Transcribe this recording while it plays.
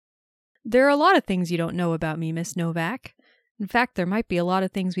There are a lot of things you don't know about me, Miss Novak. In fact, there might be a lot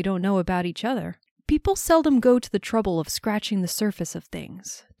of things we don't know about each other. People seldom go to the trouble of scratching the surface of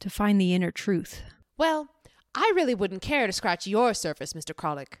things to find the inner truth. Well, I really wouldn't care to scratch your surface, Mr.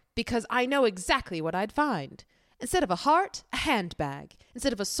 Kralik, because I know exactly what I'd find. Instead of a heart, a handbag.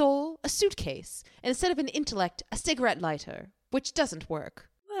 Instead of a soul, a suitcase. And instead of an intellect, a cigarette lighter, which doesn't work.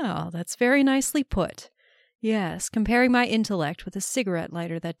 Well, that's very nicely put. Yes, comparing my intellect with a cigarette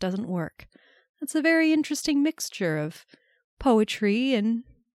lighter that doesn't work. That's a very interesting mixture of poetry and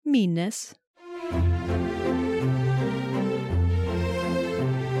meanness.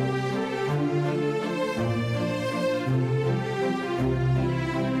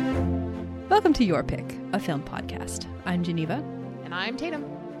 Welcome to Your Pick, a film podcast. I'm Geneva. And I'm Tatum.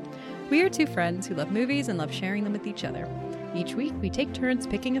 We are two friends who love movies and love sharing them with each other. Each week, we take turns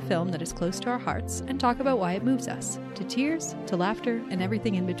picking a film that is close to our hearts and talk about why it moves us, to tears, to laughter, and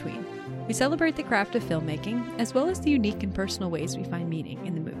everything in between. We celebrate the craft of filmmaking, as well as the unique and personal ways we find meaning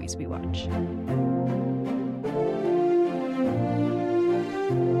in the movies we watch.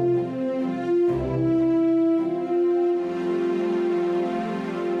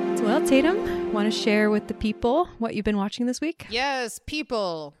 Well, Tatum, want to share with the people what you've been watching this week? Yes,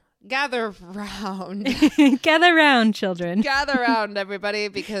 people, gather round. Gather round, children. Gather round, everybody,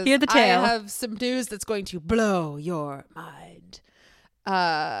 because Hear the tale. I have some news that's going to blow your mind.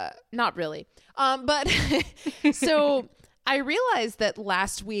 Not really. But so I realized that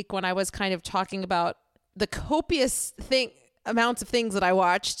last week when I was kind of talking about the copious amounts of things that I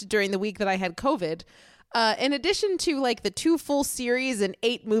watched during the week that I had COVID, in addition to like the 2 full series and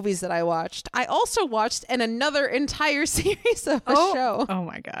 8 movies that I watched, I also watched another entire series of a show. Oh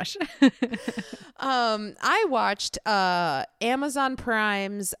my gosh. I watched Amazon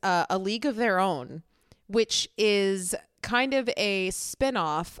Prime's A League of Their Own, which is kind of a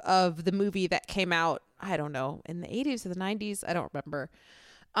spin-off of the movie that came out, I don't know, in the 80s or the 90s. I don't remember.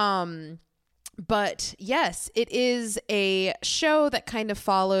 But yes, it is a show that kind of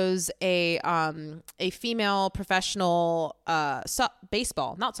follows a female professional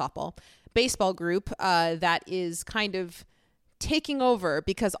baseball group that is kind of taking over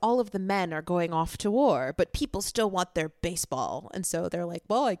because all of the men are going off to war, but people still want their baseball. And so they're like,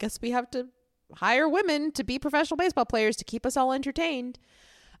 well, I guess we have to hire women to be professional baseball players to keep us all entertained.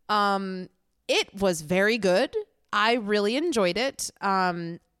 It was very good. I really enjoyed it.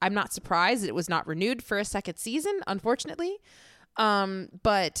 I'm not surprised that it was not renewed for a second season, unfortunately.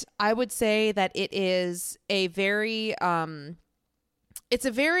 But I would say that it is a very, it's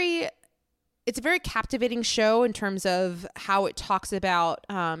a very captivating show in terms of how it talks about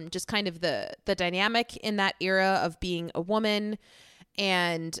just kind of the dynamic in that era of being a woman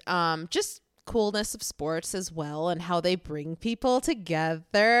and just coolness of sports as well and how they bring people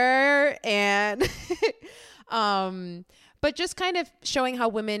together and but just kind of showing how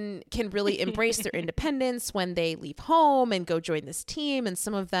women can really embrace their independence when they leave home and go join this team. And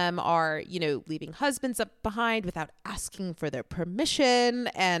some of them are, you know, leaving husbands up behind without asking for their permission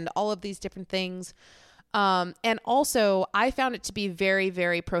and all of these different things. And also I found it to be very,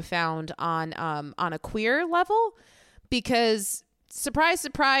 very profound on a queer level because surprise,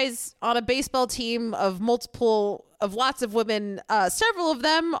 surprise, on a baseball team of lots of women, several of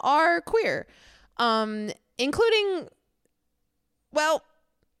them are queer, including, well,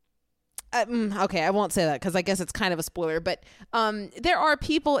 okay, I won't say that because I guess it's kind of a spoiler, but there are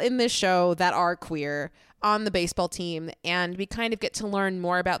people in this show that are queer on the baseball team, and we kind of get to learn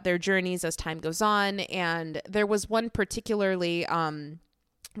more about their journeys as time goes on. And there was one particularly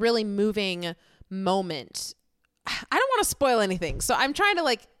really moving moment. I don't want to spoil anything, so I'm trying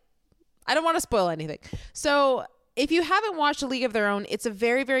to I don't want to spoil anything. So if you haven't watched A League of Their Own, it's a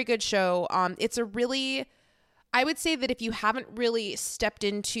very, very good show. It's a really... I would say that if you haven't really stepped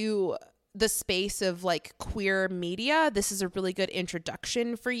into the space of like queer media, this is a really good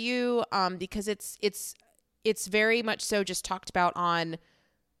introduction for you because it's very much so just talked about on,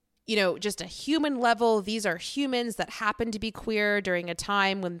 you know, just a human level. These are humans that happen to be queer during a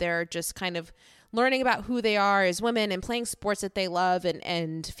time when they're just kind of learning about who they are as women and playing sports that they love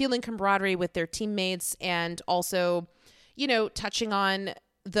and feeling camaraderie with their teammates, and also, you know, touching on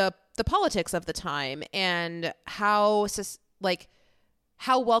the politics of the time and how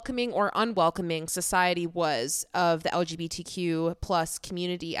welcoming or unwelcoming society was of the LGBTQ plus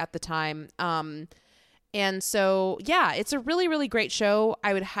community at the time. And so, yeah, it's a really, really great show.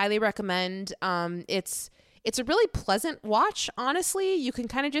 I would highly recommend. It's a really pleasant watch. Honestly, you can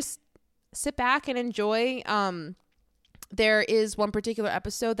kind of just sit back and enjoy. There is one particular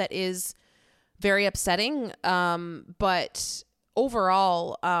episode that is very upsetting. But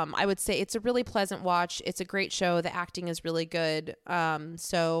overall, I would say it's a really pleasant watch. It's a great show. The acting is really good.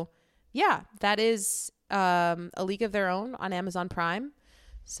 So yeah, that is A League of Their Own on Amazon Prime.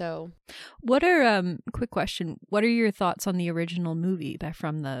 So what are quick question, what are your thoughts on the original movie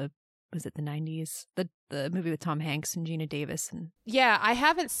from was it the 90s, the movie with Tom Hanks and Gina Davis? And yeah, I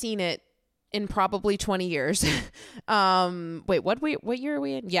haven't seen it in probably 20 years. Wait, what year are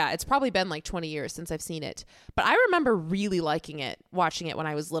we in? Yeah, it's probably been like 20 years since I've seen it, but I remember really liking it, watching it when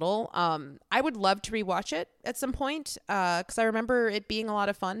I was little. I would love to rewatch it at some point, because I remember it being a lot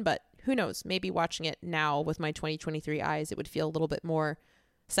of fun, but who knows, maybe watching it now with my 2023 eyes, it would feel a little bit more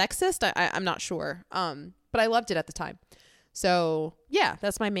sexist. I'm not sure. But I loved it at the time. So yeah,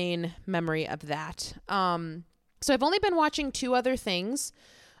 that's my main memory of that. So I've only been watching 2 other things.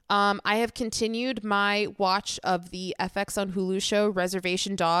 I have continued my watch of the FX on Hulu show,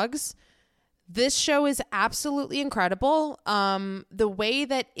 Reservation Dogs. This show is absolutely incredible. The way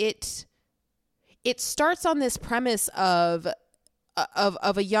that it starts on this premise of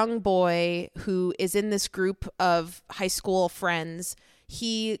a young boy who is in this group of high school friends.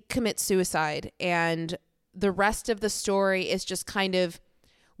 He commits suicide, and the rest of the story is just kind of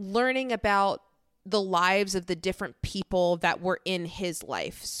learning about the lives of the different people that were in his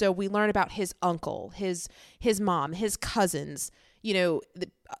life. So we learn about his uncle, his mom, his cousins, you know,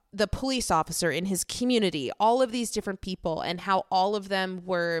 the police officer in his community, all of these different people, and how all of them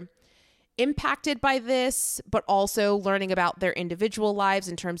were impacted by this, but also learning about their individual lives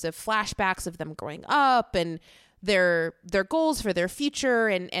in terms of flashbacks of them growing up and their goals for their future,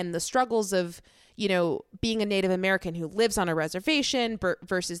 and the struggles of, you know, being a Native American who lives on a reservation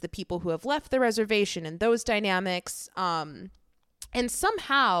versus the people who have left the reservation, and those dynamics. And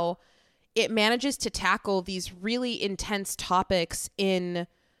somehow it manages to tackle these really intense topics in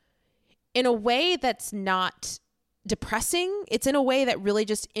a way that's not depressing. It's in a way that really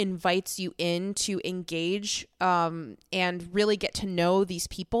just invites you in to engage and really get to know these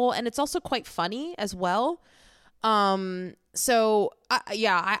people. And it's also quite funny as well. So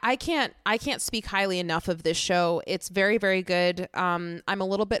I can't speak highly enough of this show. It's very, very good. I'm a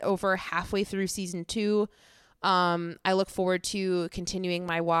little bit over halfway through season 2. I look forward to continuing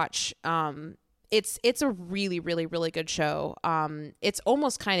my watch. It's a really, really, really good show. It's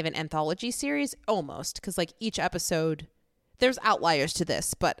almost kind of an anthology series, almost, because like each episode, there's outliers to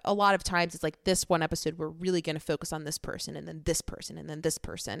this, but a lot of times it's like this one episode, we're really going to focus on this person, and then this person, and then this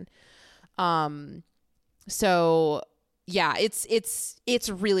person. So yeah, it's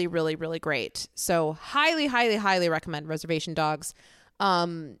really, really, really great. So highly, highly, highly recommend Reservation Dogs.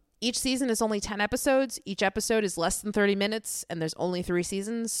 Each season is only 10 episodes. Each episode is less than 30 minutes, and there's only 3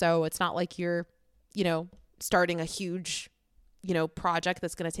 seasons. So it's not like you're, you know, starting a huge, you know, project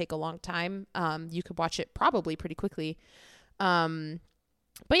that's going to take a long time. You could watch it probably pretty quickly. But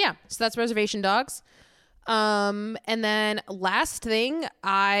yeah, so that's Reservation Dogs. And then last thing,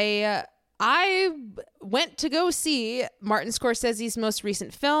 I went to go see Martin Scorsese's most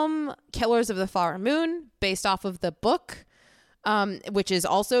recent film, Killers of the Flower Moon, based off of the book, which is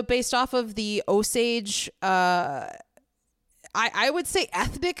also based off of the Osage, I would say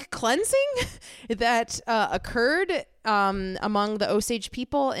ethnic cleansing that occurred among the Osage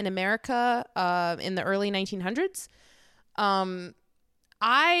people in America in the early 1900s.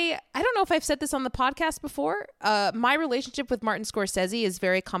 I don't know if I've said this on the podcast before. My relationship with Martin Scorsese is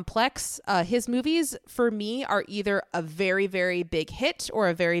very complex. His movies, for me, are either a very, very big hit or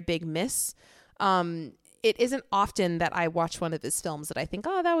a very big miss. It isn't often that I watch one of his films that I think,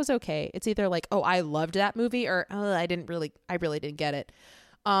 oh, that was okay. It's either like, oh, I loved that movie, or oh, I really didn't get it.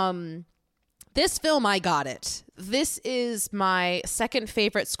 This film, I got it. This is my second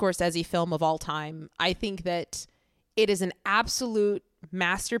favorite Scorsese film of all time. I think that it is an absolute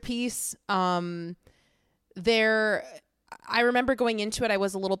masterpiece. I remember going into it, I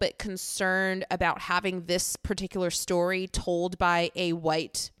was a little bit concerned about having this particular story told by a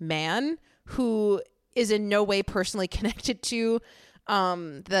white man who is in no way personally connected to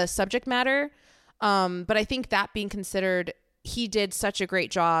the subject matter. But I think that being considered, he did such a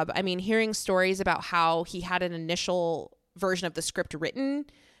great job. I mean, hearing stories about how he had an initial version of the script written,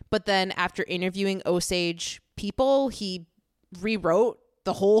 but then after interviewing Osage people, he rewrote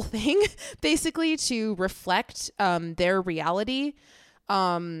the whole thing basically to reflect their reality.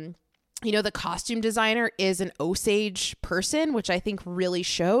 You know, the costume designer is an Osage person, which I think really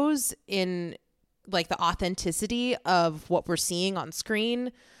shows in like the authenticity of what we're seeing on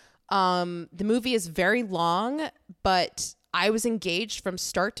screen. The movie is very long, but I was engaged from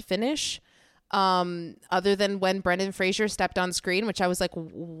start to finish. Other than when Brendan Fraser stepped on screen, which I was like,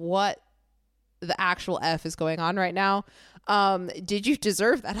 what the actual F is going on right now. Did you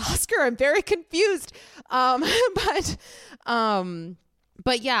deserve that Oscar? I'm very confused. But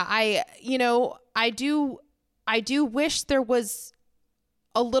yeah, I do wish there was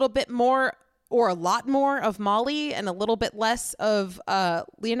a little bit more or a lot more of Molly and a little bit less of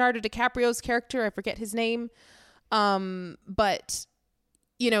Leonardo DiCaprio's character. I forget his name. But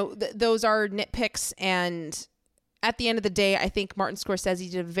those are nitpicks, and at the end of the day, I think Martin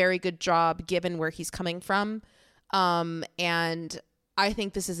Scorsese did a very good job given where he's coming from. And I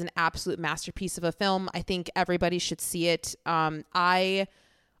think this is an absolute masterpiece of a film. I think everybody should see it. I,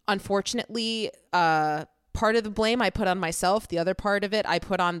 unfortunately, part of the blame I put on myself. The other part of it I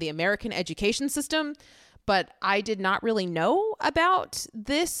put on the American education system. But I did not really know about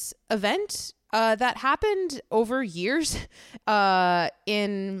this event that happened over years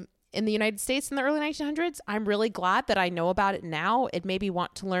in the United States in the early 1900s. I'm really glad that I know about it now. It made me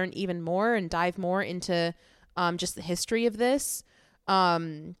want to learn even more and dive more into just the history of this.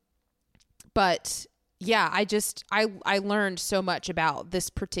 But yeah, I learned so much about this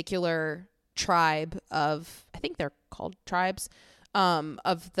particular tribe of, I think they're called tribes,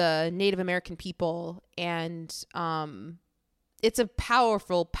 of the Native American people. And it's a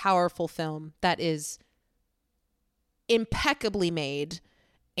powerful, powerful film that is impeccably made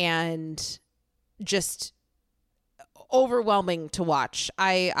and just overwhelming to watch.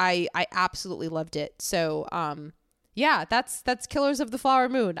 I absolutely loved it. So yeah, that's Killers of the Flower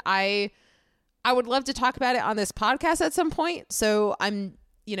Moon. I would love to talk about it on this podcast at some point. So I'm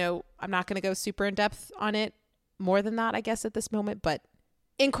not going to go super in depth on it more than that, I guess, at this moment, but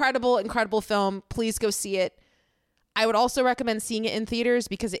incredible film. Please go see it. I would also recommend seeing it in theaters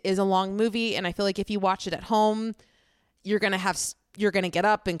because it is a long movie. And I feel like if you watch it at home, you're going to get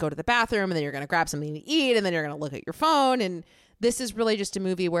up and go to the bathroom, and then you're going to grab something to eat, and then you're going to look at your phone. And this is really just a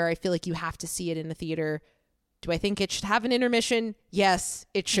movie where I feel like you have to see it in the theater. Do I think it should have an intermission? Yes,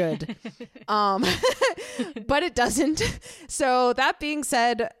 it should. But it doesn't. So that being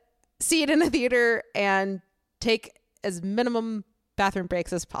said, see it in a theater and take as minimum bathroom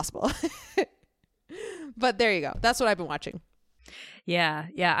breaks as possible. But there you go. That's what I've been watching. Yeah.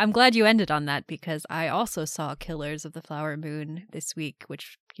 I'm glad you ended on that because I also saw Killers of the Flower Moon this week,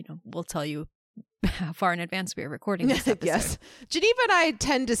 which, we'll tell you how far in advance we are recording this episode. Yes. Geneva and I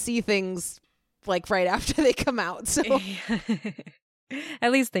tend to see things like right after they come out. So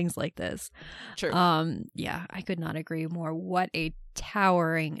at least things like this. True. Yeah, I could not agree more. What a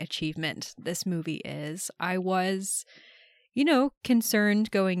towering achievement this movie is. I was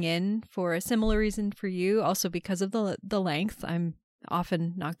concerned going in for a similar reason for you, also because of the length. I'm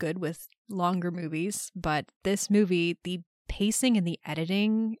often not good with longer movies, but this movie, the pacing and the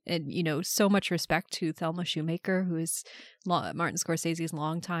editing, and so much respect to Thelma Shoemaker, who is Martin Scorsese's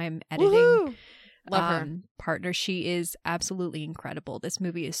longtime editing Love her. Partner. She is absolutely incredible. This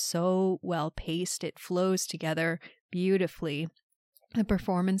movie is so well paced. It flows together beautifully. The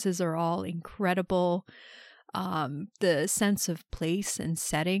performances are all incredible. The sense of place and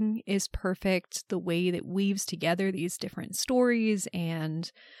setting is perfect. The way that weaves together these different stories and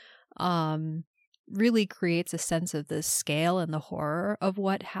really creates a sense of the scale and the horror of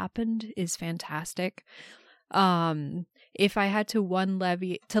what happened is fantastic. If I had to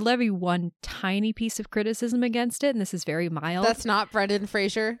levy one tiny piece of criticism against it, and this is very mild. That's not Brendan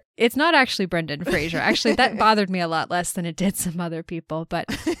Fraser. It's not actually Brendan Fraser. Actually, that bothered me a lot less than it did some other people. But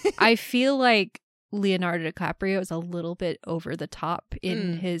I feel like Leonardo DiCaprio is a little bit over the top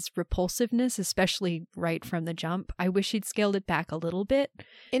in his repulsiveness, especially right from the jump. I wish he'd scaled it back a little bit.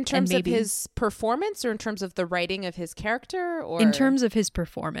 In terms of his performance or in terms of the writing of his character? Or in terms of his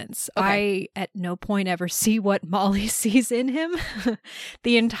performance. Okay. I at no point ever see what Molly sees in him.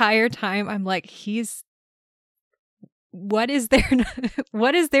 The entire time I'm like, what is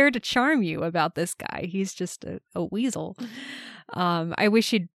there to charm you about this guy? He's just a weasel. I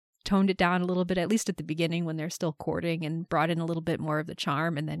wish he'd toned it down a little bit, at least at the beginning when they're still courting, and brought in a little bit more of the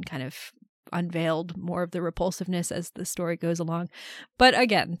charm and then kind of unveiled more of the repulsiveness as the story goes along. But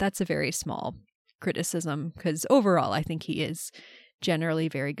again, that's a very small criticism because overall I think he is generally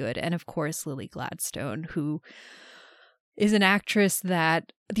very good. And of course, Lily Gladstone, who is an actress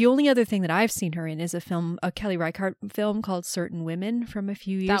that the only other thing that I've seen her in is a Kelly Reichardt film called Certain Women from a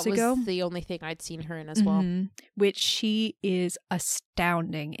few years ago. That was the only thing I'd seen her in as well. Which she is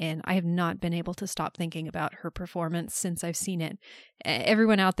astounding in. I have not been able to stop thinking about her performance since I've seen it.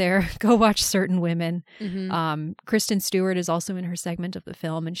 Everyone out there, go watch Certain Women. Kristen Stewart is also in her segment of the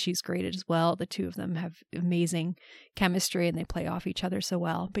film, and she's great as well. The two of them have amazing chemistry, and they play off each other so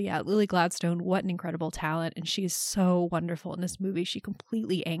well. But yeah, Lily Gladstone, what an incredible talent, and she's so wonderful in this movie. She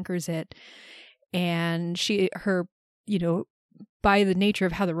completely anchors it. And her, by the nature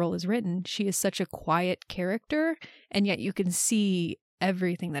of how the role is written, she is such a quiet character, and yet you can see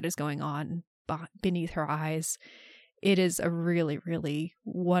everything that is going on beneath her eyes. It is a really, really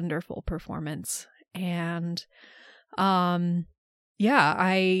wonderful performance. And I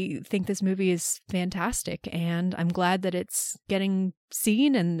think this movie is fantastic, and I'm glad that it's getting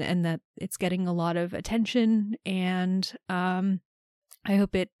seen and that it's getting a lot of attention. And I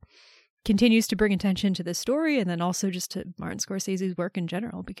hope it continues to bring attention to the story, and then also just to Martin Scorsese's work in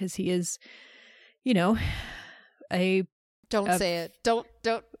general, because he is, Don't say it. Don't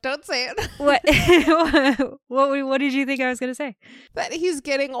say it. What? What did you think I was going to say? That he's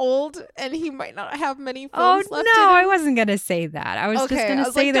getting old and he might not have many films left. Oh, no, I wasn't going to say that. I was just going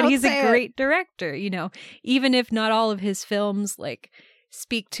to say that he's a great director, even if not all of his films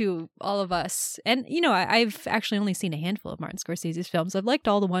speak to all of us. And, I've actually only seen a handful of Martin Scorsese's films. I've liked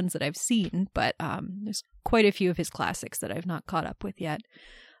all the ones that I've seen, but there's quite a few of his classics that I've not caught up with yet.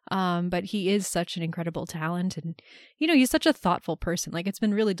 But he is such an incredible talent, and, he's such a thoughtful person. It's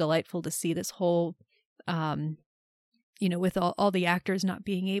been really delightful to see this whole, with all the actors not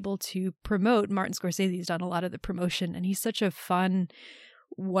being able to promote, Martin Scorsese's done a lot of the promotion, and he's such a fun,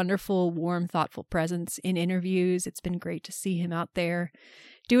 wonderful, warm, thoughtful presence in interviews. It's been great to see him out there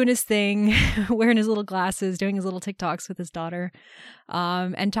doing his thing, wearing his little glasses, doing his little TikToks with his daughter,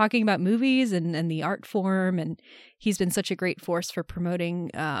 and talking about movies and the art form. And he's been such a great force for promoting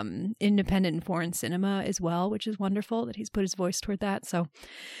independent and foreign cinema as well, which is wonderful that he's put his voice toward that. So,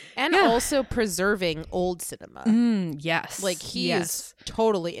 and also preserving old cinema. Yes. He is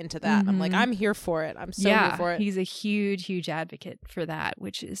totally into that. Mm-hmm. I'm here for it. I'm so here for it. He's a huge, huge advocate for that,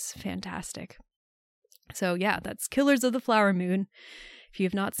 which is fantastic. So that's Killers of the Flower Moon. If you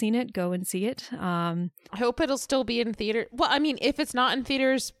have not seen it, go and see it. I hope it'll still be in theater. Well, I mean, if it's not in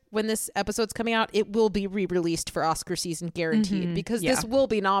theaters when this episode's coming out, it will be re-released for Oscar season, guaranteed, because this will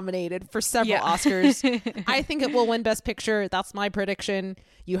be nominated for several Oscars. I think it will win Best Picture. That's my prediction.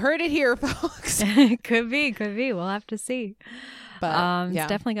 You heard it here, folks. Could be. We'll have to see. But it's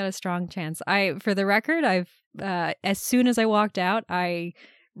definitely got a strong chance. For the record, I've as soon as I walked out, I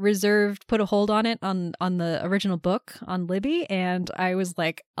put a hold on it on the original book on Libby, and I was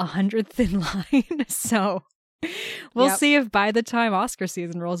 100th in line. So we'll see if by the time Oscar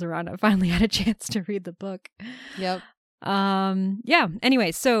season rolls around, I finally had a chance to read the book. Yep.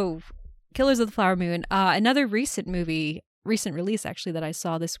 Anyway, so Killers of the Flower Moon. Another recent release actually that I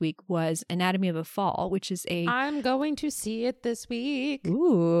saw this week was Anatomy of a Fall, which is I'm going to see it this week.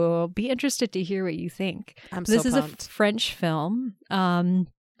 Ooh, be interested to hear what you think. This is pumped. A French film.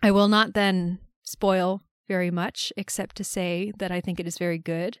 I will not then spoil very much, except to say that I think it is very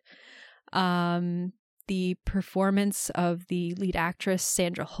good. The performance of the lead actress,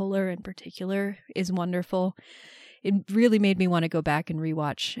 Sandra Huller in particular, is wonderful. It really made me want to go back and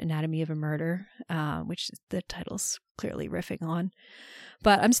rewatch Anatomy of a Murder, which the title's clearly riffing on.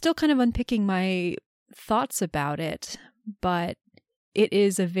 But I'm still kind of unpicking my thoughts about it. But it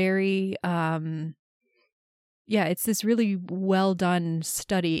is a very... it's this really well done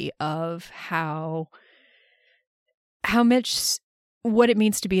study of how much what it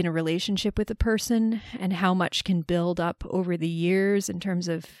means to be in a relationship with a person, and how much can build up over the years in terms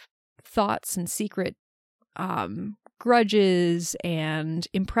of thoughts and secret grudges and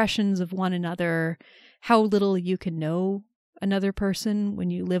impressions of one another, how little you can know another person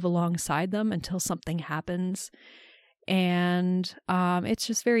when you live alongside them until something happens. And it's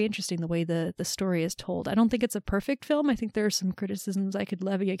just very interesting the way the story is told. I don't think it's a perfect film. I think there are some criticisms I could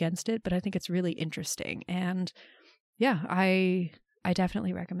levy against it, but I think it's really interesting. And I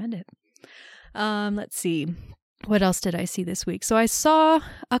definitely recommend it. Let's see. What else did I see this week? So I saw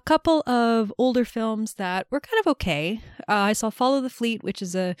a couple of older films that were kind of okay. I saw Follow the Fleet, which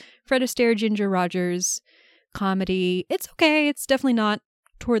is a Fred Astaire, Ginger Rogers comedy. It's okay. It's definitely not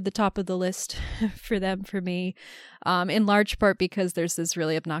toward the top of the list for me, in large part because there's this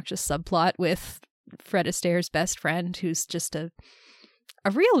really obnoxious subplot with Fred Astaire's best friend, who's just a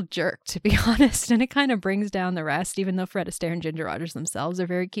real jerk, to be honest, and it kind of brings down the rest, even though Fred Astaire and Ginger Rogers themselves are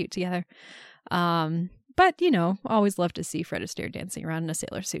very cute together. But always love to see Fred Astaire dancing around in a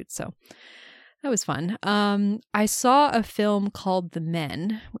sailor suit, so that was fun. I saw a film called The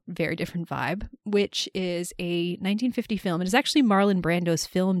Men, very different vibe, which is a 1950 film. It is actually Marlon Brando's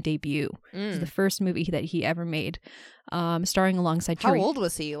film debut. It's the first movie that he ever made, starring alongside How old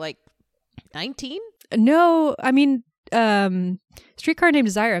was he? 19? No, I mean, Streetcar Named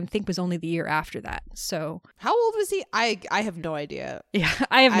Desire, I think, was only the year after that. So how old was he? I have no idea. Yeah,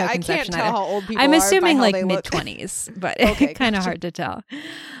 I have no I conception can't tell either. how old people I'm are assuming by how like they look. mid-20s, but Okay, kind of gotcha. hard to tell.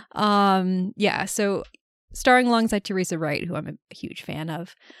 Yeah, so starring alongside Teresa Wright, who I'm a huge fan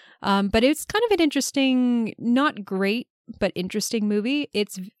of. But it's kind of an interesting, not great, but interesting movie.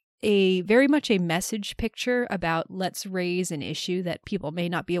 It's very much a message picture about let's raise an issue that people may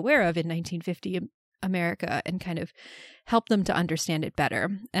not be aware of in 1950 America and kind of help them to understand it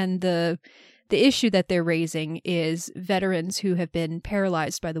better. And the issue that they're raising is veterans who have been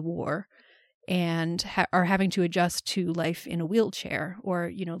paralyzed by the war and are having to adjust to life in a wheelchair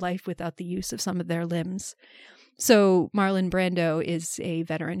or, life without the use of some of their limbs. So Marlon Brando is a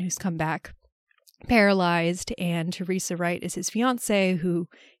veteran who's come back paralyzed, and Teresa Wright is his fiance who,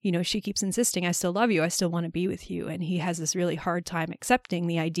 she keeps insisting, I still love you, I still want to be with you. And he has this really hard time accepting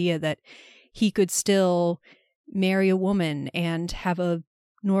the idea that he could still marry a woman and have a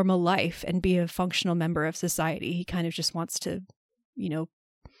normal life and be a functional member of society. He kind of just wants to,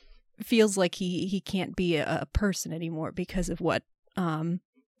 feels like he can't be a person anymore because of what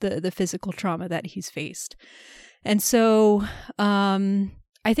the physical trauma that he's faced. And so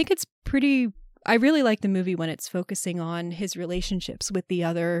I think it's I really like the movie when it's focusing on his relationships with the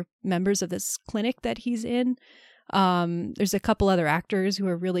other members of this clinic that he's in. There's a couple other actors who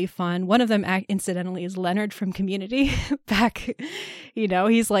are really fun. One of them, incidentally, is Leonard from Community. Back,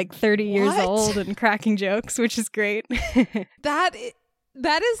 he's like 30 years old and cracking jokes, which is great.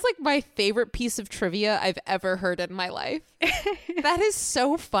 That is like my favorite piece of trivia I've ever heard in my life. That is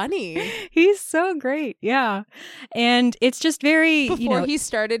so funny. He's so great. Yeah. And it's just very, before he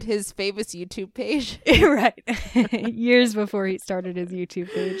started his famous YouTube page. Right. Years before he started his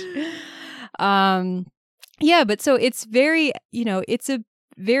YouTube page. Yeah, but so it's very, it's a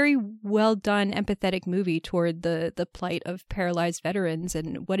very well done, empathetic movie toward the plight of paralyzed veterans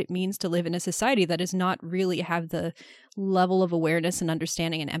and what it means to live in a society that does not really have the level of awareness and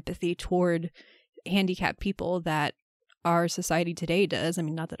understanding and empathy toward handicapped people that our society today does. I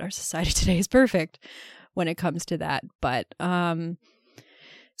mean, not that our society today is perfect when it comes to that, but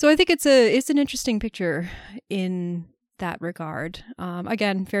so I think it's an interesting picture in that regard.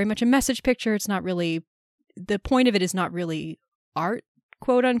 Again, very much a message picture. It's not really, the point of it is not really art,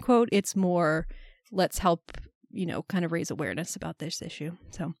 quote unquote. It's more, let's help, kind of raise awareness about this issue.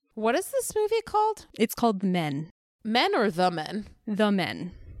 So what is this movie called? It's called Men. Men or The Men? The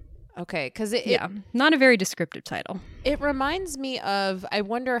Men. Okay, because not a very descriptive title. It reminds me of, I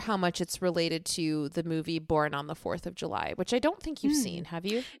wonder how much it's related to the movie Born on the 4th of July, which I don't think you've seen. Have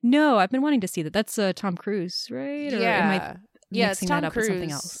you? No, I've been wanting to see that. That's Tom Cruise, right? Or yeah. It's Tom that up Cruise. With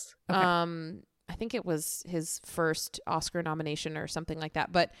something else? Okay. I think it was his first Oscar nomination or something like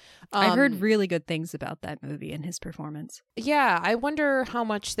that. But I've heard really good things about that movie and his performance. Yeah, I wonder how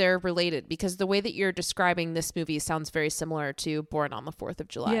much they're related, because the way that you're describing this movie sounds very similar to Born on the 4th of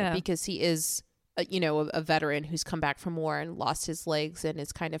July, because he is, a veteran who's come back from war and lost his legs and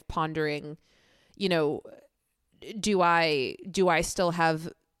is kind of pondering, do I still have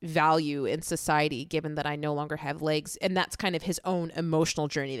value in society given that I no longer have legs? And that's kind of his own emotional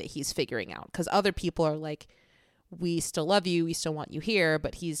journey that he's figuring out, because other people are like, we still love you, we still want you here,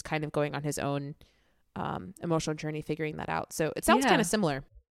 but he's kind of going on his own emotional journey figuring that out. So it sounds kind of similar.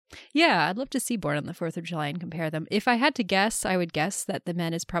 Yeah, I'd love to see Born on the 4th of July and compare them. If I had to guess, I would guess that The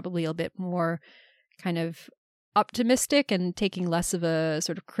Men is probably a bit more kind of optimistic and taking less of a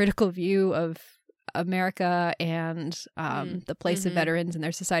sort of critical view of America and the place of veterans in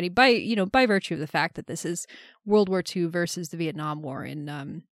their society by virtue of the fact that this is World War II versus the Vietnam War in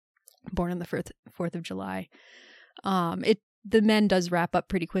Born on the 4th of July. The Men does wrap up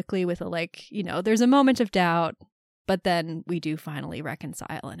pretty quickly with there's a moment of doubt, but then we do finally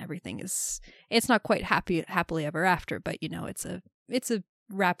reconcile and everything it's not quite happily ever after, but it's a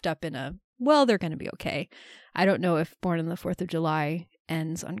wrapped up in a, well, they're going to be okay. I don't know if Born on the 4th of July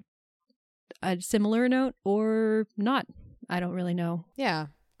ends on a similar note or not. I don't really know. Yeah.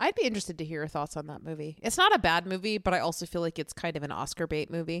 I'd be interested to hear your thoughts on that movie. It's not a bad movie, but I also feel like it's kind of an Oscar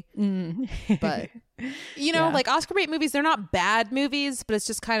bait movie. But, like Oscar bait movies, they're not bad movies, but it's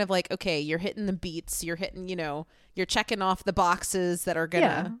just kind of like, okay, you're hitting the beats, you're hitting, you're checking off the boxes that are gonna.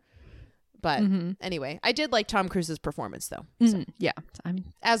 Yeah. But anyway, I did like Tom Cruise's performance, though. So. Yeah.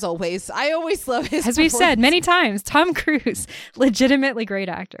 As always, I always love his As we've said many times, Tom Cruise, legitimately great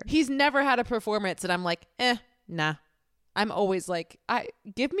actor. He's never had a performance that I'm like, nah. I'm always like,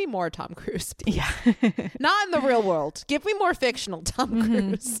 give me more Tom Cruise, please. Yeah. Not in the real world. Give me more fictional Tom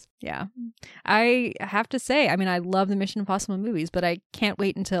Cruise. Yeah. I have to say, I mean, I love the Mission Impossible movies, but I can't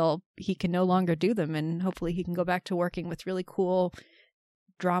wait until he can no longer do them. And hopefully he can go back to working with really cool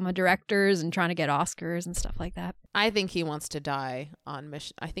drama directors and trying to get Oscars and stuff like that. I think he wants to die on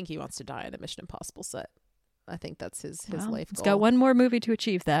Mission. I think he wants to die on a Mission Impossible set. I think that's his life goal. He's got one more movie to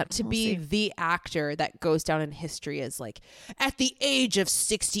achieve that. To be the actor that goes down in history as like, at the age of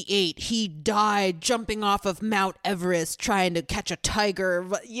 68, he died jumping off of Mount Everest trying to catch a tiger.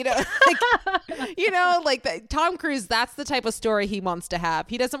 You know, like Tom Cruise, that's the type of story he wants to have.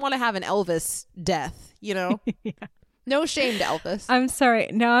 He doesn't want to have an Elvis death, you know? Yeah. No shame to Elvis. I'm sorry.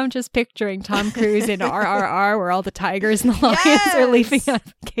 Now I'm just picturing Tom Cruise in RRR where all the tigers and the lions are leaping out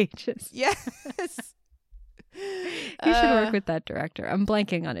of the cages. Yes. You should work with that director. I'm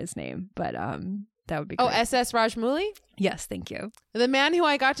blanking on his name, but that would be great. Oh, S.S. Rajamouli? Yes, thank you. The man who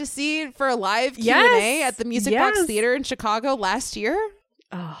I got to see for a live Q&A at the Music Box Theater in Chicago last year.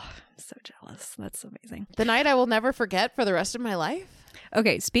 Oh, I'm so jealous. That's amazing. The night I will never forget for the rest of my life.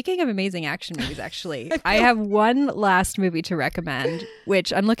 Okay, speaking of amazing action movies, actually, I have one last movie to recommend,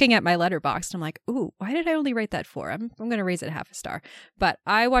 which I'm looking at my Letterboxd. I'm like, ooh, why did I only rate that 4? I'm going to raise it half a star. But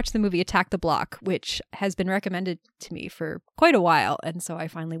I watched the movie Attack the Block, which has been recommended to me for quite a while. And so I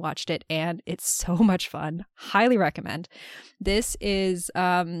finally watched it, and it's so much fun. Highly recommend. This is...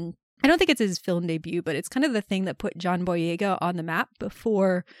 I don't think it's his film debut, but it's kind of the thing that put John Boyega on the map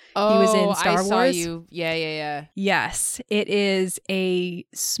before he was in Star Wars. Saw you. Yeah. Yes. It is a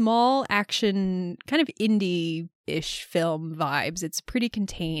small action, kind of indie-ish film vibes. It's pretty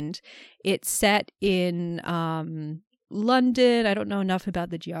contained. It's set in London. I don't know enough about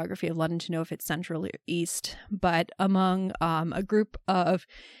the geography of London to know if it's central or east, but among a group of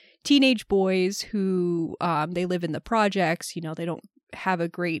teenage boys who they live in the projects. You know, they don't have a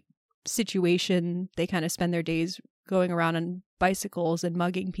great situation. They kind of spend their days going around on bicycles and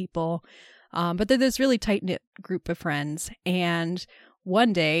mugging people. But they're this really tight-knit group of friends. And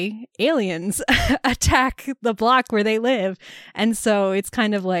one day, aliens attack the block where they live. And so it's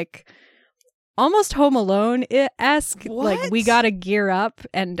kind of like almost Home Alone-esque. Like, we gotta gear up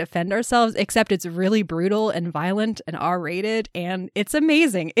and defend ourselves, except it's really brutal and violent and R-rated. And it's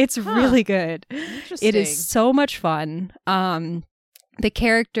amazing. It's really good. It is so much fun. The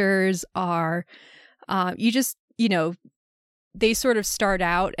characters are, they sort of start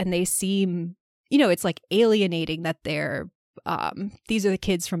out and they seem, it's like alienating that they're, these are the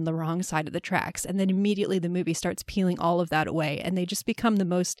kids from the wrong side of the tracks. And then immediately the movie starts peeling all of that away. And they just become the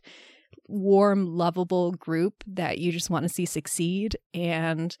most warm, lovable group that you just want to see succeed.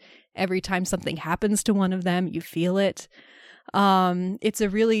 And every time something happens to one of them, you feel it. It's a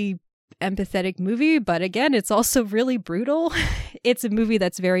really empathetic movie, but again, it's also really brutal. It's a movie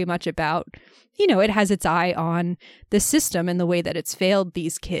that's very much about, it has its eye on the system and the way that it's failed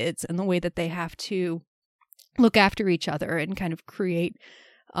these kids and the way that they have to look after each other and kind of create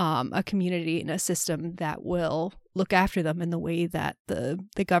a community and a system that will look after them in the way that the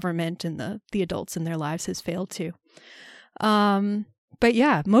government and the adults in their lives has failed to. But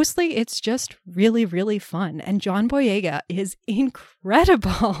yeah, mostly it's just really, really fun. And John Boyega is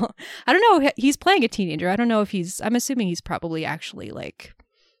incredible. I don't know. He's playing a teenager. I don't know if I'm assuming he's probably actually like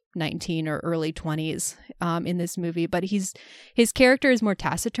 19 or early 20s in this movie. But his character is more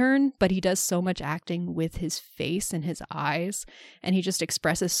taciturn, but he does so much acting with his face and his eyes. And he just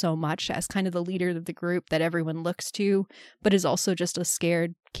expresses so much as kind of the leader of the group that everyone looks to, but is also just a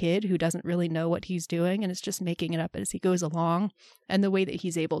scared kid who doesn't really know what he's doing and is just making it up as he goes along. And the way that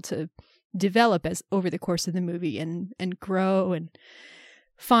he's able to develop as over the course of the movie and grow and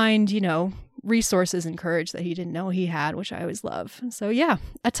find, resources and courage that he didn't know he had, which I always love. So yeah,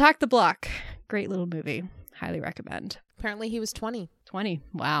 Attack the Block. Great little movie. Highly recommend. Apparently he was 20. 20.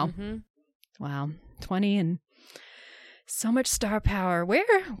 Wow. Mm-hmm. Wow. 20 and so much star power.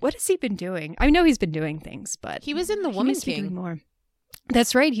 What has he been doing? I know he's been doing things, but he was in The Woman King. More.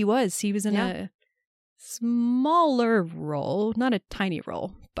 That's right. He was in a smaller role, not a tiny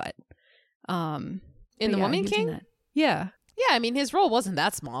role, but in The Woman King? Yeah. Yeah, I mean, his role wasn't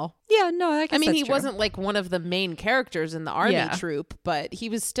that small. Yeah, no, I guess he true. wasn't like one of the main characters in the army troop, but he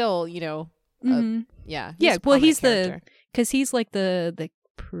was still, mm-hmm. Yeah. Well, because he's like the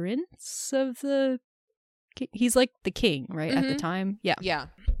prince of the, he's like the king, right, at the time? Yeah. Yeah.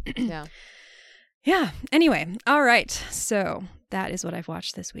 Yeah. Yeah. Anyway, all right. So that is what I've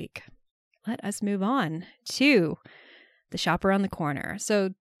watched this week. Let us move on to The Shop Around the Corner.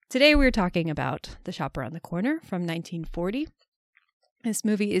 So today we were talking about The Shop Around the Corner from 1940. This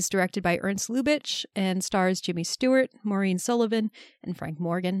movie is directed by Ernst Lubitsch and stars Jimmy Stewart, Maureen Sullivan, and Frank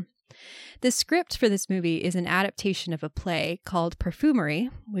Morgan. The script for this movie is an adaptation of a play called Perfumery,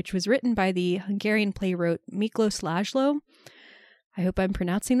 which was written by the Hungarian playwright Miklos László. I hope I'm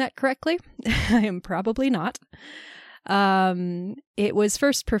pronouncing that correctly. I am probably not. It was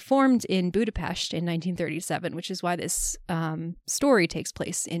first performed in Budapest in 1937, which is why this story takes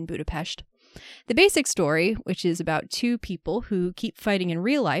place in Budapest. The basic story, which is about two people who keep fighting in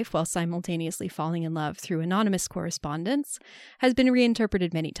real life while simultaneously falling in love through anonymous correspondence, has been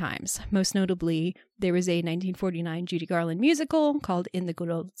reinterpreted many times. Most notably, there was a 1949 Judy Garland musical called In the Good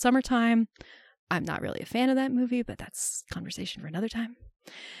Old Summertime. I'm not really a fan of that movie, but that's a conversation for another time.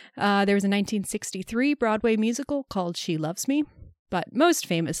 There was a 1963 Broadway musical called She Loves Me, but most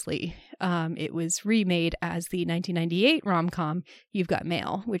famously, it was remade as the 1998 rom-com You've Got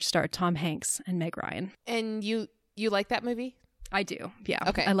Mail, which starred Tom Hanks and Meg Ryan. And you like that movie? I do, yeah.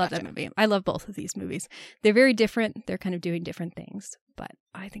 Okay, I love gotcha. that movie. I love both of these movies. They're very different. They're kind of doing different things, but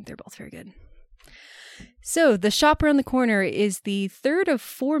I think they're both very good. So, The Shop Around the Corner is the third of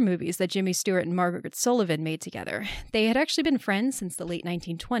 4 movies that Jimmy Stewart and Margaret Sullivan made together. They had actually been friends since the late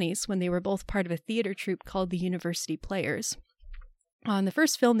 1920s when they were both part of a theater troupe called the University Players. On the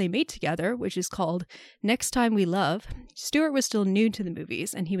first film they made together, which is called Next Time We Love, Stewart was still new to the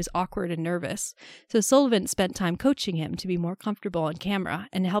movies and he was awkward and nervous, so Sullivan spent time coaching him to be more comfortable on camera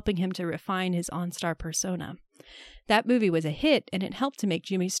and helping him to refine his on-star persona. That movie was a hit and it helped to make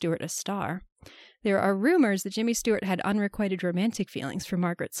Jimmy Stewart a star. There are rumors that Jimmy Stewart had unrequited romantic feelings for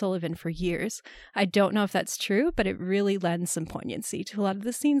Margaret Sullivan for years. I don't know if that's true, but it really lends some poignancy to a lot of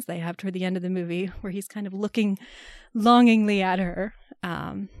the scenes they have toward the end of the movie where he's kind of looking longingly at her,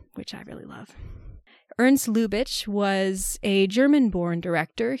 which I really love. Ernst Lubitsch was a German-born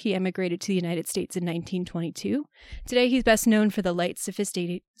director. He emigrated to the United States in 1922. Today, he's best known for the light,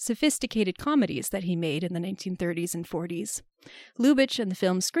 sophisticated comedies that he made in the 1930s and 40s. Lubitsch and the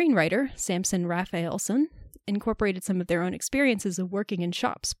film's screenwriter, Samson Raphaelsson, incorporated some of their own experiences of working in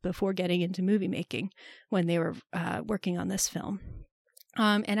shops before getting into movie making when they were working on this film.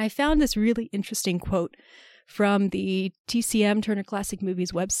 And I found this really interesting quote from the TCM Turner Classic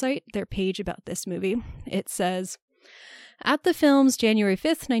Movies website, their page about this movie. It says, at the film's January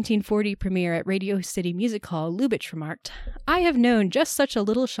 5th, 1940 premiere at Radio City Music Hall, Lubitsch remarked, I have known just such a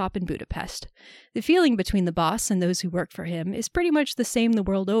little shop in Budapest. The feeling between the boss and those who work for him is pretty much the same the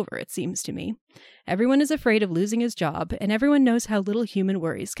world over, it seems to me. Everyone is afraid of losing his job, and everyone knows how little human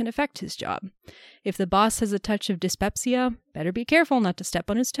worries can affect his job. If the boss has a touch of dyspepsia, better be careful not to step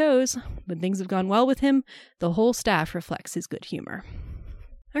on his toes. When things have gone well with him, the whole staff reflects his good humor.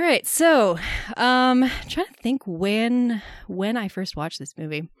 All right, so trying to think when I first watched this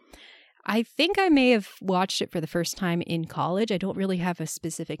movie. I think I may have watched it for the first time in college. I don't really have a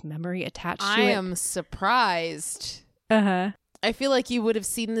specific memory attached to it. I am surprised. Uh-huh. I feel like you would have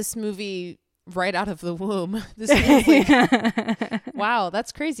seen this movie right out of the womb. This feels like, wow,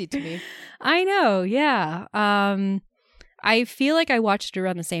 that's crazy to me. I know, yeah. I feel like I watched it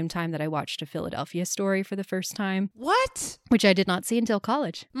around the same time that I watched A Philadelphia Story for the first time. What? Which I did not see until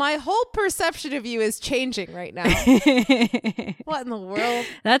college. My whole perception of you is changing right now. What in the world?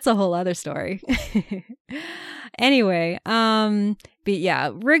 That's a whole other story. Anyway, but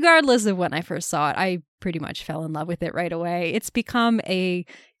yeah, regardless of when I first saw it, I pretty much fell in love with it right away. It's become a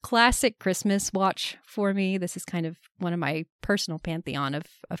classic Christmas watch for me. This is kind of one of my personal pantheon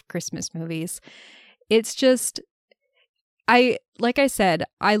of Christmas movies. It's just... like I said,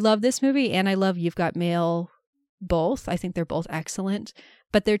 I love this movie and I love You've Got Mail both. I think they're both excellent,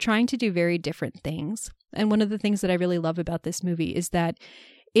 but they're trying to do very different things. And one of the things that I really love about this movie is that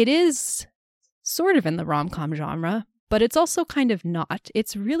it is sort of in the rom-com genre, but it's also kind of not.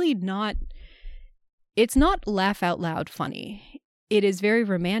 It's really not, it's not laugh out loud funny. It is very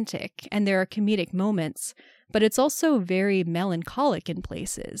romantic and there are comedic moments, but it's also very melancholic in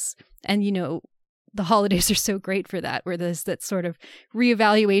places. And, you know, the holidays are so great for that, where there's that sort of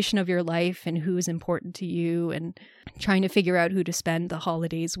reevaluation of your life and who is important to you and trying to figure out who to spend the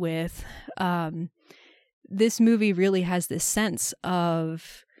holidays with. This movie really has this sense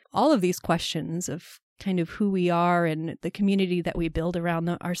of all of these questions of kind of who we are and the community that we build around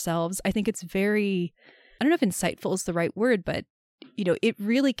ourselves. I think it's very, I don't know if insightful is the right word, but you know, it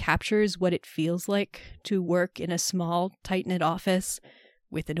really captures what it feels like to work in a small, tight-knit office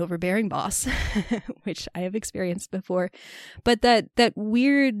with an overbearing boss, which I have experienced before. But that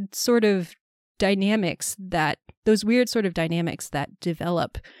weird sort of dynamics that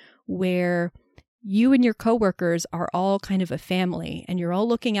develop where you and your coworkers are all kind of a family and you're all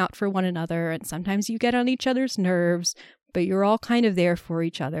looking out for one another, and sometimes you get on each other's nerves, but you're all kind of there for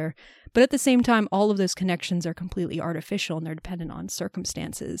each other. But at the same time, all of those connections are completely artificial and they're dependent on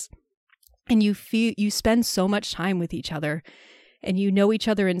circumstances. And you spend so much time with each other and you know each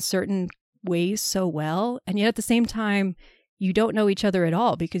other in certain ways so well. And yet at the same time, you don't know each other at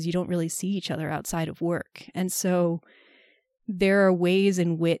all because you don't really see each other outside of work. And so there are ways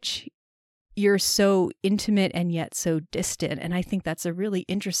in which you're so intimate and yet so distant. And I think that's a really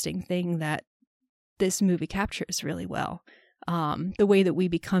interesting thing that this movie captures really well. The way that we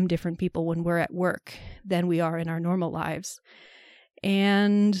become different people when we're at work than we are in our normal lives.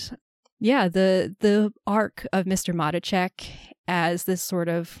 And yeah, the arc of Mr. Matichek as this sort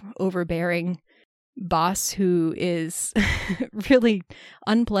of overbearing boss who is really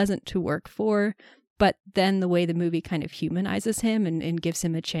unpleasant to work for, but then the way the movie kind of humanizes him and gives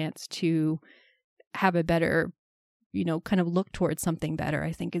him a chance to have a better, kind of look towards something better,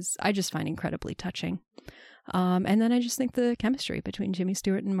 I just find incredibly touching. And then I just think the chemistry between Jimmy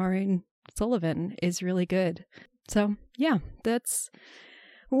Stewart and Maureen Sullivan is really good. So yeah, that's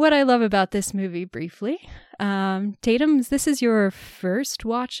what I love about this movie briefly. Tatum, this is your first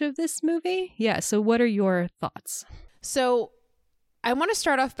watch of this movie? Yeah, so what are your thoughts? So I want to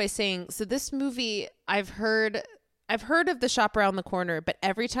start off by saying, so this movie, I've heard of The Shop Around the Corner, but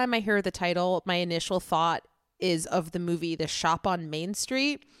every time I hear the title, my initial thought is of the movie The Shop on Main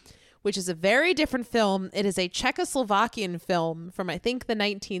Street, which is a very different film. It is a Czechoslovakian film from, I think, the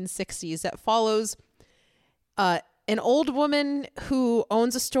 1960s that follows an old woman who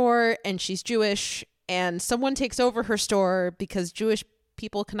owns a store and she's Jewish, and someone takes over her store because Jewish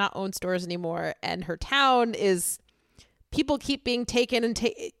people cannot own stores anymore. And her town is, people keep being taken and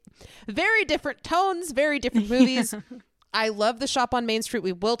very different tones, very different movies. I love The Shop on Main Street.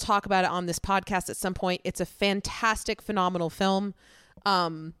 We will talk about it on this podcast at some point. It's a fantastic, phenomenal film.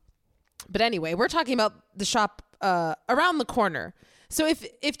 But anyway, we're talking about The Shop Around the Corner. So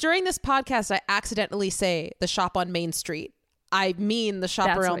if during this podcast I accidentally say The Shop on Main Street, I mean The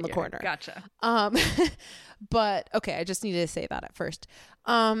Shop Around the Corner. Gotcha. But okay, I just needed to say that at first.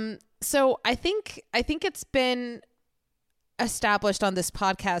 So I think it's been established on this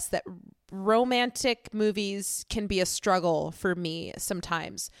podcast that romantic movies can be a struggle for me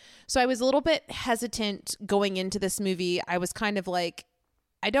sometimes. So I was a little bit hesitant going into this movie. I was kind of like,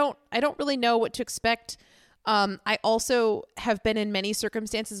 I don't really know what to expect. I also have been in many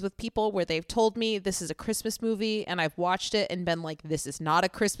circumstances with people where they've told me this is a Christmas movie and I've watched it and been like, this is not a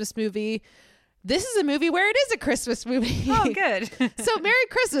Christmas movie. This is a movie where it is a Christmas movie. Oh, good. So Merry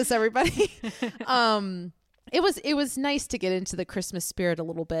Christmas, everybody. It was nice to get into the Christmas spirit a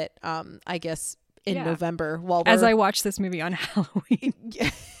little bit, I guess, in November. As I watched this movie on Halloween.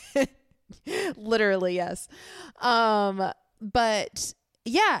 Literally, yes. But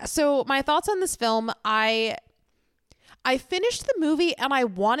yeah, so my thoughts on this film, I finished the movie and I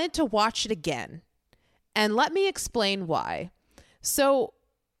wanted to watch it again. And let me explain why. So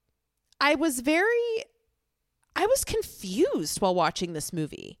I was confused while watching this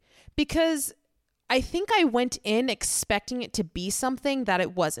movie because I think I went in expecting it to be something that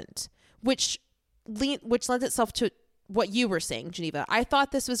it wasn't, which lends itself to what you were saying, Geneva. I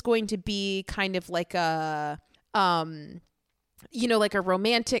thought this was going to be kind of like a like a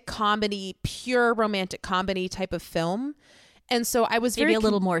romantic comedy, pure romantic comedy type of film. And so I was maybe a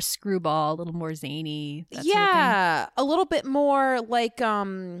little more screwball, a little more zany. Sort of thing. A little bit more like,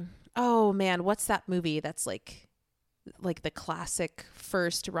 oh man, what's that movie that's like the classic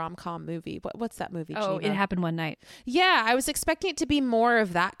first rom-com movie? What's that movie? Oh, Geneva? It Happened One Night. Yeah, I was expecting it to be more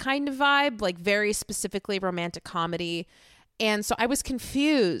of that kind of vibe, like very specifically romantic comedy. And so I was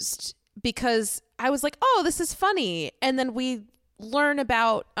confused because I was like, oh, this is funny. And then we learn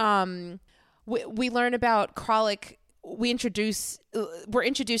about we learn about Kralik. We're introduced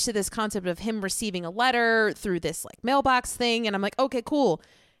to this concept of him receiving a letter through this like mailbox thing, and I'm like, okay, cool.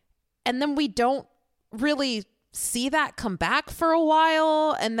 And then we don't really see that come back for a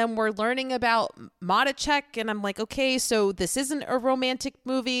while, and then we're learning about Matichek, and I'm like, okay, so this isn't a romantic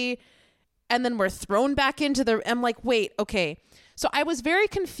movie. And then we're thrown back into I'm like, wait, okay. So I was very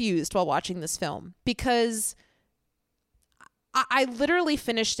confused while watching this film because I literally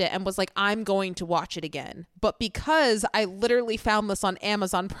finished it and was like, I'm going to watch it again. But because I literally found this on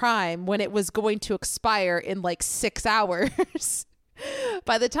Amazon Prime when it was going to expire in like 6 hours,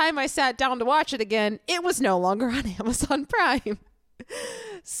 by the time I sat down to watch it again, it was no longer on Amazon Prime.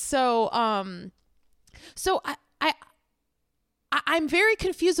 So I'm very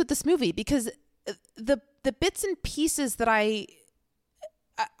confused with this movie because the bits and pieces that I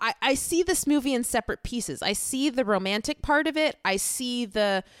see this movie in separate pieces. I see the romantic part of it. I see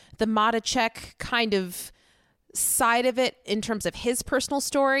the Matichek kind of side of it in terms of his personal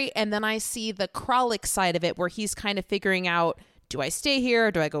story, and then I see the Kralik side of it where he's kind of figuring out, do I stay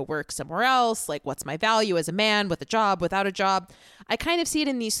here? Do I go work somewhere else? Like, what's my value as a man with a job, without a job? I kind of see it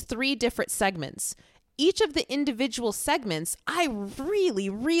in these 3 different segments. Each of the individual segments I really,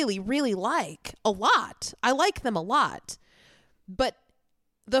 really, really like a lot. I like them a lot. But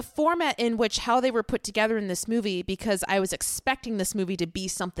the format in which how they were put together in this movie, because I was expecting this movie to be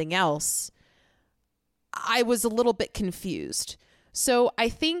something else, I was a little bit confused. So I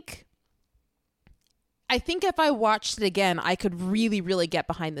think if I watched it again, I could really, really get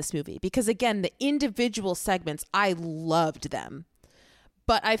behind this movie. Because again, the individual segments, I loved them.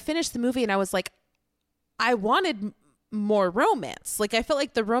 But I finished the movie and I was like, I wanted more romance. Like, I felt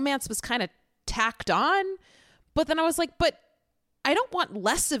like the romance was kind of tacked on. But then I was like, but I don't want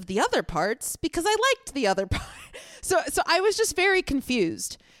less of the other parts because I liked the other part. So I was just very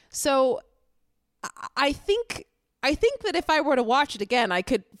confused. So I think that if I were to watch it again, I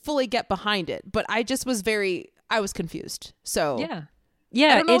could fully get behind it. But I just was I was confused. So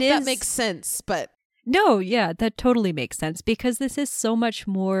yeah, I don't know if that makes sense, but. No, yeah, that totally makes sense because this is so much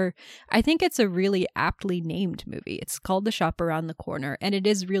more. I think it's a really aptly named movie. It's called The Shop Around the Corner, and it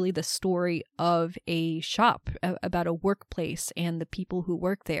is really the story of a shop, about a workplace and the people who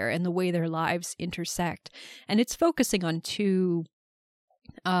work there and the way their lives intersect. And it's focusing on 2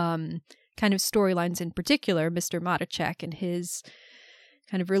 kind of storylines in particular, Mr. Matichek and his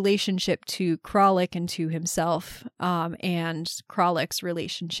kind of relationship to Kralik and to himself, and Kralik's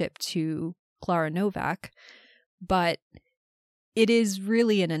relationship to Klara Novak, but it is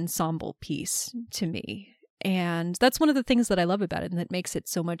really an ensemble piece to me. And that's one of the things that I love about it and that makes it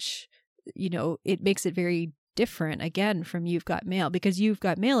so much, it makes it very different again from You've Got Mail, because You've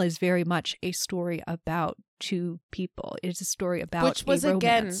Got Mail is very much a story about 2 people. It's a story about which was a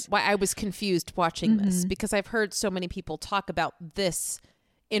again romance. why I was confused watching this, because I've heard so many people talk about this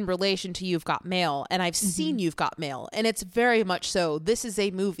in relation to You've Got Mail, and I've seen You've Got Mail, and it's very much so. This is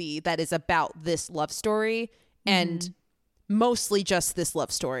a movie that is about this love story and mostly just this love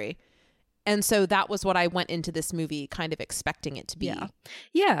story. And so that was what I went into this movie kind of expecting it to be.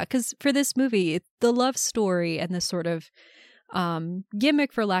 Yeah, because for this movie, the love story and the sort of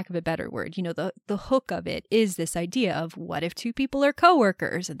gimmick, for lack of a better word, the hook of it is this idea of what if 2 people are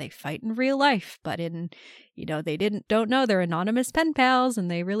coworkers and they fight in real life, but they don't know they're anonymous pen pals and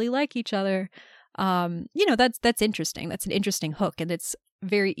they really like each other. That's interesting. That's an interesting hook, and it's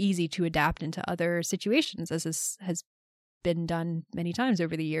very easy to adapt into other situations, as this has been done many times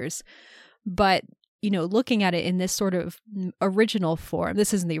over the years. But looking at it in this sort of original form,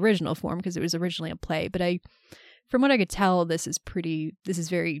 this isn't the original form because it was originally a play, but from what I could tell, this is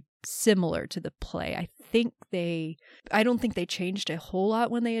very similar to the play. I don't think they changed a whole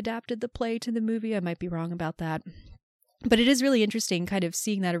lot when they adapted the play to the movie. I might be wrong about that. But it is really interesting kind of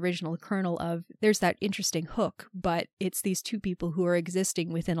seeing that original kernel of there's that interesting hook, but it's these 2 people who are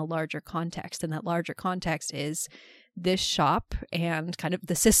existing within a larger context. And that larger context is this shop and kind of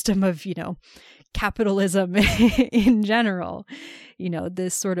the system of, capitalism in general.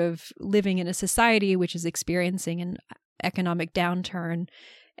 This sort of living in a society which is experiencing an economic downturn.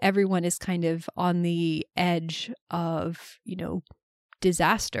 Everyone is kind of on the edge of,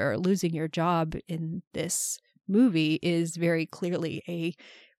 disaster. Losing your job in this movie is very clearly a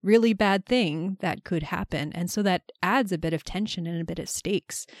really bad thing that could happen. And so that adds a bit of tension and a bit of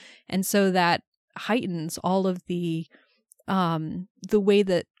stakes. And so that heightens all of the way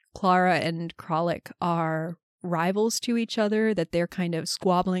that Klara and Kralik are rivals to each other, that they're kind of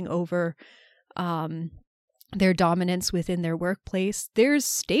squabbling over their dominance within their workplace. There's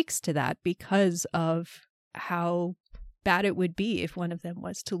stakes to that because of how bad it would be if one of them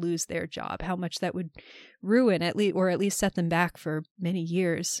was to lose their job, how much that would ruin at least set them back for many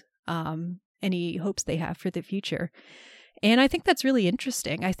years, any hopes they have for the future. And I think that's really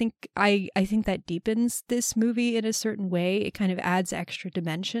interesting. I think that deepens this movie in a certain way. It kind of adds extra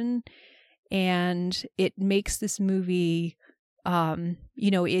dimension, and it makes this movie,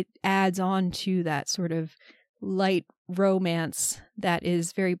 it adds on to that sort of light romance that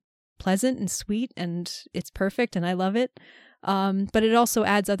is very pleasant and sweet, and it's perfect, and I love it. But it also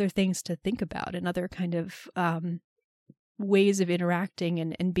adds other things to think about and other kind of ways of interacting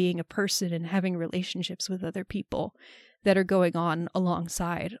and being a person and having relationships with other people that are going on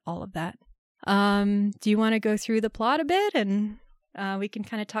alongside all of that. Do you want to go through the plot a bit, and we can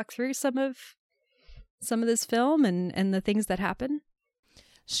kind of talk through some of this film and the things that happen?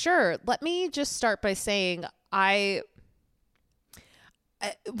 Sure. Let me just start by saying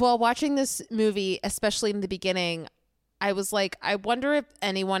while watching this movie, especially in the beginning, I was like, I wonder if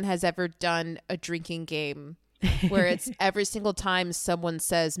anyone has ever done a drinking game where it's every single time someone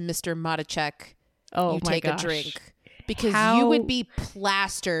says Mr. Matichek, Oh you my take gosh. a drink. Because How you would be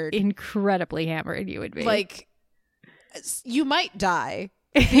plastered. Incredibly hammered you would be. Like, you might die.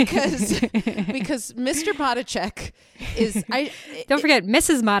 Because Mr. Matichek is Don't forget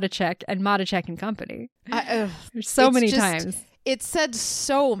Mrs. Matichek and Matichek and Company. There's so many times. It's said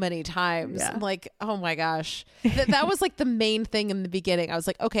so many times. Yeah. I'm like, oh my gosh. That was like the main thing in the beginning. I was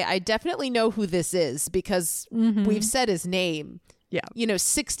like, okay, I definitely know who this is because we've said his name. Yeah.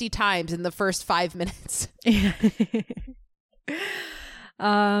 60 times in the first 5 minutes.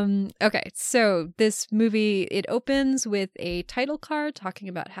 Okay, so this movie, it opens with a title card talking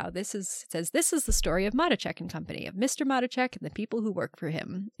about how it says this is the story of Matichek and Company, of Mr. Matichek and the people who work for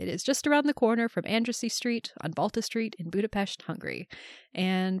him. It is just around the corner from Andrusy Street on Balta Street in Budapest, Hungary.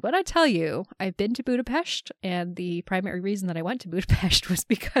 And when I tell you, I've been to Budapest, and the primary reason that I went to Budapest was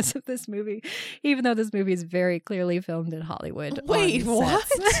because of this movie, even though this movie is very clearly filmed in Hollywood. Wait, what?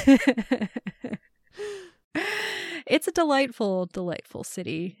 It's a delightful, delightful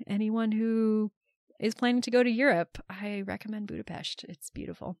city. Anyone who is planning to go to Europe, I recommend Budapest. It's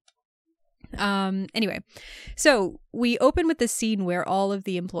beautiful. Anyway, so we open with the scene where all of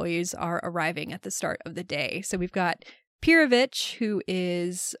the employees are arriving at the start of the day. So we've got Pirovich, who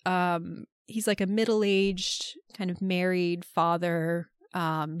is, he's like a middle-aged, kind of married father.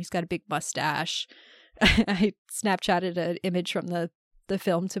 He's got a big mustache. I Snapchatted an image from the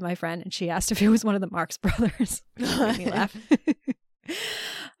film to my friend, and she asked if it was one of the Marx Brothers. Made me laugh.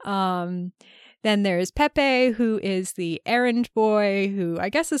 Then there's Pepe, who is the errand boy, who I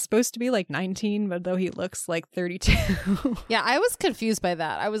guess is supposed to be like 19, but though he looks like 32. Yeah, I was confused by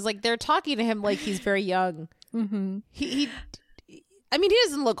that. I was like, they're talking to him like he's very young. Mm-hmm. I mean, he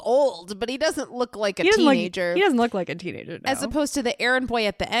doesn't look old, but he doesn't look like a teenager. He doesn't look like a teenager, no. As opposed to the errand boy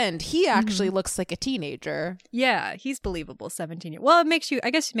at the end. He actually looks like a teenager. Yeah, he's believable, 17 years. Well, it makes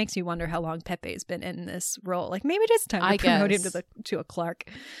you wonder how long Pepe's been in this role. Like, maybe it is time to promote him to a clerk.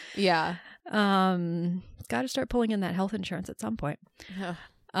 Yeah. Got to start pulling in that health insurance at some point.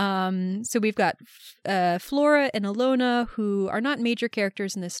 So we've got Flora and Ilona, who are not major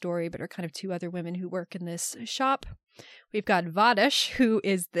characters in this story, but are kind of two other women who work in this shop. We've got Vadish, who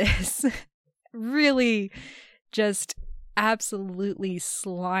is this really just absolutely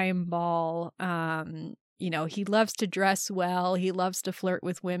slime ball. He loves to dress well. He loves to flirt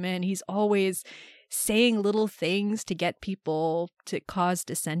with women. He's always saying little things to get people to cause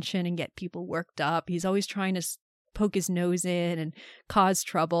dissension and get people worked up. He's always trying to poke his nose in and cause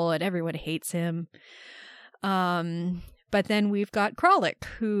trouble, and everyone hates him. But then we've got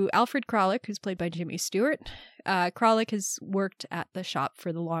Alfred Kralik, who's played by Jimmy Stewart. Kralik has worked at the shop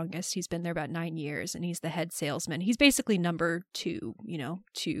for the longest. He's been there about 9 years, and he's the head salesman. He's basically number two,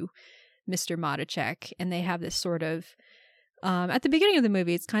 to Mr. Matichek. And they have this sort of, at the beginning of the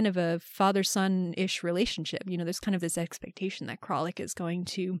movie, it's kind of a father-son-ish relationship. There's kind of this expectation that Kralik is going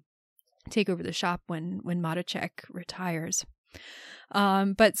to take over the shop when Matichek retires.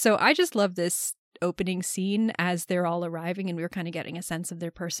 But so I just love this opening scene as they're all arriving, and we were kind of getting a sense of their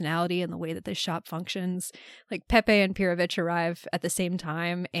personality and the way that the shop functions. Like, Pepe and Pirovich arrive at the same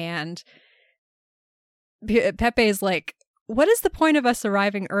time, and Pepe is like, what is the point of us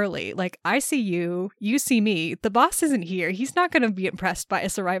arriving early? Like, I see you, you see me. The boss isn't here. He's not going to be impressed by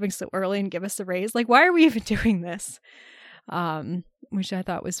us arriving so early and give us a raise. Like, why are we even doing this? Which I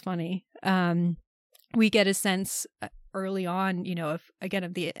thought was funny. We get a sense early on,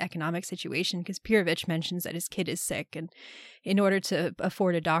 of the economic situation, because Pirovich mentions that his kid is sick, and in order to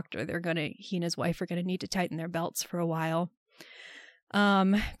afford a doctor, he and his wife are going to need to tighten their belts for a while.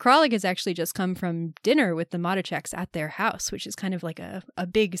 Kralik has actually just come from dinner with the Maticheks at their house, which is kind of like a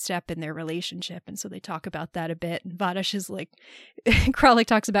big step in their relationship. And so they talk about that a bit. And Vadish is like, Kralik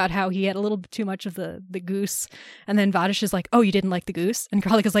talks about how he had a little bit too much of the goose. And then Vadish is like, oh, you didn't like the goose? And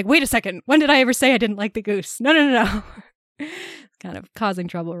Kralik is like, wait a second. When did I ever say I didn't like the goose? No. Kind of causing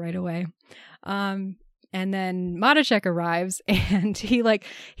trouble right away. And then Matichek arrives, and he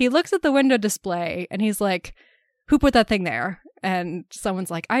looks at the window display, and he's like, who put that thing there? And someone's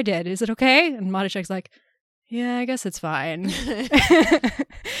like, I did. Is it okay? And Matichek's like, yeah, I guess it's fine.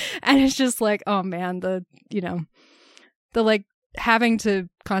 And it's just like, oh man, the like having to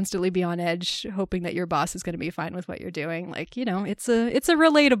constantly be on edge, hoping that your boss is going to be fine with what you're doing. Like, it's a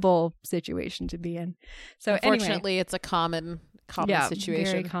relatable situation to be in. So unfortunately, it's a common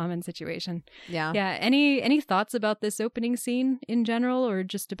situation. Very common situation. Yeah. Yeah. Any thoughts about this opening scene in general, or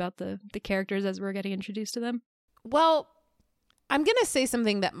just about the characters as we're getting introduced to them? Well, I'm going to say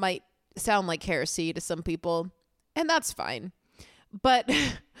something that might sound like heresy to some people, and that's fine. But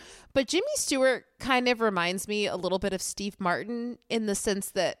But Jimmy Stewart kind of reminds me a little bit of Steve Martin in the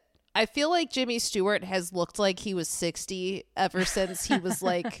sense that I feel like Jimmy Stewart has looked like he was 60 ever since he was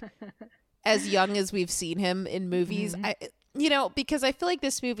like as young as we've seen him in movies. Because I feel like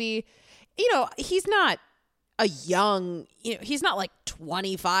this movie, he's not a young, he's not like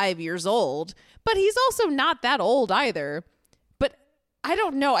 25 years old, but he's also not that old either. But I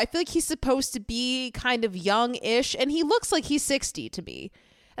don't know. I feel like he's supposed to be kind of young-ish, and he looks like he's 60 to me.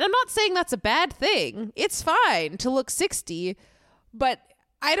 And I'm not saying that's a bad thing. It's fine to look 60, but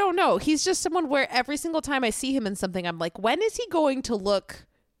I don't know. He's just someone where every single time I see him in something, I'm like, when is he going to look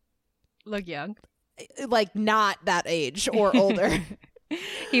young? Like not that age or older.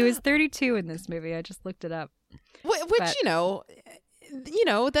 He was 32 in this movie. I just looked it up. Which,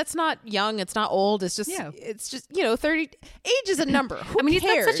 that's not young. It's not old. It's just, it's just 30. Age is a number. Who he's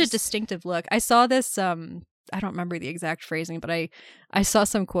cares? got such a distinctive look. I saw this, I don't remember the exact phrasing, but I saw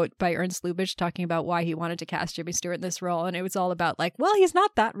some quote by Ernst Lubitsch talking about why he wanted to cast Jimmy Stewart in this role. And it was all about like, well, he's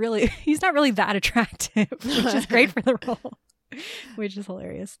not really that attractive, which is great for the role, which is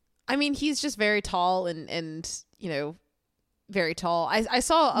hilarious. I mean, he's just very tall and very tall. I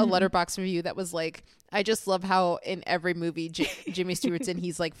saw a Letterboxd review that was like, I just love how in every movie Jimmy Stewart's in,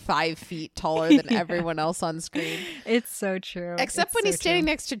 he's like 5 feet taller than everyone else on screen. It's so true. Except when he's standing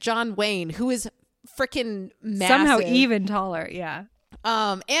next to John Wayne, who is freaking massive. Somehow even taller, yeah.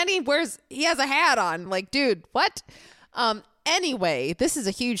 And he has a hat on. Like, dude, what? Anyway, this is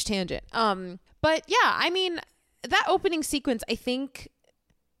a huge tangent. But yeah, I mean, that opening sequence, I think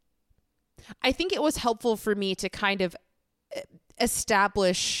it was helpful for me to kind of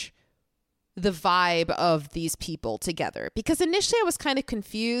establish the vibe of these people together, because initially I was kind of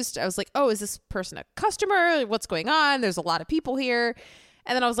confused. I was like, oh, is this person a customer? What's going on? There's a lot of people here.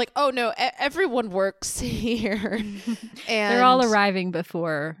 And then I was like, oh no, everyone works here. And they're all arriving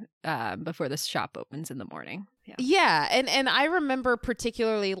before this shop opens in the morning. Yeah. And I remember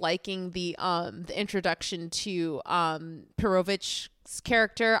particularly liking the introduction to Perovich's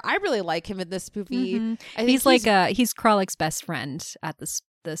character. I really like him in this movie. I think he's Kralik best friend at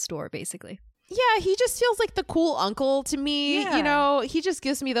the store, basically. Yeah, he just feels like the cool uncle to me. Yeah. He just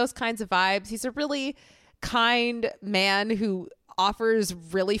gives me those kinds of vibes. He's a really kind man who offers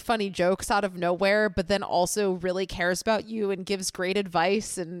really funny jokes out of nowhere, but then also really cares about you and gives great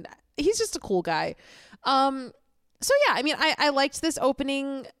advice, and he's just a cool guy. So yeah, I mean, I liked this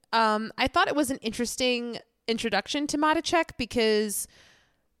opening. I thought it was an interesting introduction to Matichek because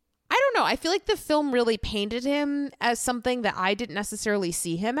I don't know, I feel like the film really painted him as something that I didn't necessarily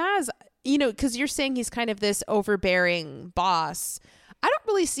see him as, because you're saying he's kind of this overbearing boss. I don't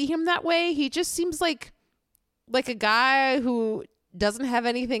really see him that way. He just seems like a guy who doesn't have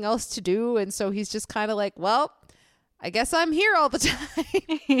anything else to do, and so he's just kind of like, well, I guess I'm here all the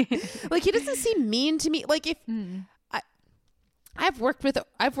time. Like, he doesn't seem mean to me. Like, if I've worked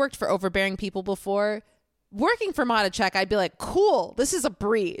for overbearing people before. Working for Matichek, I'd be like, cool, this is a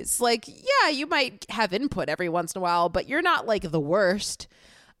breeze. Like, yeah, you might have input every once in a while, but you're not like the worst.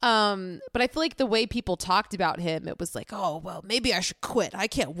 But I feel like the way people talked about him, it was like, oh, well, maybe I should quit. I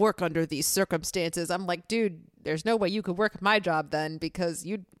can't work under these circumstances. I'm like, dude, there's no way you could work my job then, because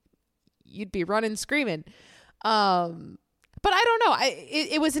you'd be running screaming. But I don't know.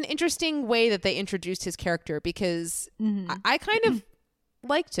 It was an interesting way that they introduced his character, because I kind of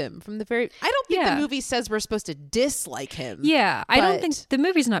liked him from the very... I don't think the movie says we're supposed to dislike him. Yeah, I don't think... The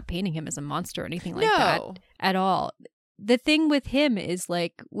movie's not painting him as a monster or anything like that at all. The thing with him is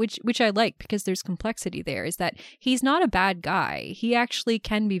like, which I like because there's complexity there, is that he's not a bad guy. He actually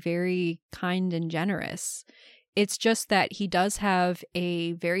can be very kind and generous. It's just that he does have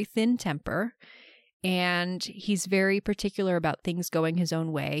a very thin temper, and he's very particular about things going his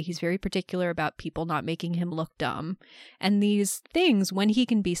own way. He's very particular about people not making him look dumb. And these things, when he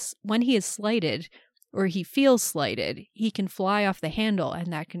is slighted or he feels slighted, he can fly off the handle,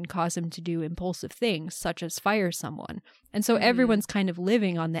 and that can cause him to do impulsive things such as fire someone. And so everyone's kind of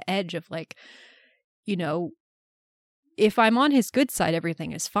living on the edge of like, if I'm on his good side,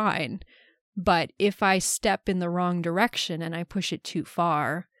 everything is fine. But if I step in the wrong direction and I push it too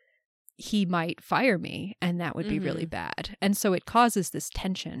far, he might fire me, and that would be really bad. And so it causes this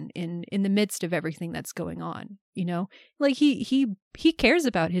tension in the midst of everything that's going on, like he cares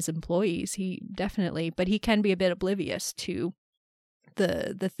about his employees, he definitely, but he can be a bit oblivious to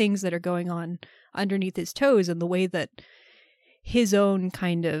the things that are going on underneath his toes, and the way that his own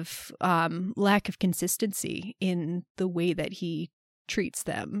kind of lack of consistency in the way that he treats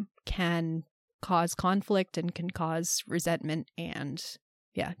them can cause conflict and can cause resentment and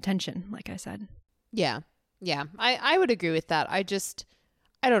tension, like I said. Yeah. I would agree with that.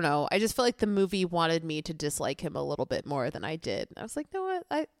 I don't know. I just feel like the movie wanted me to dislike him a little bit more than I did. I was like, no,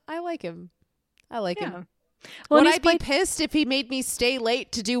 what? I like him. I like him. Well, would I be pissed if he made me stay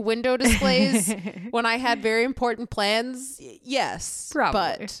late to do window displays when I had very important plans? Yes. Probably.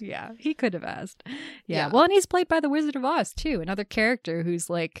 But yeah, he could have asked. Yeah. Well, and he's played by the Wizard of Oz, too. Another character who's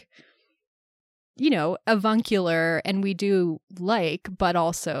like, you know, avuncular and we do like, but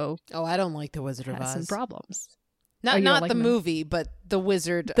also. Oh, I don't like the Wizard of Oz. Some problems. Not like the movie, but the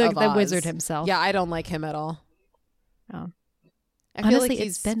Wizard of Oz. The wizard himself. Yeah, I don't like him at all. Oh. I feel like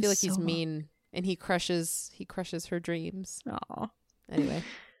he's mean. And he crushes her dreams. Oh. Anyway.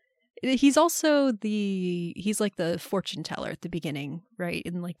 He's also he's like the fortune teller at the beginning, right?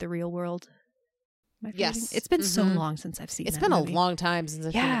 In like the real world. Yes. It's been so long since I've seen it. It's been a long time since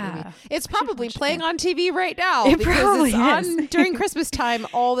I've seen that movie. It's probably playing on TV right now. It because probably it's on during Christmas time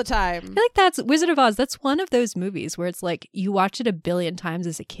all the time. I feel like that's Wizard of Oz. That's one of those movies where it's like you watch it a billion times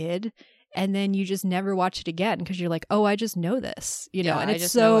as a kid. And then you just never watch it again because you're like, oh, I just know this, you know, and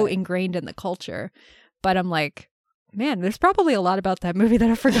it's so ingrained in the culture. But I'm like, man, there's probably a lot about that movie that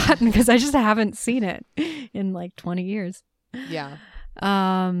I've forgotten because I just haven't seen it in like 20 years. Yeah.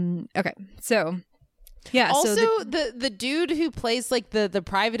 Okay. So, yeah. Also, so the dude who plays like the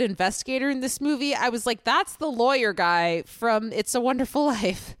private investigator in this movie, I was like, that's the lawyer guy from It's a Wonderful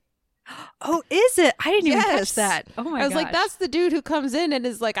Life. Oh, is it? I didn't even catch that. Oh my gosh. I was like, that's the dude who comes in and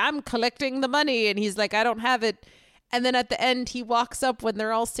is like, I'm collecting the money. And he's like, I don't have it. And then at the end, he walks up when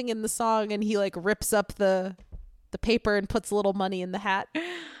they're all singing the song and he like rips up the paper and puts a little money in the hat.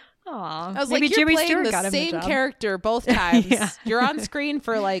 Aw. I was like, you're playing the same character both times. Yeah. You're on screen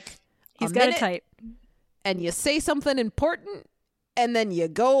for like he's got it tight. And you say something important and then you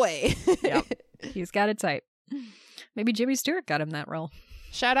go away. Yep. He's got it tight. Maybe Jimmy Stewart got him that role.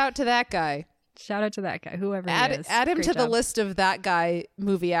 Shout out to that guy. Whoever he is. Add him to the list of that guy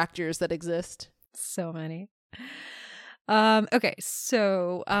movie actors that exist. So many. Okay,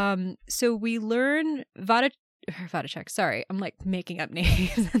 so we learn Vodacek. Sorry, I'm like making up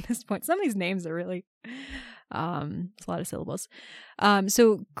names at this point. Some of these names are really it's a lot of syllables.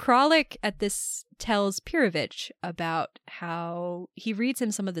 So Kralik at this tells Pirovich about how he reads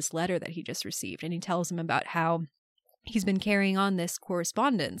him some of this letter that he just received, and he tells him about how he's been carrying on this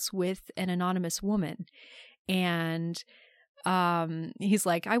correspondence with an anonymous woman. And he's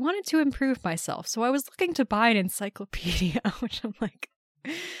like, I wanted to improve myself, so I was looking to buy an encyclopedia, which I'm like,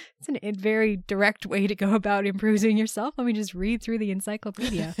 it's a very direct way to go about improving yourself. Let me just read through the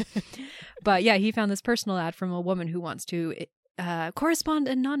encyclopedia. But yeah, he found this personal ad from a woman who wants to correspond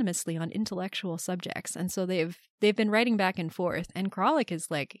anonymously on intellectual subjects. And so they've been writing back and forth, and Kralik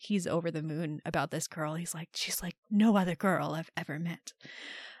is like, he's over the moon about this girl. He's like, she's like no other girl I've ever met.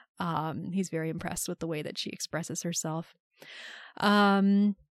 He's very impressed with the way that she expresses herself.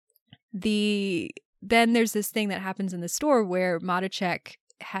 Then there's this thing that happens in the store where Matichek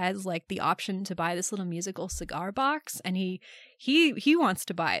has like the option to buy this little musical cigar box, and he wants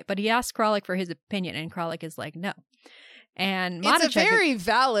to buy it, but he asks Kralik for his opinion, and Kralik is like, no. And Matichek, it's a very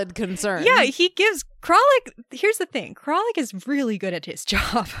valid concern. Yeah, he gives Kralik. Here's the thing: Kralik is really good at his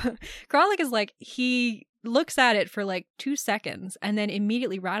job. Kralik is like, he looks at it for like 2 seconds and then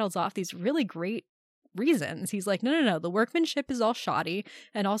immediately rattles off these really great reasons. He's like, no, the workmanship is all shoddy,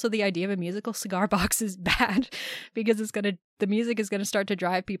 and also the idea of a musical cigar box is bad because the music is gonna start to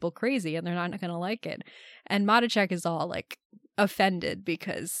drive people crazy, and they're not gonna like it. And Matichek is all like offended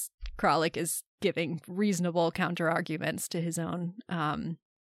because Kralik is giving reasonable counter arguments to his own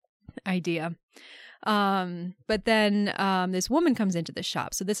idea. But then this woman comes into the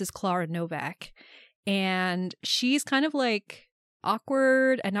shop. So this is Klara Novak, and she's kind of like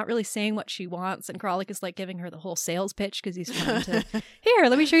awkward and not really saying what she wants, and Kralik is like giving her the whole sales pitch because he's trying to here,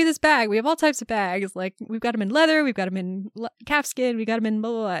 let me show you this bag, we have all types of bags, like we've got them in leather, we've got them in calfskin, we got them in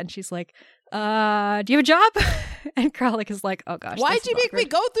blah, blah, blah. And she's like, do you have a job? And Kralik is like, oh gosh, why'd you make me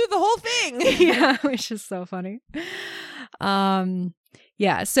go through the whole thing? Yeah, which is so funny.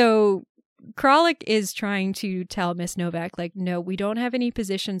 Yeah, so Kralik is trying to tell Miss Novak, like, no, we don't have any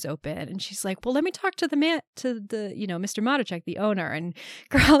positions open. And she's like, well, let me talk to the Mr. Matichek, the owner. And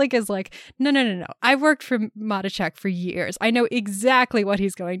Kralik is like, no. I've worked for Matichek for years. I know exactly what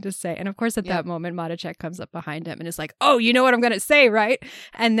he's going to say. And of course, at that moment, Matichek comes up behind him and is like, oh, you know what I'm going to say, right?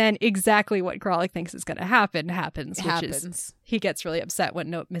 And then exactly what Kralik thinks is going to happen happens. Is he gets really upset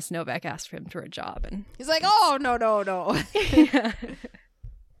when Miss Novak asks for him for a job. And he's like, oh, no. Yeah.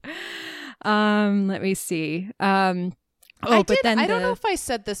 Let me see. I don't know if I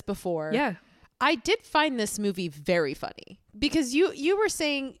said this before. Yeah. I did find this movie very funny because you were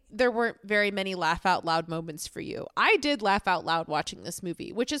saying there weren't very many laugh out loud moments for you. I did laugh out loud watching this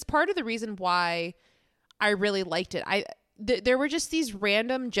movie, which is part of the reason why I really liked it. There were just these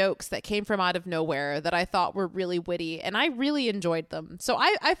random jokes that came from out of nowhere that I thought were really witty, and I really enjoyed them. So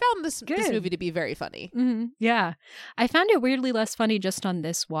I found this movie to be very funny. Mm-hmm. Yeah. I found it weirdly less funny just on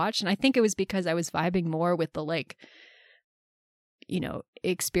this watch. And I think it was because I was vibing more with the, like, you know,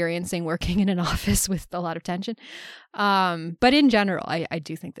 experiencing working in an office with a lot of tension. But in general, I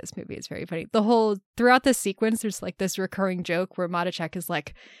do think this movie is very funny. Throughout this sequence, there's like this recurring joke where Matichak is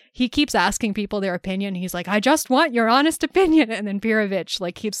like, he keeps asking people their opinion. He's like, I just want your honest opinion. And then Pirovich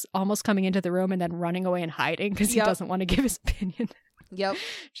like keeps almost coming into the room and then running away and hiding because he doesn't want to give his opinion. Yep.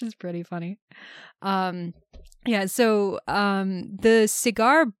 Which is pretty funny. Yeah. So the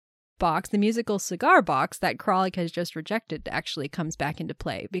cigar box, the musical cigar box that Kralik has just rejected actually comes back into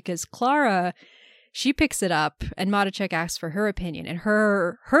play because Clara, she picks it up and Matichak asks for her opinion, and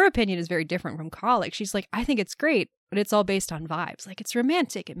her opinion is very different from Kralik. She's like, I think it's great, but it's all based on vibes. Like, it's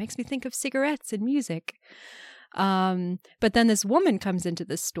romantic. It makes me think of cigarettes and music. But then this woman comes into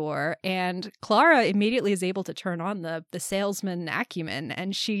the store and Clara immediately is able to turn on the salesman acumen,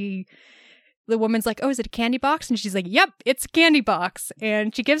 and the woman's like, oh, is it a candy box? And she's like, yep, it's a candy box.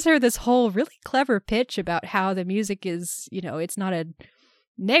 And she gives her this whole really clever pitch about how the music is, you know, it's not a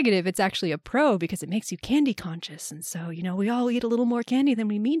negative, it's actually a pro because it makes you candy conscious. And so, you know, we all eat a little more candy than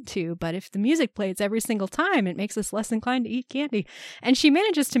we mean to, but if the music plays every single time, it makes us less inclined to eat candy. And she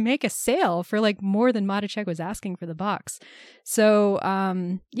manages to make a sale for like more than Matichak was asking for the box. So,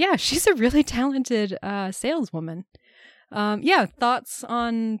 yeah, she's a really talented saleswoman. Yeah, thoughts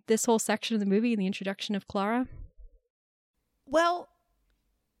on this whole section of the movie and the introduction of Clara? Well,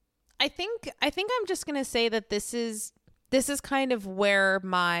 I think I'm just going to say that this is kind of where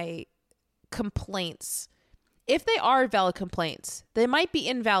my complaints, if they are valid complaints, they might be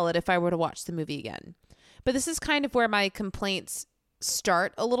invalid if I were to watch the movie again. But this is kind of where my complaints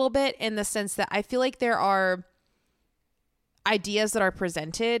start a little bit, in the sense that I feel like there are ideas that are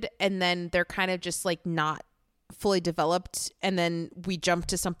presented and then they're kind of just like not fully developed, and then we jump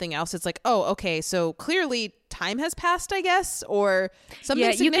to something else. It's like, oh, okay, so clearly time has passed, I guess, or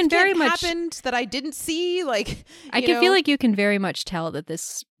something significant happened that I didn't see. Like, I can feel like you can very much tell that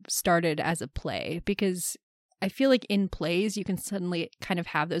this started as a play, because I feel like in plays you can suddenly kind of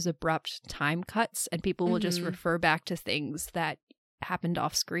have those abrupt time cuts and people will just refer back to things that happened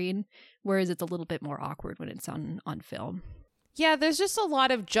off screen, whereas it's a little bit more awkward when it's on film. Yeah, there's just a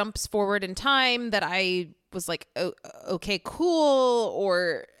lot of jumps forward in time that I was like, oh, okay, cool,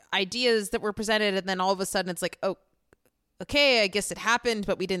 or ideas that were presented, and then all of a sudden it's like, oh, okay, I guess it happened,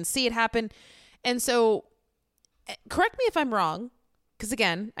 but we didn't see it happen. And so, correct me if I'm wrong, because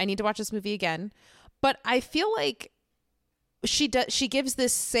again, I need to watch this movie again, but I feel like she gives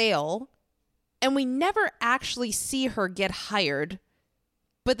this sale, and we never actually see her get hired.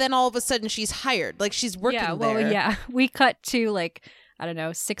 But then all of a sudden she's hired. Like, she's working there. Well, yeah. We cut to, like, I don't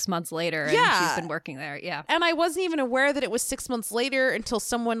know, 6 months later, and she's been working there. Yeah. And I wasn't even aware that it was 6 months later until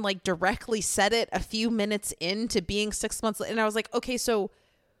someone, like, directly said it a few minutes into being 6 months later. And I was like, okay, so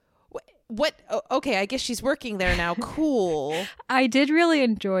what? Okay, I guess she's working there now. Cool. I did really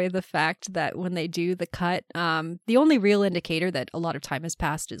enjoy the fact that when they do the cut, the only real indicator that a lot of time has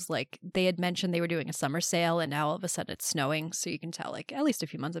passed is, like, they had mentioned they were doing a summer sale, and now all of a sudden it's snowing, so you can tell, like, at least a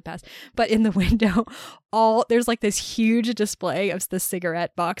few months have passed. But in the window, there's like this huge display of the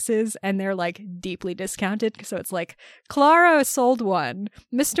cigarette boxes, and they're like deeply discounted. So it's like, Clara sold one,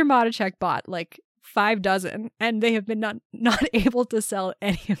 Mr. Matichak bought like 5 dozen, and they have been not able to sell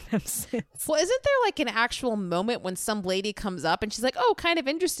any of them since. Well, isn't there like an actual moment when some lady comes up and she's like, oh, kind of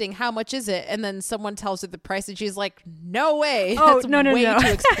interesting, how much is it? And then someone tells her the price and she's like, no way. That's no too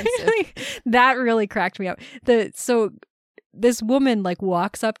expensive. That really cracked me up. So this woman like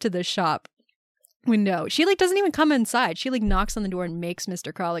walks up to the shop window. She like doesn't even come inside. She like knocks on the door and makes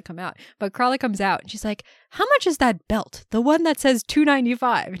Mr. Kralik come out. But Kralik comes out and she's like, how much is that belt? The one that says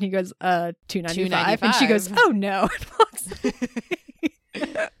 $295. And he goes, $295. And she goes, oh no.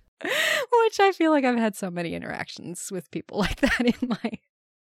 Which I feel like I've had so many interactions with people like that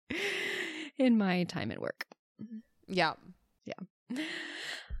in my time at work. Yeah. Yeah.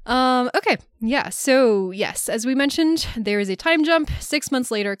 Okay. Yeah. So yes, as we mentioned, there is a time jump. 6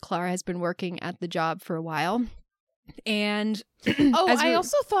 months later, Clara has been working at the job for a while. And I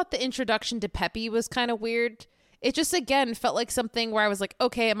also thought the introduction to Peppy was kind of weird. It just, again, felt like something where I was like,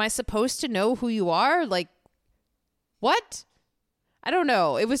 okay, am I supposed to know who you are? Like, what? I don't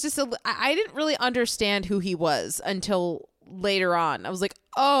know. It was just, I didn't really understand who he was until later on. I was like,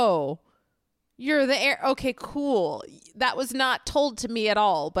 oh, You're the air. Okay, cool. That was not told to me at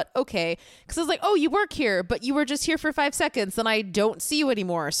all, but okay. Because I was like, oh, you work here, but you were just here for 5 seconds, and I don't see you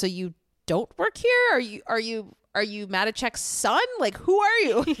anymore. So you don't work here? Are you Matichek's son? Like, who are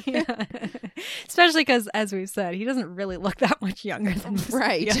you? Yeah. Especially because, as we've said, he doesn't really look that much younger than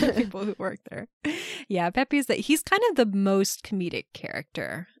right. the other people who work there. Yeah, Pepe's he's kind of the most comedic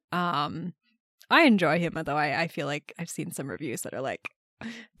character. I enjoy him, although I feel like I've seen some reviews that are like,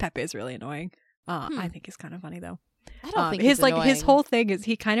 Pepe is really annoying. I think he's kind of funny though. I don't think he's annoying. His whole thing is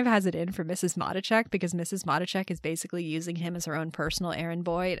he kind of has it in for Mrs. Matichek, because Mrs. Matichek is basically using him as her own personal errand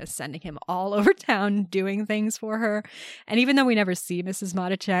boy and is sending him all over town doing things for her. And even though we never see Mrs.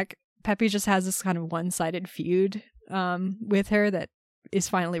 Matichek, Pepe just has this kind of one-sided feud with her that is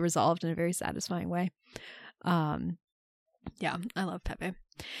finally resolved in a very satisfying way. Yeah, I love Pepe.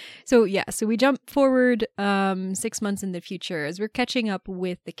 So we jump forward 6 months in the future. As we're catching up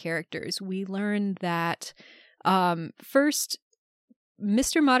with the characters, we learn that first,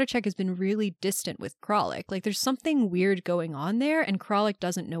 Mr. Matichek has been really distant with Kralik. Like, there's something weird going on there, and Kralik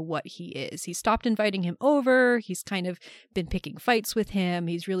doesn't know what he is. He stopped inviting him over. He's kind of been picking fights with him.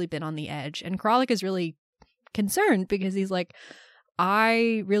 He's really been on the edge. And Kralik is really concerned because he's like,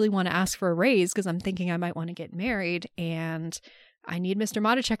 I really want to ask for a raise because I'm thinking I might want to get married, and I need Mr.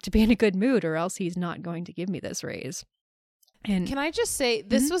 Matichek to be in a good mood, or else he's not going to give me this raise. And can I just say,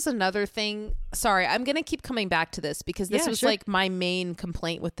 this was another thing. Sorry, I'm going to keep coming back to this because this was like my main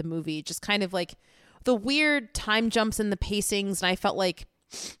complaint with the movie. Just kind of like the weird time jumps in the pacings. And I felt like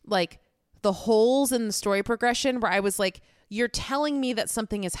the holes in the story progression where I was like, you're telling me that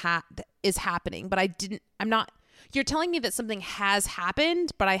something is happening, but you're telling me that something has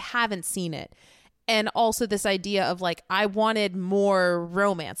happened, but I haven't seen it. And also this idea of like, I wanted more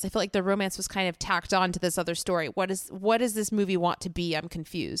romance. I feel like the romance was kind of tacked on to this other story. What does this movie want to be? I'm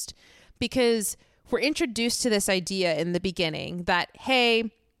confused, because we're introduced to this idea in the beginning that,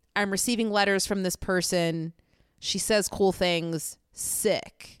 hey, I'm receiving letters from this person. She says cool things,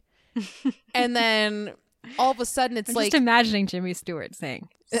 sick. And then all of a sudden it's just imagining Jimmy Stewart saying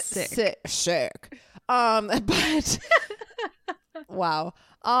sick. But wow.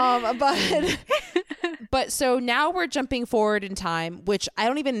 But so now we're jumping forward in time, which I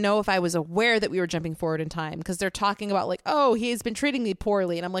don't even know if I was aware that we were jumping forward in time, because they're talking about like, oh, he's been treating me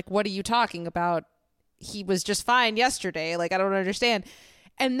poorly. And I'm like, what are you talking about? He was just fine yesterday. Like, I don't understand.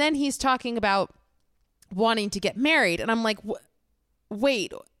 And then he's talking about wanting to get married. And I'm like,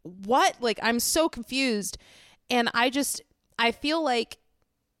 wait, what? Like, I'm so confused. And I feel like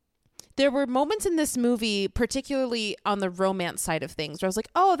there were moments in this movie, particularly on the romance side of things, where I was like,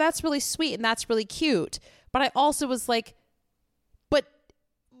 oh, that's really sweet and that's really cute. But I also was like, but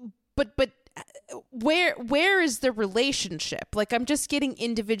where is the relationship? Like, I'm just getting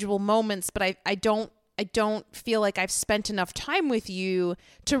individual moments, but I don't feel like I've spent enough time with you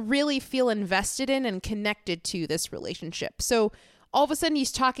to really feel invested in and connected to this relationship. So all of a sudden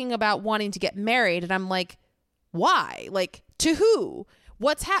he's talking about wanting to get married, and I'm like, why? Like, to who?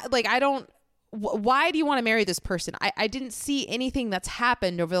 Why do you want to marry this person? I didn't see anything that's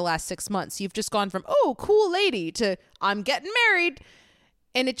happened over the last 6 months. You've just gone from, oh, cool lady, to I'm getting married.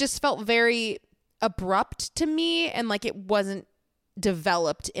 And it just felt very abrupt to me, and like it wasn't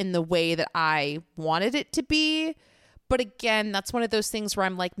developed in the way that I wanted it to be. But again, that's one of those things where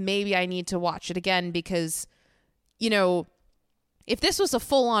I'm like, maybe I need to watch it again, because, you know, if this was a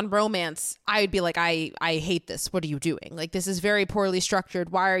full-on romance, I would be like, I hate this. What are you doing? Like, this is very poorly structured.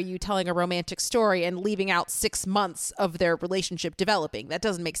 Why are you telling a romantic story and leaving out 6 months of their relationship developing? That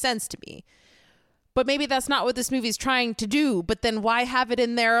doesn't make sense to me. But maybe that's not what this movie's trying to do. But then why have it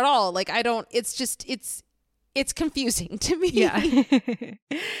in there at all? Like, it's confusing to me. Yeah.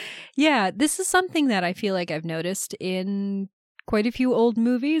 Yeah, this is something that I feel like I've noticed in quite a few old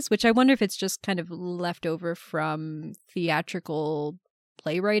movies, which I wonder if it's just kind of left over from theatrical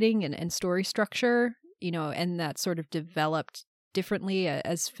playwriting and story structure, you know, and that sort of developed differently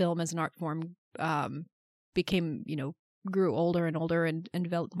as film as an art form became, you know, grew older and older and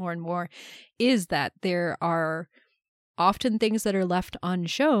developed more and more, is that there are often things that are left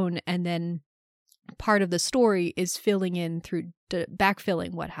unshown, and then part of the story is filling in through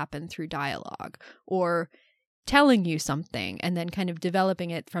backfilling what happened through dialogue, or telling you something and then kind of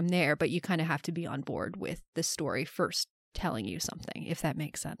developing it from there, but you kind of have to be on board with the story first telling you something, if that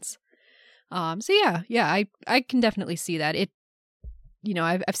makes sense. So yeah, I can definitely see that. It, you know,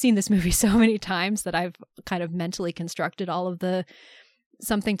 I've seen this movie so many times that I've kind of mentally constructed all of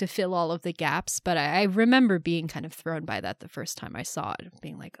something to fill all of the gaps, but I remember being kind of thrown by that the first time I saw it,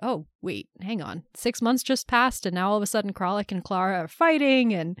 being like, oh, wait, hang on. 6 months just passed, and now all of a sudden Kralik and Clara are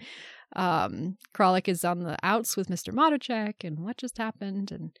fighting, and Kralik is on the outs with Mr. Matichek and what just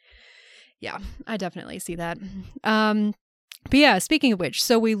happened. And yeah, I definitely see that. But yeah, speaking of which,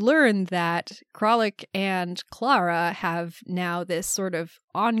 so we learn that Kralik and Clara have now this sort of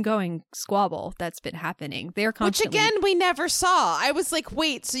ongoing squabble that's been happening. They're constantly... Which again, we never saw. I was like,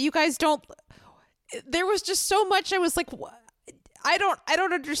 wait, so you guys don't... There was just so much. I was like, I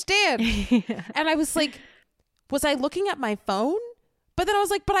don't understand. Yeah. And I was like, was I looking at my phone? But then I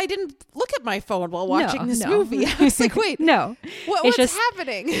was like, but I didn't look at my phone while watching this movie. I was like, wait, no, what's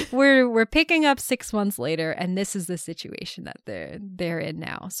happening? We're picking up 6 months later, and this is the situation that they're in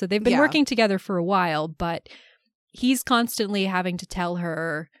now. So they've been working together for a while, but he's constantly having to tell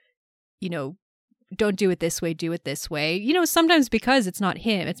her, you know, don't do it this way, do it this way. You know, sometimes because it's not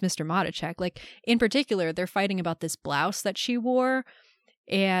him, it's Mr. Matichek. Like, in particular, they're fighting about this blouse that she wore,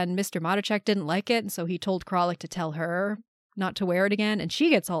 and Mr. Matichek didn't like it, and so he told Kralik to tell her not to wear it again, and she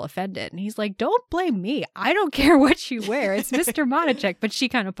gets all offended. And he's like, don't blame me. I don't care what you wear. It's Mr. Matichek. But she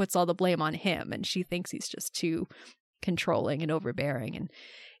kind of puts all the blame on him, and she thinks he's just too controlling and overbearing. And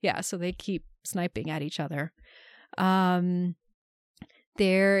yeah, so they keep sniping at each other.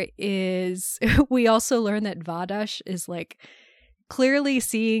 There is, we also learn that Vadash is like clearly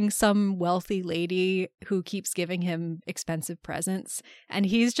seeing some wealthy lady who keeps giving him expensive presents. And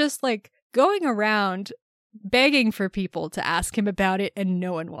he's just like going around begging for people to ask him about it, and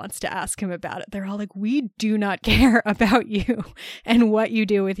no one wants to ask him about it. They're all like, we do not care about you and what you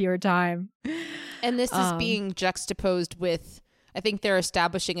do with your time. And this is being juxtaposed with, I think they're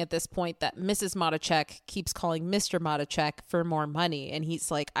establishing at this point that Mrs. Matichek keeps calling Mr. Matichek for more money, and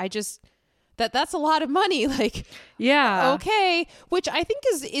he's like, that's a lot of money. Like, yeah, okay, which I think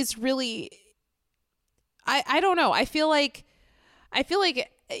is really, I don't know. I feel like,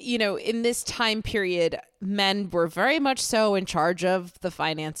 you know, in this time period, men were very much so in charge of the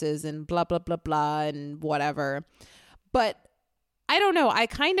finances and blah, blah, blah, blah, and whatever. But I don't know. I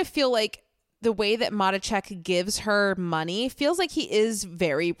kind of feel like the way that Matichek gives her money feels like he is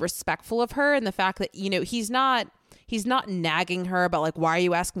very respectful of her, and the fact that, you know, he's not nagging her about like, why are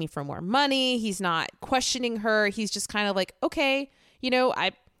you asking me for more money? He's not questioning her. He's just kind of like, okay, you know,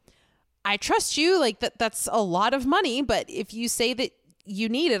 I trust you. Like that's a lot of money, but if you say that you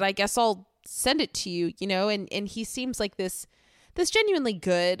need it, I guess I'll send it to you, you know. And he seems like this genuinely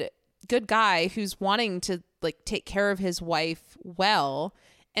good guy who's wanting to like take care of his wife well.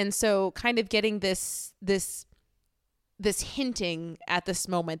 And so kind of getting this hinting at this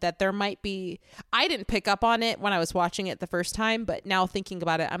moment that there might be, I didn't pick up on it when I was watching it the first time, but now thinking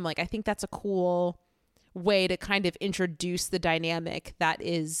about it, I'm like, I think that's a cool way to kind of introduce the dynamic that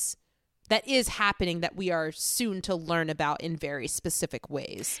is happening, that we are soon to learn about in very specific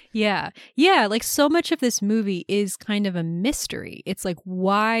ways. Yeah. Yeah. Like, so much of this movie is kind of a mystery. It's like,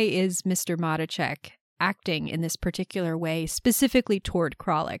 why is Mr. Matichek acting in this particular way, specifically toward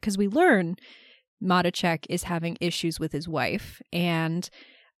Kralik? Because we learn Matichek is having issues with his wife. And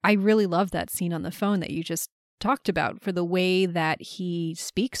I really love that scene on the phone that you just talked about, for the way that he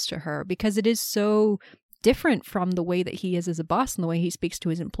speaks to her, because it is so different from the way that he is as a boss and the way he speaks to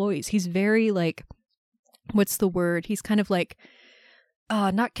his employees. He's very like, what's the word? He's kind of like,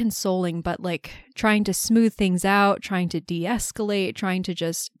 not consoling, but like trying to smooth things out, trying to de-escalate, trying to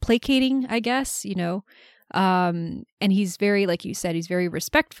just placating, I guess, you know. And he's very, like you said, he's very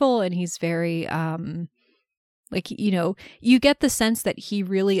respectful, and he's very, like, you know, you get the sense that he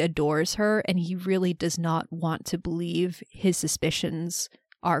really adores her, and he really does not want to believe his suspicions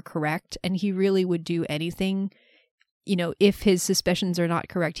are correct, and he really would do anything, you know, if his suspicions are not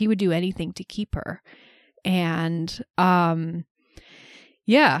correct, he would do anything to keep her. And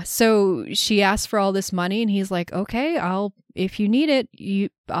yeah, so she asked for all this money, and he's like, okay, if you need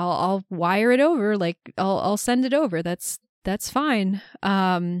it, I'll wire it over, like I'll send it over, that's fine.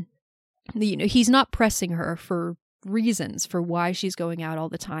 You know, he's not pressing her for reasons for why she's going out all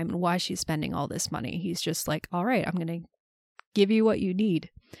the time and why she's spending all this money. He's just like, all right, I'm gonna give you what you need.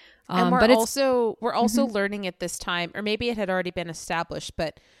 And we're also learning at this time, or maybe it had already been established,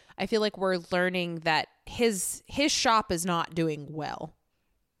 but I feel like we're learning that his shop is not doing well.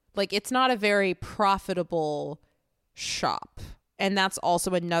 Like, it's not a very profitable shop. And that's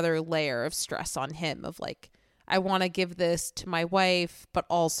also another layer of stress on him, of like, I want to give this to my wife, but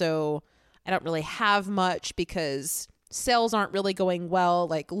also I don't really have much because sales aren't really going well.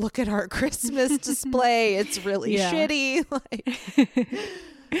 Like, look at our Christmas display. It's really shitty. Like,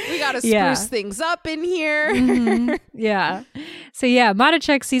 We got to spruce things up in here. Mm-hmm. Yeah. So yeah,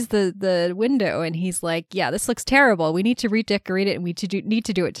 Matichek sees the window and he's like, yeah, this looks terrible. We need to redecorate it and we need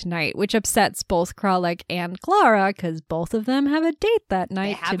to do it tonight, which upsets both Kralik and Clara because both of them have a date that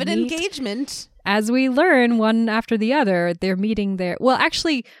night. They have an engagement. As we learn, one after the other, they're meeting there. Well,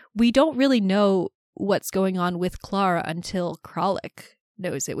 actually, we don't really know what's going on with Clara until Kralik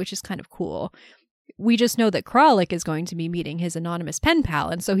knows it, which is kind of cool. We just know that Kralik is going to be meeting his anonymous pen pal,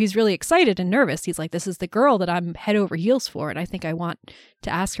 and so he's really excited and nervous. He's like, this is the girl that I'm head over heels for, and I think I want to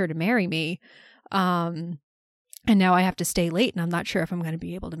ask her to marry me. And now I have to stay late, and I'm not sure if I'm going to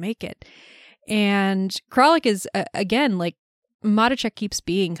be able to make it. And Kralik is, again, like, Matichek keeps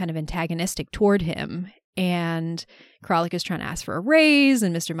being kind of antagonistic toward him, and Kralik is trying to ask for a raise,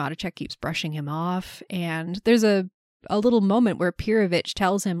 and Mr. Matichek keeps brushing him off. And there's a little moment where Pirovich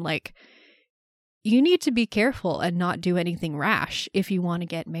tells him, like, you need to be careful and not do anything rash if you want to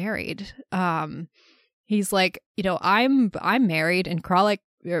get married. He's like, you know, I'm married, and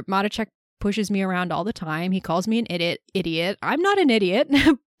Matichek pushes me around all the time. He calls me an idiot. I'm not an idiot,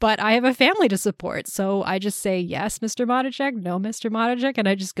 but I have a family to support. So I just say, yes, Mr. Matichek, no, Mr. Matichek, and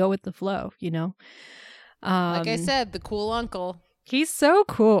I just go with the flow, you know? Like I said, the cool uncle. He's so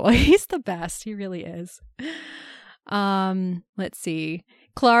cool. He's the best. He really is. Let's see.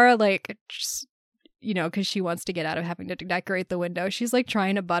 Clara, like, just, you know, because she wants to get out of having to decorate the window. She's like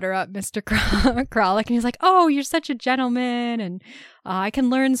trying to butter up Mr. Kralik, and he's like, oh, you're such a gentleman, and I can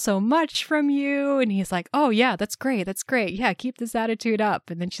learn so much from you. And he's like, oh, yeah, that's great. That's great. Yeah, keep this attitude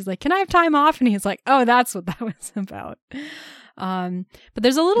up. And then she's like, can I have time off? And he's like, oh, that's what that was about. But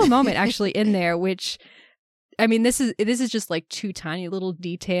there's a little moment actually in there, which, I mean, this is just like two tiny little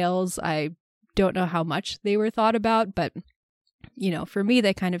details. I don't know how much they were thought about, but you know, for me,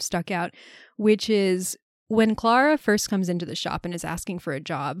 they kind of stuck out, which is when Clara first comes into the shop and is asking for a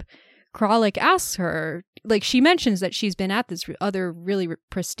job, Kralik asks her, like, she mentions that she's been at this other really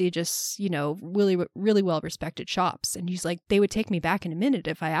prestigious, you know, really well-respected shops. And he's like, they would take me back in a minute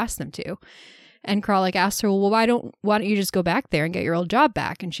if I asked them to. And Kralik asks her, well, why don't you just go back there and get your old job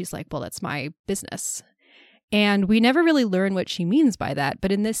back? And she's like, well, that's my business. And we never really learn what she means by that.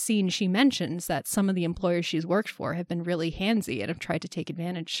 But in this scene, she mentions that some of the employers she's worked for have been really handsy and have tried to take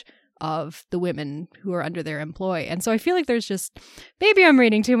advantage of the women who are under their employ. And so I feel like there's just, maybe I'm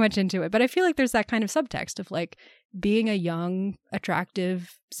reading too much into it, but I feel like there's that kind of subtext of like being a young,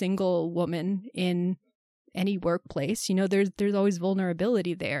 attractive, single woman in any workplace. You know, there's always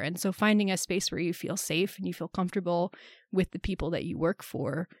vulnerability there. And so finding a space where you feel safe and you feel comfortable with the people that you work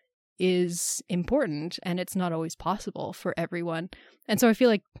for is important, and it's not always possible for everyone. And so I feel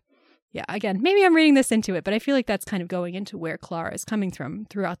like, yeah, again, maybe I'm reading this into it, but I feel like that's kind of going into where Clara is coming from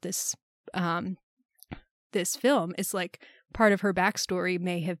throughout this this film. Is like part of her backstory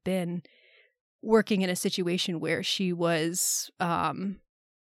may have been working in a situation where she was, you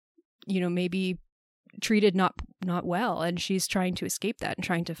know, maybe treated not well, and she's trying to escape that and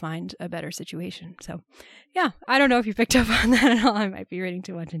trying to find a better situation. So yeah, I don't know if you picked up on that at all. I might be reading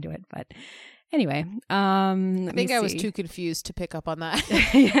too much into it, but anyway, I think I was too confused to pick up on that.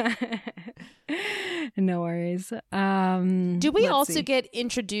 Yeah. No worries. Do we also get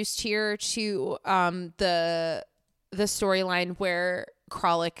introduced here to the storyline where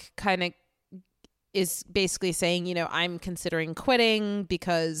Kralik kind of is basically saying, you know, I'm considering quitting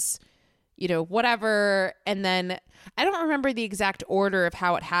because, you know, whatever. And then I don't remember the exact order of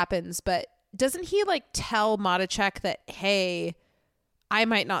how it happens, but doesn't he like tell Matichek that, hey, I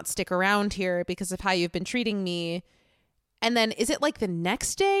might not stick around here because of how you've been treating me? And then is it like the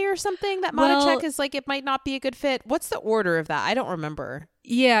next day or something that Matichek is like, it might not be a good fit? What's the order of that? I don't remember.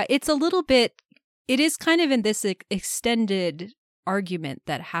 Yeah, it's a little bit, it is kind of in this extended argument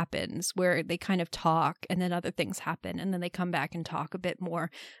that happens where they kind of talk and then other things happen and then they come back and talk a bit more,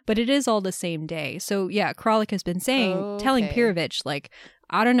 but it is all the same day. So yeah, Kralik has been saying, telling Pirovich, like,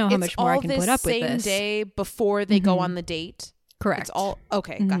 I don't know how much more I can put up with this. Same day before they go on the date. Correct. It's all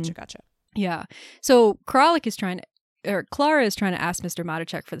okay. Gotcha. Yeah. So Clara is trying to ask Mr.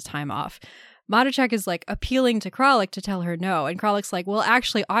 Matichek for the time off. Matichek is like appealing to Kralik to tell her no, and Kralik's like, well,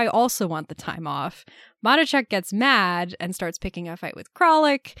 actually, I also want the time off. Matichek gets mad and starts picking a fight with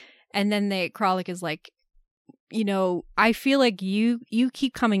Kralik, and then Kralik is like, you know, I feel like you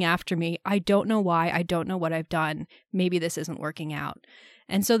keep coming after me. I don't know why. I don't know what I've done. Maybe this isn't working out.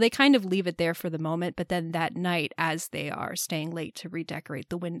 And so they kind of leave it there for the moment, but then that night, as they are staying late to redecorate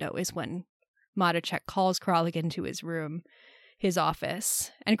the window, is when Matichek calls Kralik into his room. his office.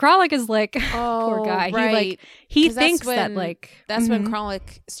 And Kralik is like, poor guy. Right. He 'Cause thinks that like that's when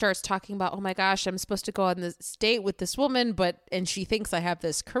Kralik starts talking about, oh my gosh, I'm supposed to go on this date with this woman, and she thinks I have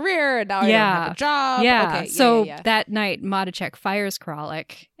this career and now I don't have a job. Yeah. Okay. So that night Matichek fires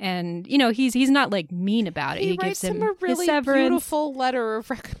Kralik, and he's not like mean about it. He writes gives him a really his severance. beautiful letter of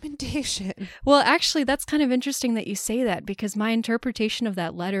recommendation. Well, actually, that's kind of interesting that you say that, because my interpretation of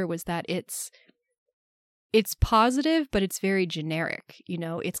that letter was that it's positive, but it's very generic.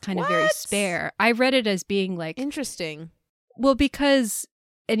 It's kind of very spare. I read it as being like interesting. Well, because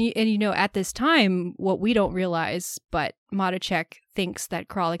and at this time, what we don't realize, but Matichek thinks that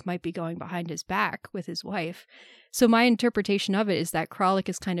Kralik might be going behind his back with his wife. So my interpretation of it is that Kralik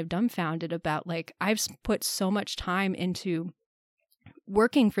is kind of dumbfounded about like, I've put so much time into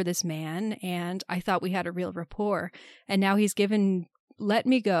working for this man, and I thought we had a real rapport, and now he's let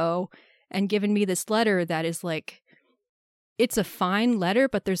me go and given me this letter that is like, it's a fine letter,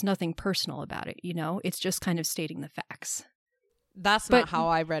 but there's nothing personal about it, It's just kind of stating the facts. That's not how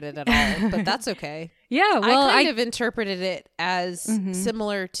I read it at all, but that's okay. Yeah, well, I kind of interpreted it as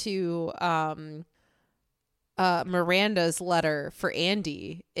similar to Miranda's letter for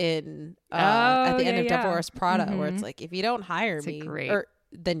Andy in at the end of Divorce Prada, where it's like, if you don't hire me,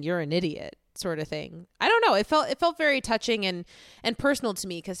 then you're an idiot, sort of thing. I don't know. It felt very touching and personal to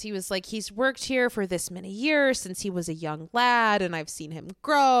me, because he was like, he's worked here for this many years since he was a young lad, and I've seen him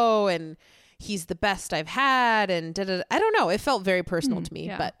grow, and he's the best I've had, and I don't know. It felt very personal to me.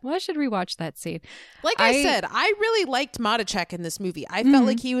 Yeah. But I should rewatch that scene. Like I said, I really liked Matichek in this movie. I felt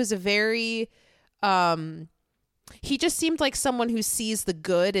like he was a very he just seemed like someone who sees the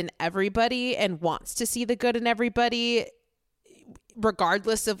good in everybody and wants to see the good in everybody,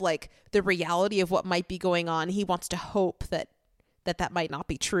 regardless of like the reality of what might be going on. He wants to hope that might not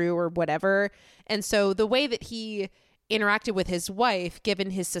be true or whatever. And so the way that he interacted with his wife,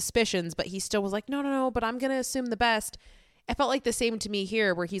 given his suspicions, but he still was like, no, but I'm going to assume the best. I felt like the same to me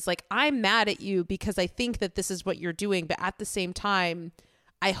here, where he's like, I'm mad at you because I think that this is what you're doing. But at the same time,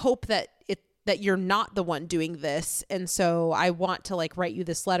 I hope that you're not the one doing this. And so I want to like write you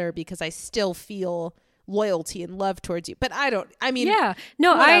this letter because I still feel loyalty and love towards you. But yeah,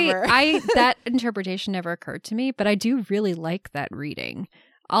 no, whatever. I that interpretation never occurred to me, but I do really like that reading.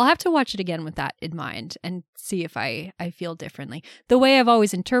 I'll have to watch it again with that in mind and see if I feel differently. The way I've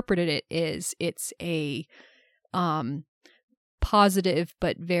always interpreted it is it's a positive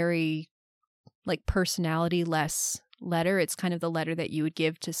but very like personality less letter. It's kind of the letter that you would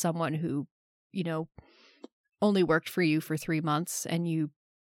give to someone who, only worked for you for 3 months and you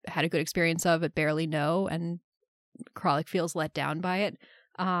had a good experience of it, barely know, and Kralik feels let down by it.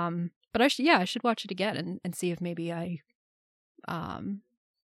 But I should watch it again and see if maybe I am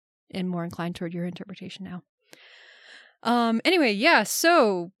more inclined toward your interpretation now. Anyway,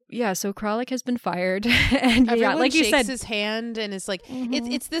 so Kralik has been fired, and everyone like you shakes said, his hand, and it's like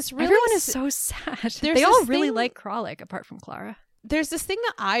it's this really. Everyone is so sad. They all really like Kralik, apart from Clara. There's this thing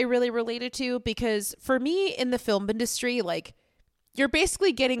that I really related to, because for me in the film industry, like, you're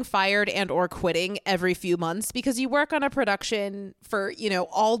basically getting fired and or quitting every few months, because you work on a production for,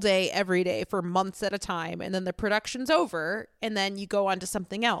 all day, every day for months at a time. And then the production's over and then you go on to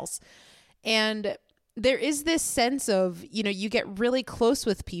something else. And there is this sense of, you get really close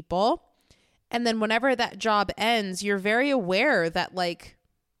with people. And then whenever that job ends, you're very aware that like,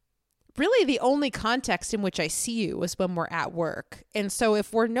 really the only context in which I see you is when we're at work. And so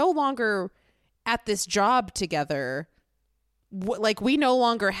if we're no longer at this job together, like we no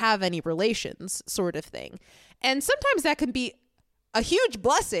longer have any relations, sort of thing. And sometimes that can be a huge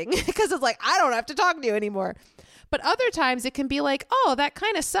blessing, because it's like, I don't have to talk to you anymore. But other times it can be like, oh, that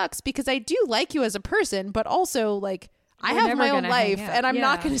kind of sucks, because I do like you as a person, but also like I have my own life and I'm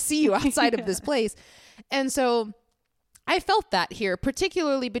not going to see you outside of this place. And so I felt that here,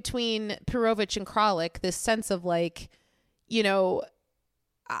 particularly between Perovich and Kralik, this sense of like,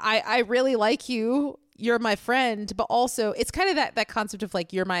 I really like you. You're my friend, but also it's kind of that concept of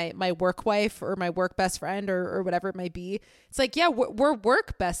like, you're my work wife or my work best friend or whatever it might be. It's like, yeah, we're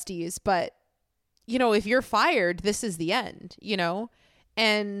work besties, but if you're fired, this is the end,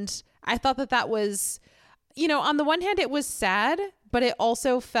 And I thought that was, on the one hand, it was sad, but it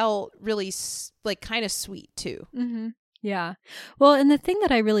also felt really like kind of sweet too. Mm-hmm. Yeah. Well, and the thing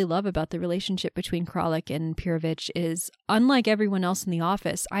that I really love about the relationship between Kralik and Perovich is, unlike everyone else in the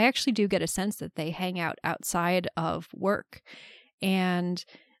office, I actually do get a sense that they hang out outside of work. And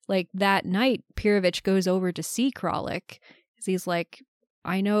like that night, Perovich goes over to see Kralik, because he's like,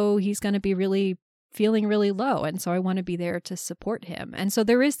 I know he's going to be feeling really low, and so I want to be there to support him. And so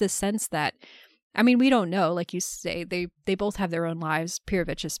there is this sense that I mean, we don't know, like you say, they both have their own lives,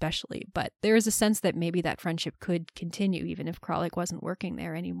 Pirovich especially, but there is a sense that maybe that friendship could continue even if Kralik wasn't working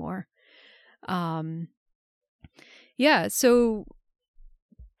there anymore. Yeah, so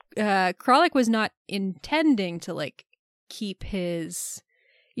Kralik was not intending to like keep his,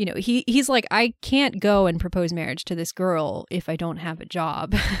 you know, he's like, I can't go and propose marriage to this girl if I don't have a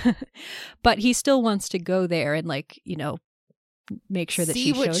job. But he still wants to go there and like, you know, make sure that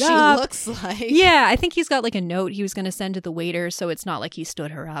see she what showed she up. looks like. Yeah, I think he's got like a note he was going to send to the waiter, so it's not like he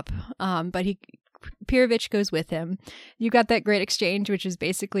stood her up. But Pirovich goes with him. You got that great exchange, which is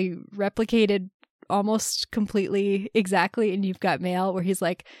basically replicated almost completely exactly in You've Got Mail, where he's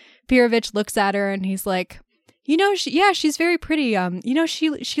like, Pirovich looks at her and he's like, you know, she's very pretty. You know,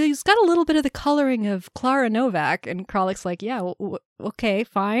 she's got a little bit of the coloring of Clara Novak. And Kralik's like, yeah, okay,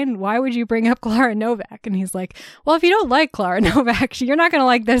 fine. Why would you bring up Clara Novak? And he's like, well, if you don't like Clara Novak, you're not going to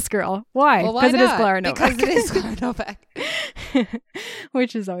like this girl. Why? Well, Because it is Clara Novak. Because it is Clara Novak.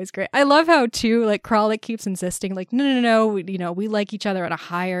 Which is always great. I love how, too, like, Kralik keeps insisting, like, no, you know, we like each other on a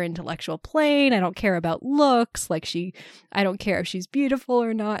higher intellectual plane. I don't care about looks. Like, I don't care if she's beautiful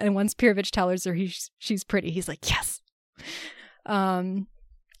or not. And once Pirovich tells her she's pretty, he's like, yes.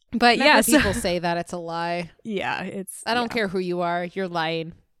 But Whenever yeah, people say that, it's a lie. Yeah, I don't care who you are, you're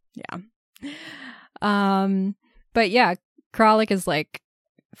lying. Yeah. But yeah, Kralik is like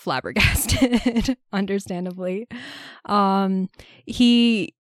flabbergasted, understandably.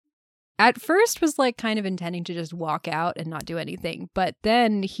 He at first was like kind of intending to just walk out and not do anything, but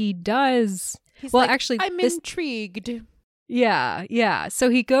then he does. He's well, like, actually, I'm intrigued. Yeah. So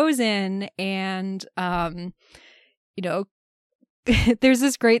he goes in and, you know, there's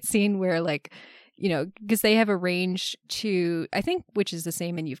this great scene where like, you know, because they have arranged to, I think, which is the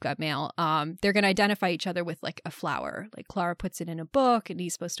same in You've Got Mail, they're going to identify each other with like a flower. Like Clara puts it in a book and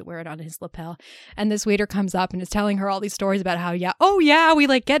he's supposed to wear it on his lapel. And this waiter comes up and is telling her all these stories about how, we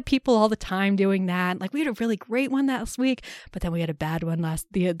like get people all the time doing that. Like we had a really great one last week, but then we had a bad one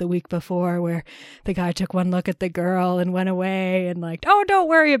the week before where the guy took one look at the girl and went away and like, oh, don't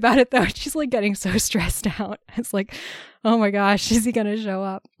worry about it though. She's like getting so stressed out. It's like, oh my gosh, is he going to show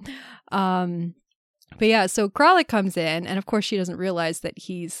up? But yeah, so Kralik comes in, and of course she doesn't realize that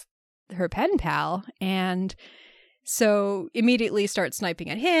he's her pen pal, and so immediately starts sniping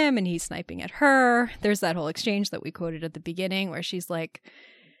at him, and he's sniping at her. There's that whole exchange that we quoted at the beginning where she's like,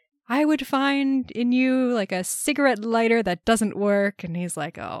 I would find in you like a cigarette lighter that doesn't work, and he's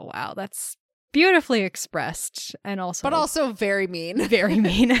like, oh wow, that's beautifully expressed, and also very mean. Very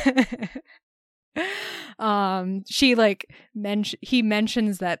mean. She like he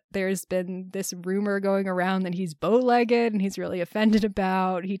mentions that there's been this rumor going around that he's bow-legged and he's really offended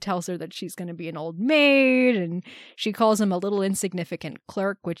about. He tells her that she's going to be an old maid, and she calls him a little insignificant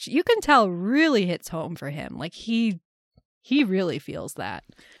clerk, which you can tell really hits home for him. Like he really feels that.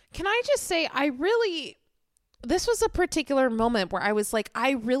 Can I just say, this was a particular moment where I was like,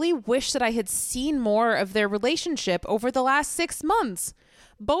 I really wish that I had seen more of their relationship over the last 6 months.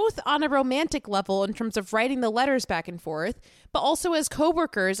 Both on a romantic level in terms of writing the letters back and forth, but also as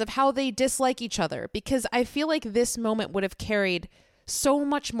coworkers of how they dislike each other. Because I feel like this moment would have carried so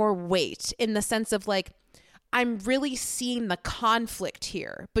much more weight in the sense of like, I'm really seeing the conflict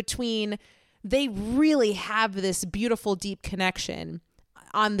here between they really have this beautiful, deep connection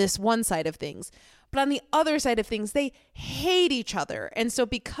on this one side of things. But on the other side of things, they hate each other. And so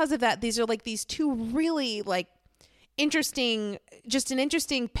because of that, these are like these two really like interesting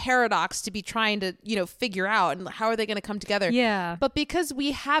paradox to be trying to, you know, figure out, and how are they going to come together. Yeah. But because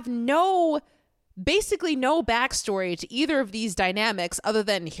we have basically no backstory to either of these dynamics other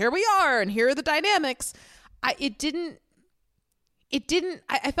than here we are and here are the dynamics, I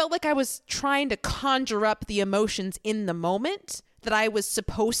felt like I was trying to conjure up the emotions in the moment that I was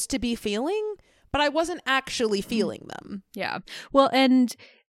supposed to be feeling, but I wasn't actually feeling them. Yeah. Well, and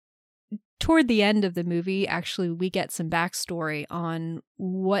toward the end of the movie, actually, we get some backstory on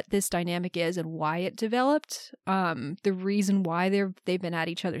what this dynamic is and why it developed. The reason why they've been at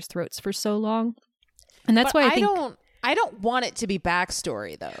each other's throats for so long, and that's why I don't want it to be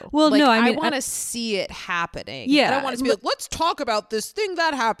backstory though. Well, like, no, I mean, I want to see it happening. Yeah, I don't want it to be like, let's talk about this thing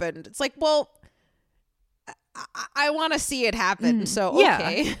that happened. It's like, well, I want to see it happen. So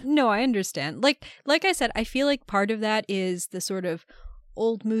okay, yeah. No, I understand. Like I said, I feel like part of that is the sort of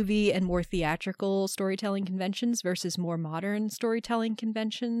old movie and more theatrical storytelling conventions versus more modern storytelling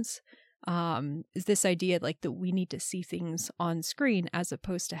conventions. Is this idea like that we need to see things on screen as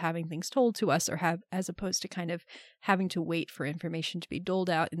opposed to having things told to us, or as opposed to kind of having to wait for information to be doled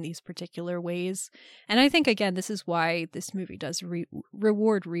out in these particular ways. And I think, again, this is why this movie does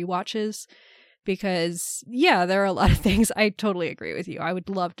reward rewatches, because, yeah, there are a lot of things. I totally agree with you. I would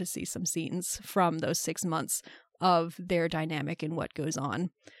love to see some scenes from those 6 months of their dynamic and what goes on.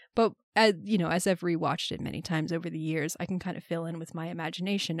 But, as I've rewatched it many times over the years, I can kind of fill in with my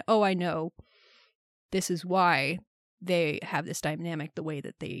imagination. Oh, I know this is why they have this dynamic the way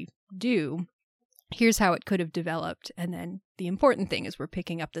that they do. Here's how it could have developed. And then the important thing is we're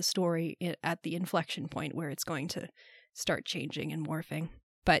picking up the story at the inflection point where it's going to start changing and morphing.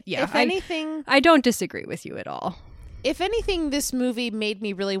 But yeah, I don't disagree with you at all. If anything, this movie made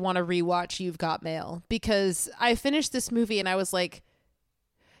me really want to rewatch You've Got Mail, because I finished this movie and I was like,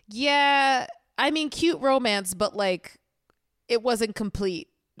 yeah, I mean, cute romance, but like it wasn't complete.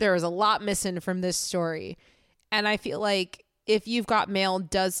 There was a lot missing from this story. And I feel like if You've Got Mail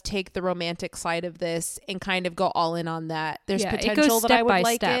does take the romantic side of this and kind of go all in on that, there's potential that I would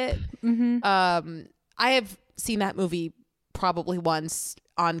like it. Mm-hmm. I have seen that movie probably once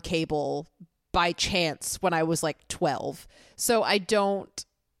on cable by chance when I was like 12. So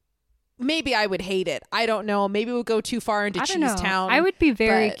maybe I would hate it. I don't know. Maybe we'll go too far into Cheesetown. I would be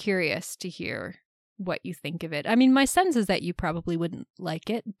very curious to hear what you think of it. I mean, my sense is that you probably wouldn't like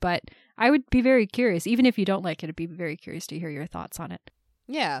it, but I would be very curious. Even if you don't like it, I'd be very curious to hear your thoughts on it.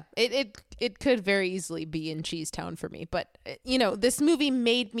 Yeah, it could very easily be in Cheesetown for me. But, this movie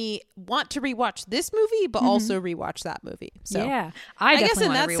made me want to rewatch this movie, but also rewatch that movie. So yeah, I guess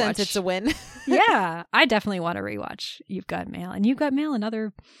in that sense, it's a win. Yeah, I definitely want to rewatch You've Got Mail. And You've Got Mail,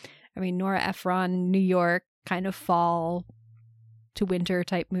 Nora Ephron, New York, kind of fall to winter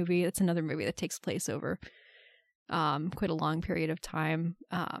type movie. It's another movie that takes place over quite a long period of time.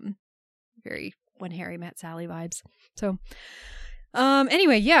 Very When Harry Met Sally vibes. So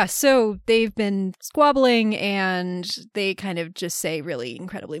anyway, yeah, so they've been squabbling and they kind of just say really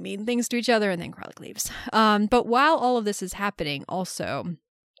incredibly mean things to each other, and then Kralik leaves. But while all of this is happening, also,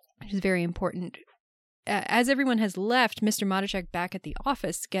 which is very important, as everyone has left, Mr. Matichak back at the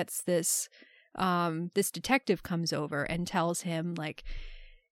office gets this detective comes over and tells him, like,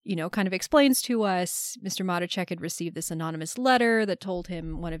 kind of explains to us, Mr. Matichak had received this anonymous letter that told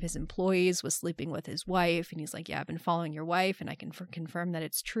him one of his employees was sleeping with his wife. And he's like, yeah, I've been following your wife and I can confirm that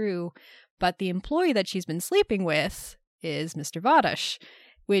it's true. But the employee that she's been sleeping with is Mr. Vadash,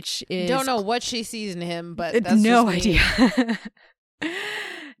 which is... Don't know what she sees in him, but that's no idea.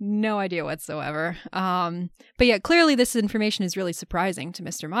 No idea whatsoever. But yeah, clearly this information is really surprising to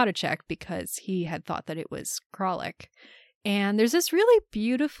Mr. Matichak because he had thought that it was Kralik. And there's this really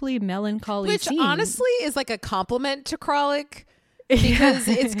beautifully melancholy scene. Which honestly is like a compliment to Kralik, because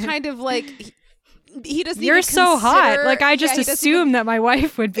it's kind of like he doesn't You're even so hot. Like, I just assumed that my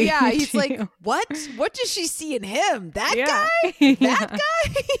wife would be. Yeah, he's like, what? What does she see in him? That guy? That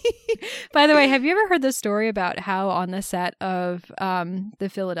guy? By the way, have you ever heard the story about how on the set of the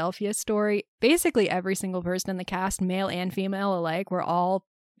Philadelphia Story, basically every single person in the cast, male and female alike, were all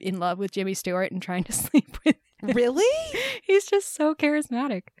in love with Jimmy Stewart and trying to sleep with him? Really? He's just so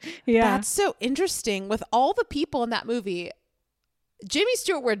charismatic. Yeah. That's so interesting. With all the people in that movie, Jimmy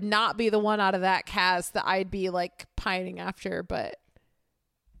Stewart would not be the one out of that cast that I'd be like pining after, but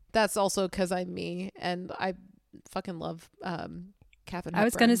that's also because I'm me and I fucking love Katharine Hepburn. I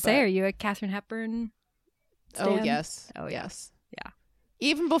was going to say, are you a Katharine Hepburn stan? Oh, yes. Oh, yes. Yeah.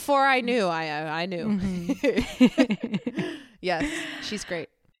 Even before I knew, I knew. Mm-hmm. Yes, she's great.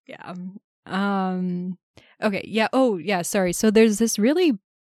 Yeah. Okay. Yeah. Oh, yeah. Sorry. So there's this really,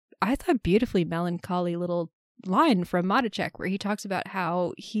 I thought, beautifully melancholy little line from Matichak where he talks about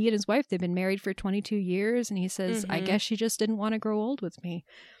how he and his wife, they've been married for 22 years. And he says, I guess she just didn't want to grow old with me.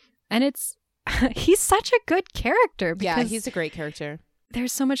 And it's, he's such a good character. Yeah, he's a great character.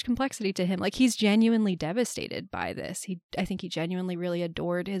 There's so much complexity to him. Like, he's genuinely devastated by this. I think he genuinely really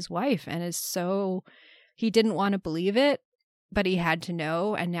adored his wife and is so, he didn't want to believe it, but he had to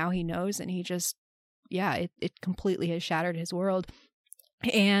know. And now he knows. And he just, yeah, it completely has shattered his world.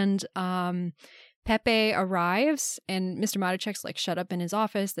 And Pepe arrives and Mr. Matichak's like shut up in his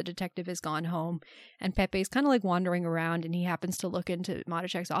office. The detective has gone home and Pepe's kind of like wandering around and he happens to look into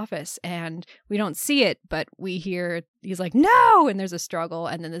Matichak's office and we don't see it, but we hear he's like, no! And there's a struggle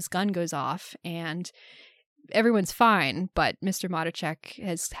and then this gun goes off and everyone's fine, but Mr. Matichak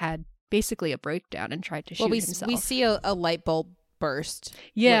has had basically a breakdown and tried to shoot himself. We see a light bulb burst.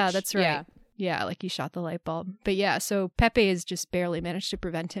 Yeah, that's right. Yeah, like he shot the light bulb. But yeah, so Pepe has just barely managed to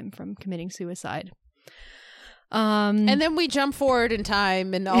prevent him from committing suicide. And then we jump forward in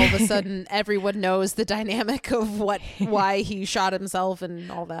time and all of a sudden everyone knows the dynamic of why he shot himself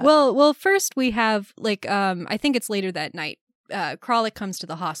and all that. Well, first we have like, I think it's later that night, Kralik comes to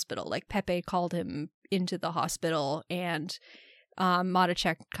the hospital. Like Pepe called him into the hospital and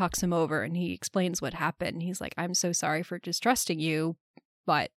Matichek talks him over and he explains what happened. He's like, I'm so sorry for distrusting you,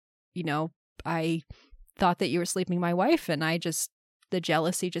 but, you know, I thought that you were sleeping with my wife, and the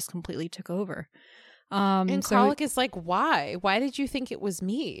jealousy just completely took over. And Kralik is like, why? Why did you think it was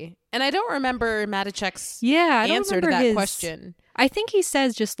me? And I don't remember Matichek's answer to that question. I think he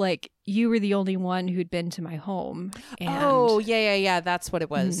says just like, you were the only one who'd been to my home. And yeah. That's what it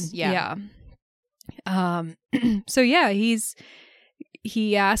was. Yeah. So yeah,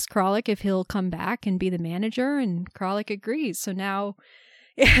 he asked Kralik if he'll come back and be the manager, and Kralik agrees. So now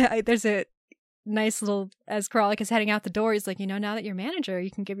there's a nice little, as Kralik is heading out the door, he's like, you know, now that you're manager,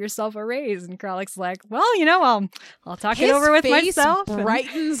 you can give yourself a raise. And Kralik's like, well, you know, I'll talk it over with myself. His face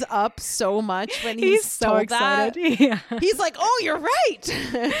brightens up so much when he's so excited. Yeah. He's like, oh, you're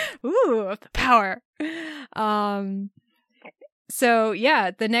right. Ooh, the power. So yeah,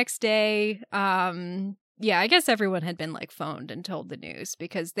 the next day, I guess everyone had been like phoned and told the news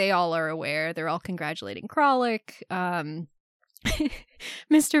because they all are aware. They're all congratulating Kralik.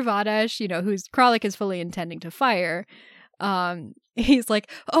 Mr. Vadesh, you know, who's Kralik is fully intending to fire. He's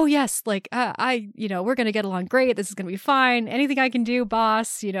like, oh yes, like we're gonna get along great. This is gonna be fine. Anything I can do,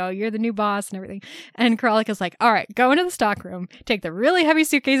 boss. You know, you're the new boss and everything. And Kralik is like, all right, go into the stockroom, take the really heavy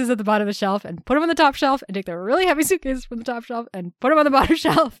suitcases at the bottom of the shelf and put them on the top shelf, and take the really heavy suitcases from the top shelf and put them on the bottom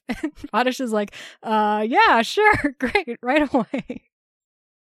shelf. And Vadesh is like, yeah, sure, great, right away.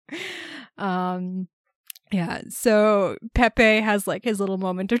 Yeah, so Pepe has like his little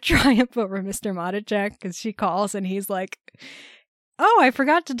moment of triumph over Mr. Matichek because she calls and he's like, oh, I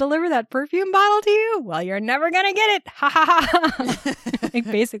forgot to deliver that perfume bottle to you? Well, you're never gonna get it. Ha ha ha. It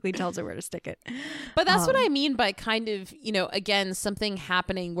basically tells her where to stick it. But that's what I mean by kind of, you know, again, something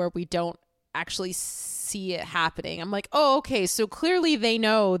happening where we don't actually see it happening. I'm like, oh, okay, so clearly they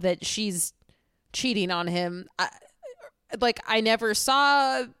know that she's cheating on him. I never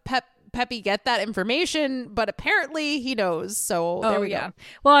saw Peppy get that information, but apparently he knows. So there we go.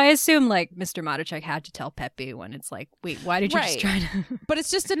 Well, I assume like Mr. Matichek had to tell Peppy when it's like, wait, why did you just try to? But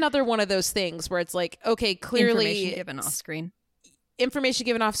it's just another one of those things where it's like, okay, clearly information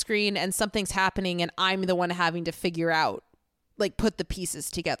given off screen, and something's happening, and I'm the one having to figure out, like, put the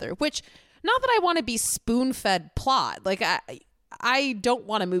pieces together. Which, not that I want to be spoon-fed plot. Like I don't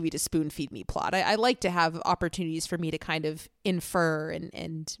want a movie to spoon-feed me plot. I like to have opportunities for me to kind of infer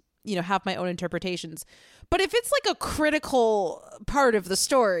and you know, have my own interpretations. But if it's like a critical part of the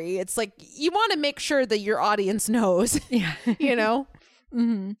story, it's like you want to make sure that your audience knows. Yeah. You know?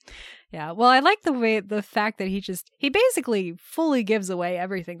 Mm-hmm. Yeah. Well, I like the fact that he basically fully gives away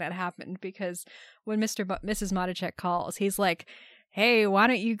everything that happened, because when Mrs. Matichek calls, he's like, hey, why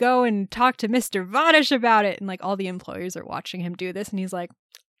don't you go and talk to Mr. Vadesh about it? And like all the employees are watching him do this, and he's like,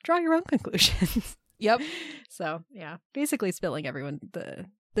 draw your own conclusions. Yep. So yeah, basically spilling everyone the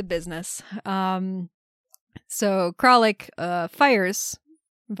business. So Kralik fires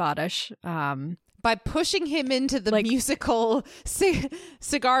Vadesh by pushing him into the musical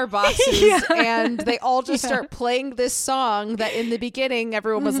cigar boxes, and they all just start playing this song that in the beginning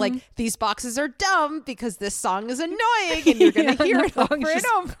everyone was like, these boxes are dumb because this song is annoying and you're gonna hear it over and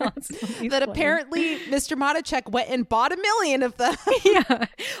over. That apparently Mr. Matichek went and bought 1 million of them. Yeah.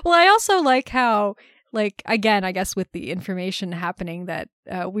 Well, I also like how, like, again, I guess with the information happening that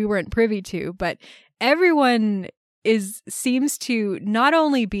we weren't privy to, but everyone seems to not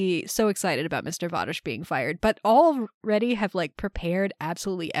only be so excited about Mr. Vadesh being fired, but already have like prepared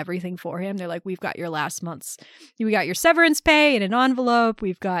absolutely everything for him. They're like, we've got your last month's, we got your severance pay in an envelope.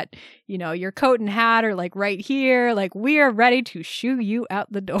 We've got, you know, your coat and hat are like right here. Like, we are ready to shoo you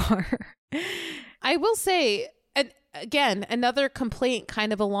out the door. I will say, again, another complaint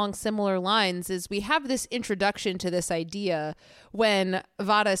kind of along similar lines is we have this introduction to this idea when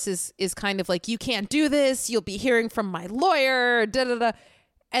Vadesh is kind of like, you can't do this, you'll be hearing from my lawyer, da-da-da.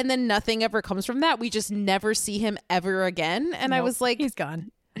 And then nothing ever comes from that. We just never see him ever again. And I was like, he's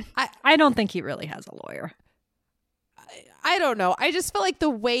gone. I don't think he really has a lawyer. I don't know. I just felt like the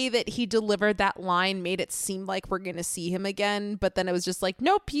way that he delivered that line made it seem like we're going to see him again. But then it was just like,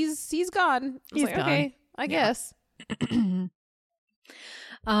 nope, he's gone. He's like, gone. Okay, I guess.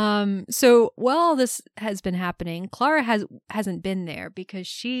 So while all this has been happening, Clara hasn't been there because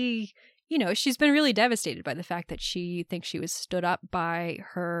she, you know, she's been really devastated by the fact that she thinks she was stood up by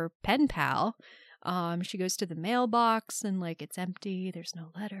her pen pal. She goes to the mailbox and like it's empty, there's no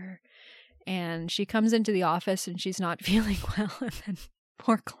letter, and she comes into the office and she's not feeling well, and then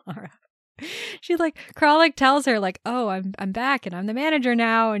poor Clara, she's like, Kralik tells her like, oh, I'm back and I'm the manager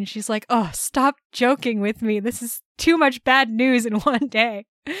now. And she's like, oh, stop joking with me. This is too much bad news in one day.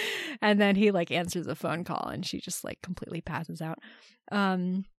 And then he like answers a phone call and she just like completely passes out.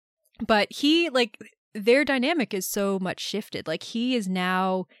 But he like their dynamic is so much shifted. Like he is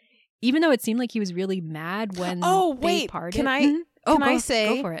now, even though it seemed like he was really mad when they parted. Can I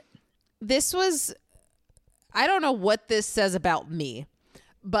say go for it. This was, I don't know what this says about me,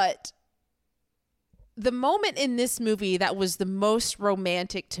 but the moment in this movie that was the most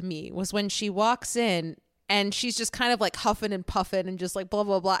romantic to me was when she walks in and she's just kind of like huffing and puffing and just like blah,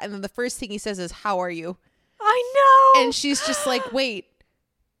 blah, blah. And then the first thing he says is, "How are you?" I know. And she's just like, wait,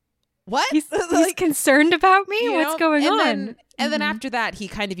 what? He's concerned about me? What's going on? And then after that, he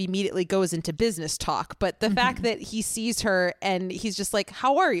kind of immediately goes into business talk. But the fact that he sees her and he's just like,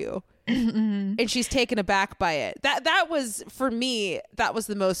 "How are you?" And she's taken aback by it. That was, for me, that was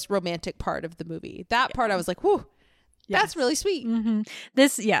the most romantic part of the movie. That part I was like, whew, that's really sweet.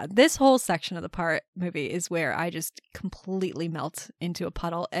 This whole section of the movie is where I just completely melt into a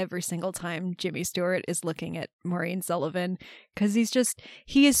puddle every single time Jimmy Stewart is looking at Maureen Sullivan, because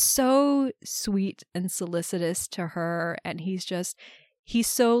he is so sweet and solicitous to her, and he's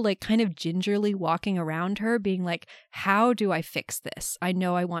so like kind of gingerly walking around her being like, how do I fix this? I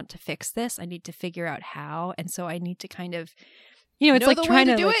know I want to fix this. I need to figure out how. And so I need to kind of, it's like trying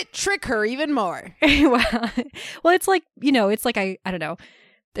to do it, trick her even more. well, it's like, it's like, I don't know.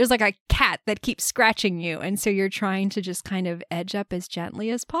 There's like a cat that keeps scratching you. And so you're trying to just kind of edge up as gently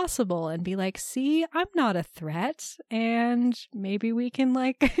as possible and be like, see, I'm not a threat. And maybe we can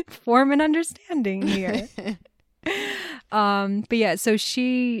like form an understanding here. But yeah, so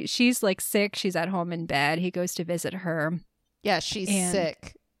she's like sick. She's at home in bed. He goes to visit her. Yeah, she's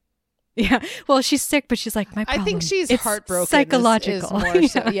sick. Yeah, well, she's sick, but she's like, my problem, I think she's heartbroken. Psychological. Is more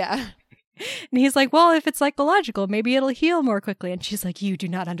so, yeah. And he's like, well, if it's psychological, maybe it'll heal more quickly. And she's like, you do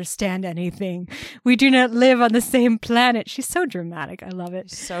not understand anything. We do not live on the same planet. She's so dramatic. I love it.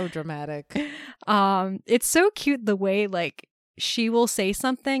 So dramatic. It's so cute the way like she will say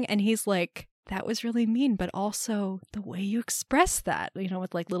something and he's like, that was really mean, but also the way you express that,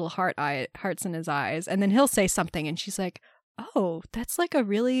 with like little hearts in his eyes. And then he'll say something and she's like, oh, that's like a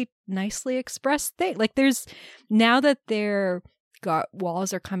really nicely expressed thing. Like now that their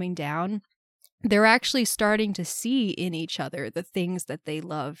walls are coming down, they're actually starting to see in each other the things that they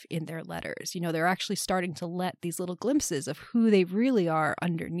love in their letters. They're actually starting to let these little glimpses of who they really are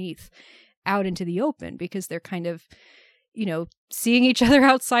underneath out into the open, because they're kind of seeing each other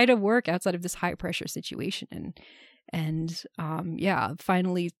outside of work, outside of this high pressure situation, and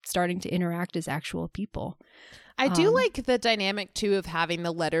finally starting to interact as actual people. I do like the dynamic too of having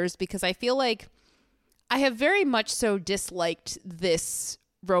the letters, because I feel like I have very much so disliked this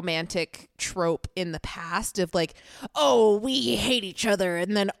romantic trope in the past of like, oh, we hate each other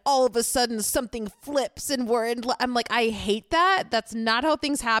and then all of a sudden something flips and I'm like, I hate that. That's not how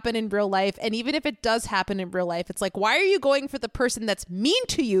things happen in real life. And even if it does happen in real life, it's like, why are you going for the person that's mean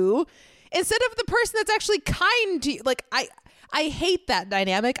to you instead of the person that's actually kind to you? Like, I hate that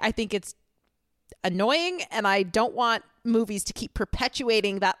dynamic. I think it's annoying, and I don't want movies to keep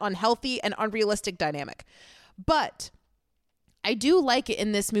perpetuating that unhealthy and unrealistic dynamic. But I do like it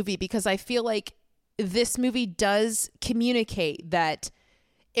in this movie, because I feel like this movie does communicate that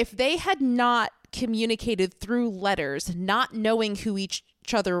if they had not communicated through letters, not knowing who each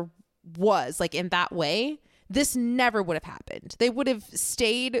other was, like in that way, this never would have happened. They would have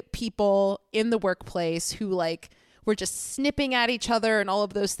stayed people in the workplace who like were just snipping at each other and all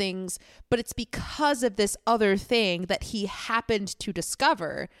of those things. But it's because of this other thing that he happened to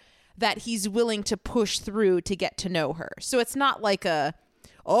discover that he's willing to push through to get to know her. So it's not like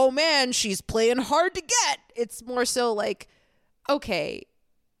oh man, she's playing hard to get. It's more so like, okay,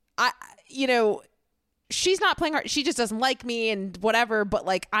 she's not playing hard. She just doesn't like me and whatever. But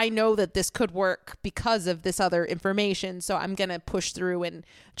like, I know that this could work because of this other information. So I'm going to push through and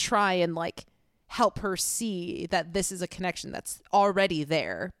try and like help her see that this is a connection that's already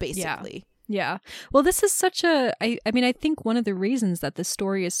there, basically. Yeah. Well, this is such I mean, I think one of the reasons that the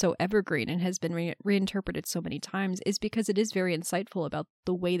story is so evergreen and has been reinterpreted so many times is because it is very insightful about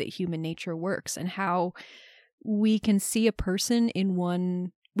the way that human nature works and how we can see a person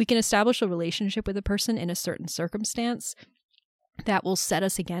we can establish a relationship with a person in a certain circumstance that will set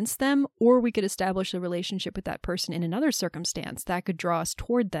us against them, or we could establish a relationship with that person in another circumstance that could draw us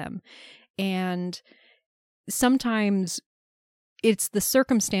toward them. And sometimes it's the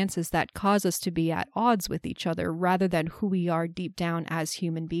circumstances that cause us to be at odds with each other rather than who we are deep down as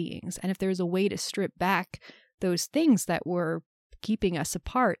human beings. And if there's a way to strip back those things that were keeping us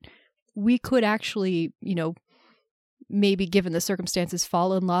apart, we could actually, maybe given the circumstances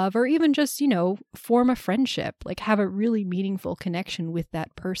fall in love, or even just, form a friendship, like have a really meaningful connection with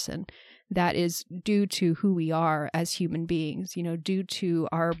that person that is due to who we are as human beings, due to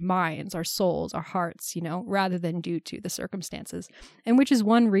our minds, our souls, our hearts, rather than due to the circumstances. And which is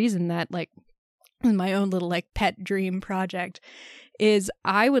one reason that, like, my own little like pet dream project is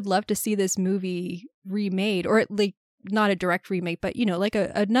I would love to see this movie remade, or like not a direct remake, but like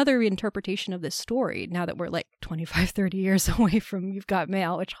another interpretation of this story, now that we're like 25, 30 years away from You've Got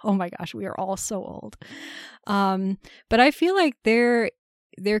Mail, which, oh my gosh, we are all so old. But I feel like there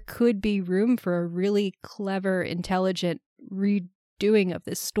could be room for a really clever, intelligent redoing of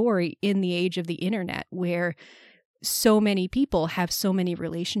this story in the age of the internet, where so many people have so many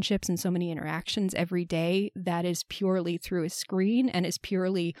relationships and so many interactions every day that is purely through a screen, and is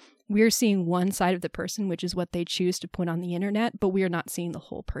purely, we're seeing one side of the person, which is what they choose to put on the internet, but we are not seeing the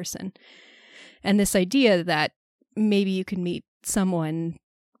whole person. And this idea that maybe you can meet someone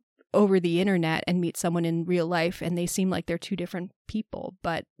over the internet and meet someone in real life, and they seem like they're two different people,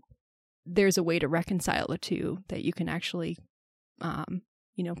 but there's a way to reconcile the two, that you can actually,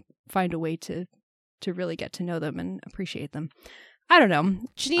 find a way to really get to know them and appreciate them. I don't know.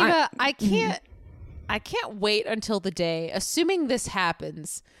 Geneva, I can't wait until the day, assuming this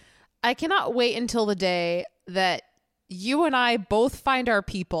happens, I cannot wait until the day that you and I both find our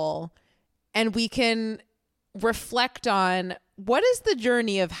people and we can reflect on what is the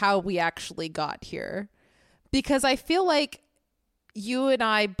journey of how we actually got here. Because I feel like you and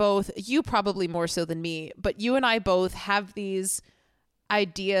I both, you probably more so than me, but you and I both have these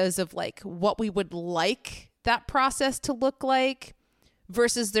ideas of like what we would like that process to look like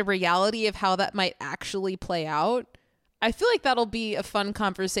versus the reality of how that might actually play out. I feel like that'll be a fun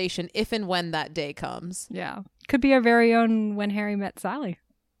conversation if and when that day comes. Yeah. Could be our very own When Harry Met Sally.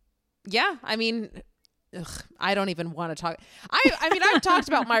 Yeah. I mean, I don't even want to talk. I mean, I've talked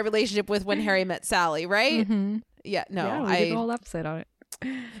about my relationship with When Harry Met Sally, right? Mm-hmm. Yeah. No, yeah, we did a whole episode on it.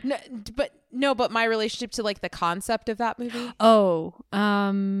 But my relationship to like the concept of that movie. Oh,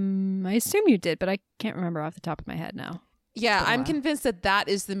 I assume you did, but I can't remember off the top of my head now. Yeah, I'm convinced that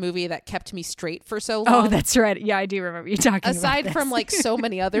is the movie that kept me straight for so long. Oh, that's right. Yeah, I do remember you talking about this. Aside from like so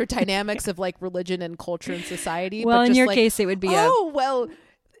many other dynamics of like religion and culture and society. Well, but in just your like, case, it would be well,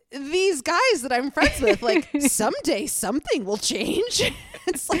 these guys that I'm friends with, like someday something will change.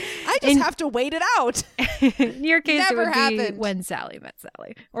 It's like, I just have to wait it out. In your case, Never it would happened. be When Sally Met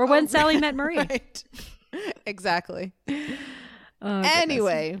Sally, or When Sally Met Marie. Right. Exactly. Oh,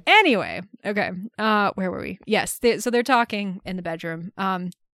 anyway, okay. Where were we? Yes, so they're talking in the bedroom.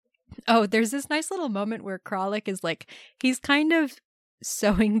 There's this nice little moment where Kralik is like, he's kind of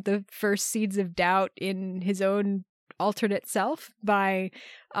sowing the first seeds of doubt in his own alternate self by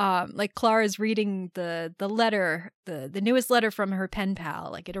like Clara's reading the letter, the newest letter from her pen pal.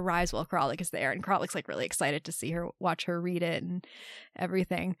 Like, it arrives while Kralik is there, and Kralik's like really excited to see her, watch her read it and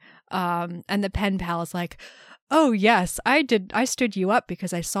everything. And the pen pal is like, oh yes, I stood you up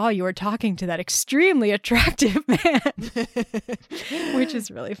because I saw you were talking to that extremely attractive man. Which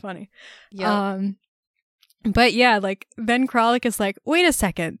is really funny. Yeah. But yeah, like then Kralik is like, wait a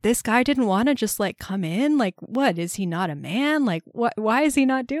second, this guy didn't want to just like come in? Like, what, is he not a man? Like, why is he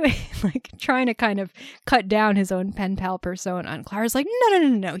not doing like trying to kind of cut down his own pen pal persona? And Clara's like,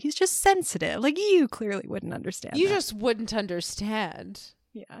 no, he's just sensitive. Like, you clearly wouldn't understand. You just wouldn't understand.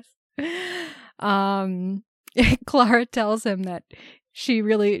 Yes. Clara tells him that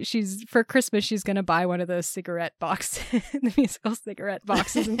she's for Christmas she's gonna buy one of those cigarette boxes, the musical cigarette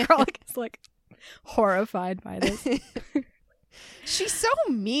boxes, and Kralik is like horrified by this. She's so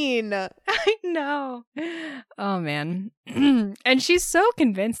mean. I know. Oh man. And she's so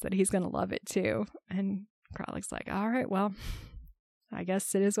convinced that he's gonna love it too. And Kralik's like, all right, well, I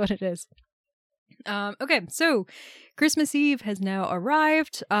guess it is what it is. Okay, so Christmas Eve has now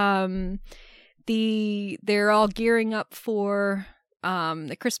arrived. They're all gearing up for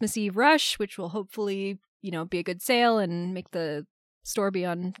the Christmas Eve rush, which will hopefully, be a good sale and make the store be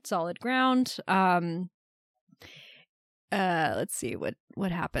on solid ground. Let's see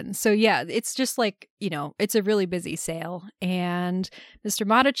what happens. So yeah, it's just like, it's a really busy sale, and Mr.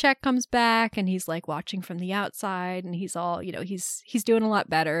 Matichek comes back and he's like watching from the outside, and he's all, he's doing a lot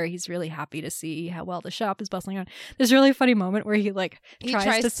better. He's really happy to see how well the shop is bustling on. There's a really funny moment where he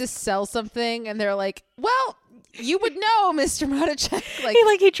tries to sell something, and they're like, well, you would know, Mr. Matichek.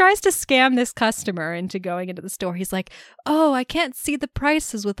 He tries to scam this customer into going into the store. He's like, oh, I can't see the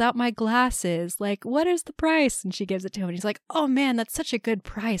prices without my glasses. Like, what is the price? And she gives it to him, and he's like, oh man, that's such a good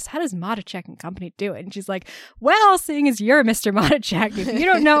price. How does Matichek and Company do it? And she's like, well, seeing as you're Mr. Matichek, if you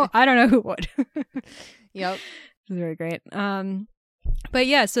don't know, I don't know who would. Yep. It's very great. But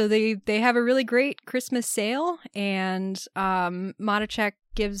yeah, so they have a really great Christmas sale, and Matichek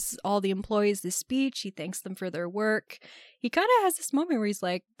gives all the employees this speech. He thanks them for their work. He kind of has this moment where he's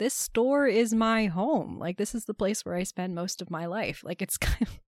like, this store is my home. Like, this is the place where I spend most of my life. Like, it's kind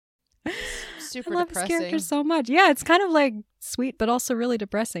of super I love depressing. this character so much. Yeah, it's kind of like sweet, but also really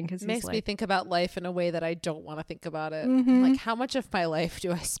depressing because Makes me think about life in a way that I don't want to think about it. Mhm. Like, how much of my life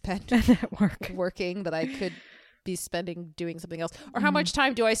do I spend at work. working that I could be spending doing something else? Or how much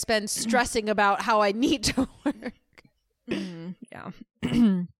time do I spend stressing about how I need to work? Yeah.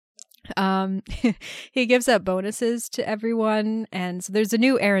 He gives out bonuses to everyone, and so there's a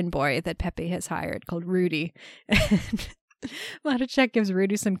new errand boy that Pepe has hired called Rudy. Matichek gives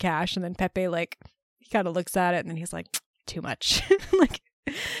Rudy some cash, and then Pepe, like, he kind of looks at it, and then he's like, too much. Like,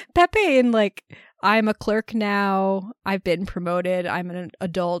 Pepe in, like, I'm a clerk now, I've been promoted, I'm an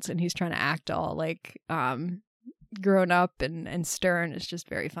adult, and he's trying to act all, like, grown up and stern. It's just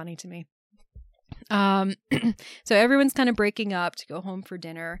very funny to me. So everyone's kind of breaking up to go home for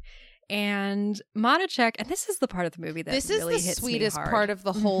dinner. And Matichek, and this is the part of the movie that This really is the hits sweetest me hard. part of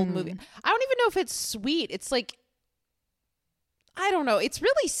the whole movie. I don't even know if it's sweet. It's like, I don't know. It's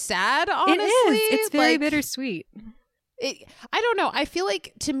really sad, honestly. It is. It's very like, bittersweet. I don't know. I feel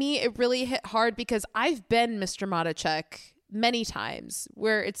like, to me, it really hit hard because I've been Mr. Matichek many times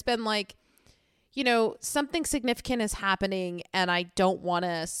where it's been like, you know, something significant is happening and I don't want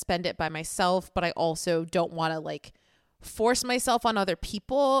to spend it by myself, but I also don't want to, like, force myself on other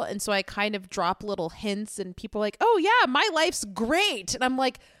people. And so I kind of drop little hints and people are like, oh yeah, my life's great. And I'm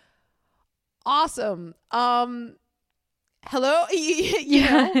like, awesome. Hello. you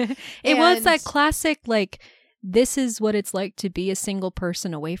know? It was that And- classic, like, this is what it's like to be a single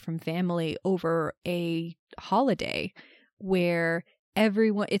person away from family over a holiday where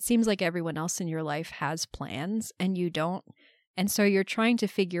it seems like everyone else in your life has plans and you don't. And so you're trying to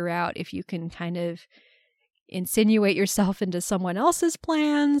figure out if you can kind of insinuate yourself into someone else's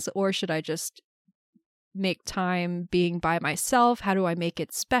plans, or should I just make time being by myself? How do I make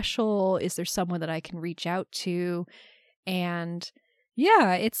it special? Is there someone that I can reach out to? And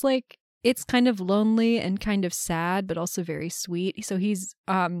yeah, it's like, it's kind of lonely and kind of sad, but also very sweet. So he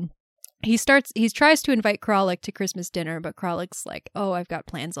tries to invite Kralik to Christmas dinner, but Kralik's like, oh, I've got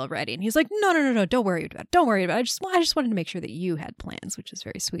plans already. And he's like, no, don't worry about it. Don't worry about it. I just wanted to make sure that you had plans, which is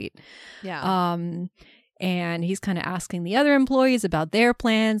very sweet. Yeah. And he's kind of asking the other employees about their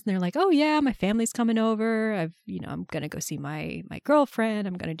plans. And they're like, oh yeah, my family's coming over. I'm going to go see my girlfriend.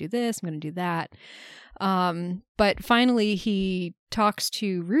 I'm going to do this. I'm going to do that. But finally he talks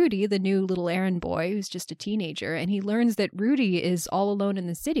to Rudy, the new little errand boy who's just a teenager. And he learns that Rudy is all alone in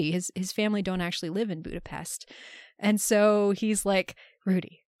the city. His family don't actually live in Budapest. And so he's like,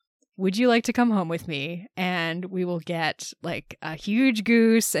 Rudy, would you like to come home with me? And we will get like a huge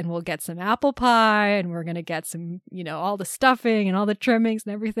goose and we'll get some apple pie and we're going to get some, all the stuffing and all the trimmings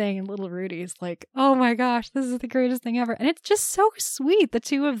and everything. And little Rudy's like, oh my gosh, this is the greatest thing ever. And it's just so sweet. The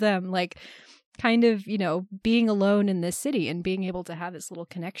two of them, like, kind of, being alone in this city and being able to have this little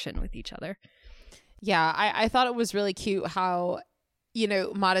connection with each other. Yeah. I thought it was really cute how,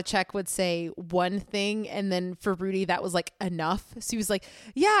 Matichek would say one thing and then for Rudy that was like enough. So he was like,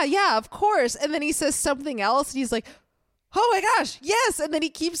 yeah, of course. And then he says something else and he's like, oh my gosh, yes. And then he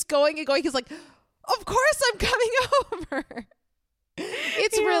keeps going and going. He's like, of course I'm coming over.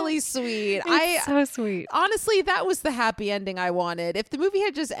 It's really sweet. It's so sweet. Honestly, that was the happy ending I wanted. If the movie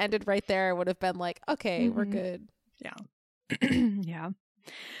had just ended right there, I would have been like, okay, we're good. Yeah. Yeah.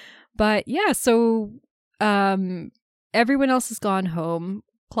 But yeah, so everyone else has gone home.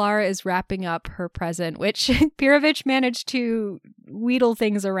 Klara is wrapping up her present, which Pirovich managed to wheedle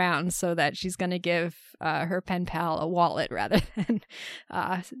things around so that she's going to give her pen pal a wallet rather than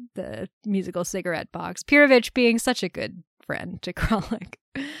the musical cigarette box. Pirovich being such a good friend to Kralik.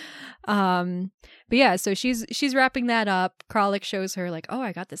 But yeah, so she's wrapping that up. Kralik shows her like, oh,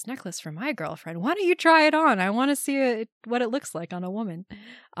 I got this necklace for my girlfriend. Why don't you try it on? I want to see what it looks like on a woman.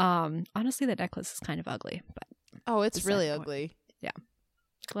 Honestly, that necklace is kind of ugly, but it's really ugly. Yeah.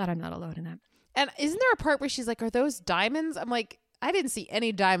 Glad I'm not alone in that. And isn't there a part where she's like, are those diamonds? I'm like, I didn't see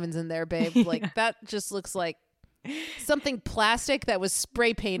any diamonds in there, babe. Like, that just looks like something plastic that was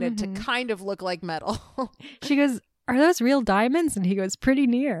spray painted to kind of look like metal. She goes, are those real diamonds? And he goes, pretty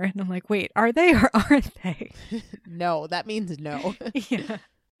near. And I'm like, wait, are they or aren't they? No, that means no. Yeah.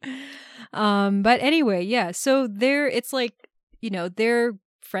 But anyway, yeah. So it's like, they're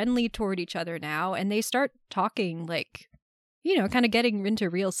friendly toward each other now, and they start talking like, kind of getting into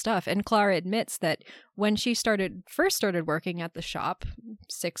real stuff. And Klara admits that when she first started working at the shop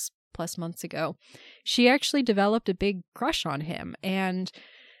plus months ago, she actually developed a big crush on him. And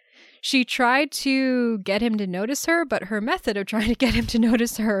she tried to get him to notice her, but her method of trying to get him to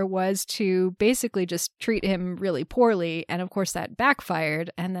notice her was to basically just treat him really poorly. And of course that backfired,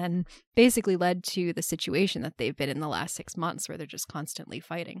 and then basically led to the situation that they've been in the last 6 months, where they're just constantly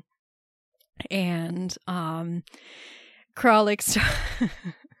fighting. And Kralik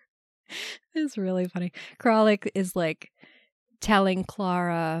it's really funny. Kralik is like telling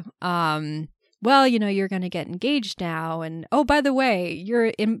Clara, well, you know, you're going to get engaged now. And oh, by the way,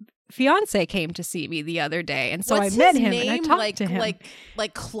 your fiance came to see me the other day. And so What's I met his him name? and I talked to him.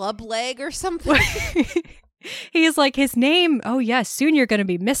 Like Club Leg or something. He's like, his name, oh yes, soon you're going to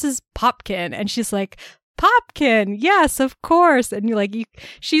be Mrs. Popkin. And she's like, Popkin, yes, of course. And you're like,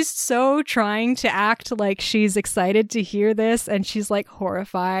 she's so trying to act like she's excited to hear this, and she's like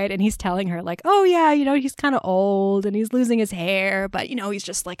horrified. And he's telling her like, oh yeah, you know, he's kind of old and he's losing his hair, but you know, he's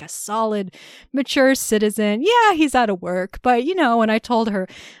just like a solid, mature citizen. Yeah, he's out of work, but you know, when I told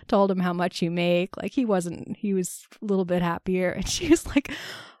him how much you make, like he was a little bit happier. And she was like,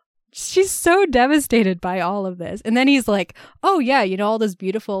 she's so devastated by all of this. And then he's like, oh yeah, you know, all those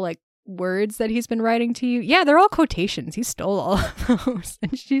beautiful like words that he's been writing to you, yeah, they're all quotations. He stole all of those.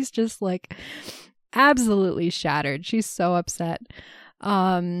 And she's just like absolutely shattered. She's so upset.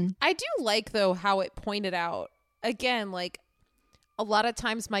 I do like though how it pointed out, again, like a lot of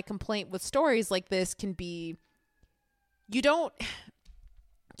times my complaint with stories like this can be,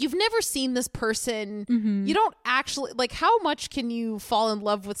 you've never seen this person. Mm-hmm. You don't actually, like, how much can you fall in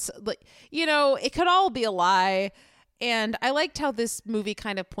love with, like, you know, it could all be a lie. And I liked how this movie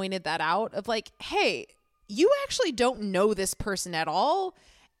kind of pointed that out of like, hey, you actually don't know this person at all.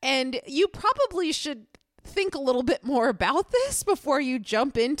 And you probably should think a little bit more about this before you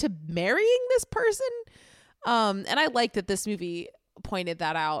jump into marrying this person. And I like that this movie pointed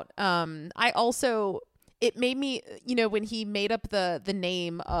that out. It made me, you know, when he made up the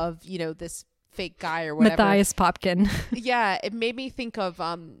name of, you know, this fake guy or whatever, Matthias Popkin. Yeah, it made me think of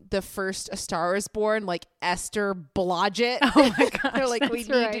the first A Star Is Born, like Esther Blodgett. Oh my gosh, they're like, we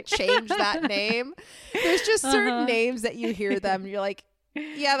need to change that name. There's just certain names that you hear them, you're like,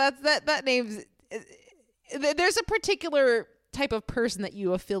 yeah, that name's. There's a particular type of person that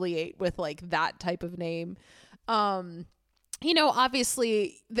you affiliate with, like that type of name. You know,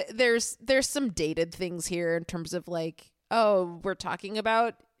 obviously there's some dated things here in terms of like, oh, we're talking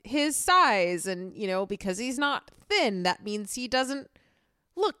about his size, and you know, because he's not thin, that means he doesn't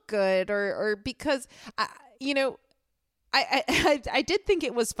look good, or because I did think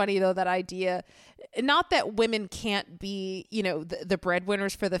it was funny though, that idea, not that women can't be, you know, the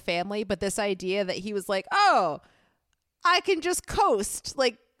breadwinners for the family, but this idea that he was like, oh, I can just coast,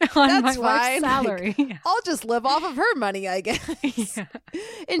 like on that's my wife's fine. salary. Like, I'll just live off of her money, I guess. Yeah.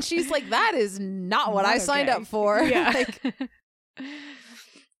 And she's like, that is not what Not I signed okay. up for. Yeah. Like,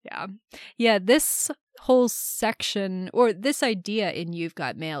 Yeah, this whole section, or this idea in You've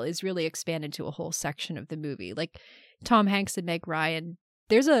Got Mail, is really expanded to a whole section of the movie. Like Tom Hanks and Meg Ryan,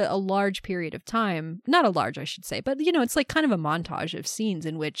 there's a large period of time, not a large, I should say, but you know, it's like kind of a montage of scenes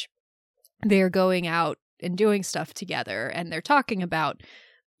in which they're going out and doing stuff together, and they're talking about,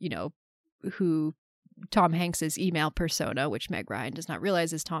 you know, who Tom Hanks's email persona, which Meg Ryan does not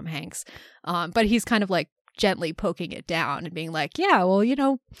realize is Tom Hanks, but he's kind of like gently poking it down and being like, yeah, well, you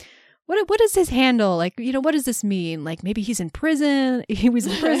know, what is his handle? Like, you know, what does this mean? Like, maybe he's in prison. He was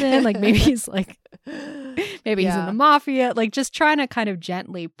in prison. Like, maybe he's like, maybe he's in the mafia. Like, just trying to kind of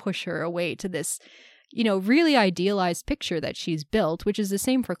gently push her away to this, you know, really idealized picture that she's built, which is the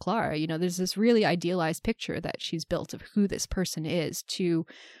same for Clara. You know, there's this really idealized picture that she's built of who this person is, to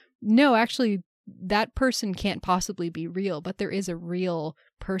no, actually, that person can't possibly be real, but there is a real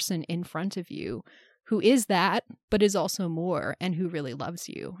person in front of you who is that, but is also more, and who really loves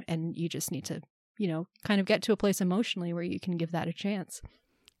you. And you just need to, you know, kind of get to a place emotionally where you can give that a chance.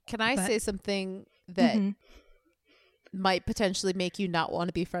 Can I say something that Mhm. might potentially make you not want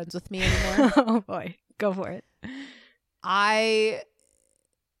to be friends with me anymore? Oh boy, go for it. I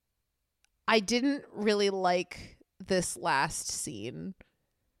didn't really like this last scene.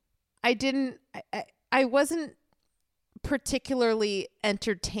 I wasn't particularly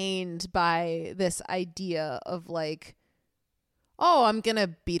entertained by this idea of like, oh, I'm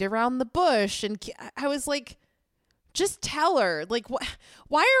gonna beat around the bush, and I was like, just tell her, like,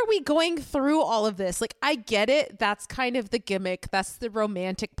 why are we going through all of this? Like, I get it, that's kind of the gimmick, that's the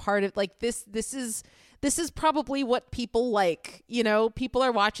romantic part of like this is this is probably what people like, you know, people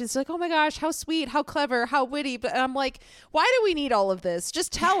are watching. It's like, oh my gosh, how sweet, how clever, how witty. But I'm like, why do we need all of this?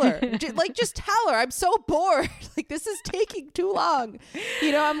 Just tell her. Just tell her. I'm so bored. Like, this is taking too long.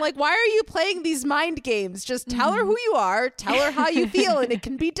 You know, I'm like, why are you playing these mind games? Just tell her who you are, tell her how you feel, and it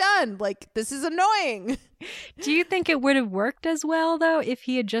can be done. Like, this is annoying. Do you think it would have worked as well, though, if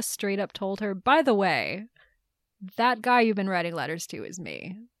he had just straight up told her, by the way, that guy you've been writing letters to is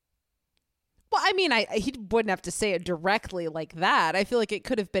me? Well, I mean, he wouldn't have to say it directly like that. I feel like it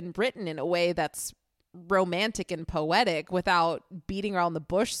could have been written in a way that's romantic and poetic without beating around the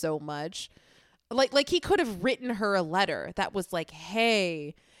bush so much. Like he could have written her a letter that was like,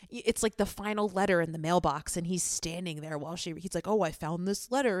 hey, it's like the final letter in the mailbox, and he's standing there while he's like, oh, I found this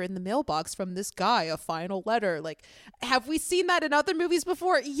letter in the mailbox from this guy, a final letter. Like, have we seen that in other movies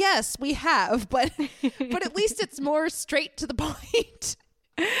before? Yes, we have, but at least it's more straight to the point.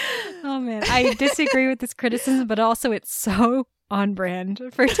 Oh man, I disagree with this criticism, but also it's so on brand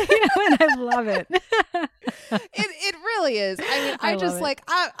for Dana, and I love it. It really is. I mean, I just like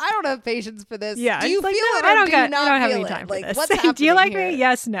I don't have patience for this. Yeah, do you like, feel no, it? Or I don't do got. you not I don't have feel any it? time for Like, this. what's happening Do you like here? me?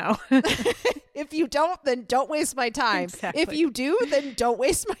 Yes, no. If you don't, then don't waste my time. Exactly. If you do, then don't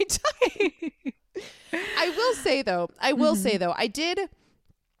waste my time. I will say though, I did.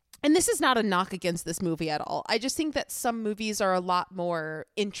 And this is not a knock against this movie at all. I just think that some movies are a lot more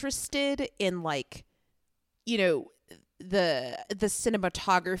interested in, like, you know, the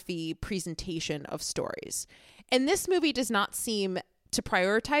cinematography presentation of stories. And this movie does not seem to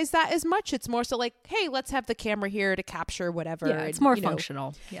prioritize that as much. It's more so like, hey, let's have the camera here to capture whatever. Yeah, it's and, more you know,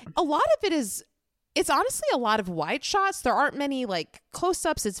 functional. Yeah. a lot of it is, it's honestly a lot of wide shots. There aren't many like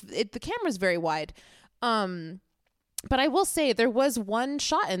close-ups. The camera's very wide. But I will say there was one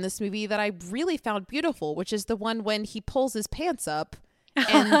shot in this movie that I really found beautiful, which is the one when he pulls his pants up.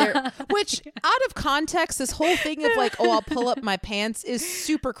 And which, out of context, this whole thing of like, oh, I'll pull up my pants is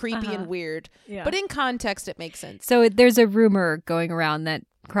super creepy and weird. Yeah. But in context, it makes sense. So there's a rumor going around that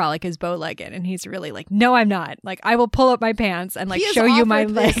Kralik is bow-legged, and he's really like, no, I'm not. Like, I will pull up my pants and like show you my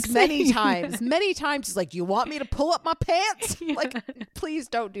legs. Many times. He's like, you want me to pull up my pants? Yeah. Like, please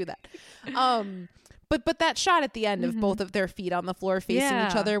don't do that. But that shot at the end of both of their feet on the floor facing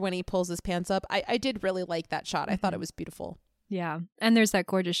each other when he pulls his pants up, I did really like that shot. I thought it was beautiful. Yeah. And there's that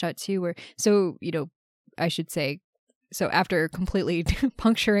gorgeous shot too where, so, you know, I should say, so after completely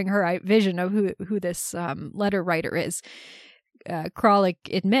puncturing her vision of who this letter writer is, Kralik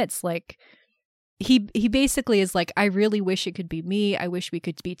admits, like, he basically is like, I really wish it could be me. I wish we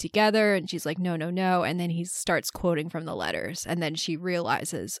could be together. And she's like, no. And then he starts quoting from the letters. And then she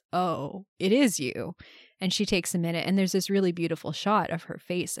realizes, oh, it is you. And she takes a minute. And there's this really beautiful shot of her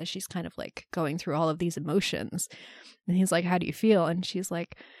face as she's kind of like going through all of these emotions. And he's like, how do you feel? And she's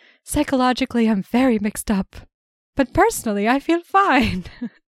like, psychologically, I'm very mixed up. But personally, I feel fine.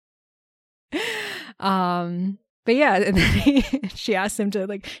 But yeah, and then she asks him to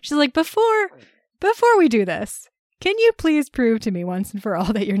like, she's like, before we do this, can you please prove to me once and for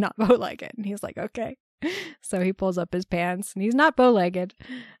all that you're not bow-legged? And he's like, okay. So he pulls up his pants and he's not bow-legged.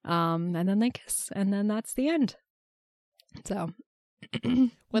 And then they kiss, and then that's the end. So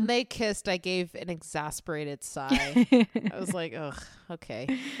when they kissed, I gave an exasperated sigh. I was like, ugh, okay.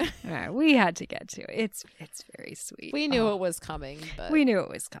 All right, we had to get to it. It's very sweet. We knew it was coming, but we knew it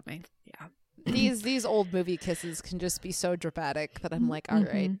was coming. Yeah. These old movie kisses can just be so dramatic that I'm like, all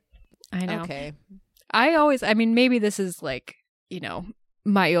right. I know. Okay. I mean, maybe this is like, you know,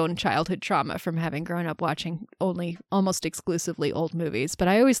 my own childhood trauma from having grown up watching only almost exclusively old movies, but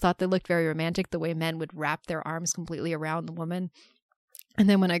I always thought they looked very romantic the way men would wrap their arms completely around the woman. And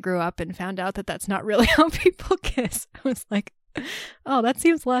then when I grew up and found out that that's not really how people kiss, I was like, oh, that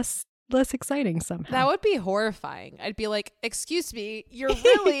seems less exciting somehow. That would be horrifying. I'd be like, excuse me, you're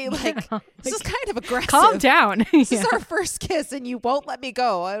really like, this is kind of aggressive. Calm down. This is our first kiss and you won't let me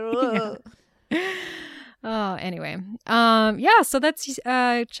go. Oh, anyway. Yeah, so that's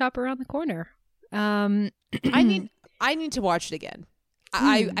Shop Around the Corner. I need to watch it again.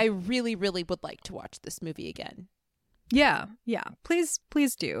 I really, really would like to watch this movie again. Yeah.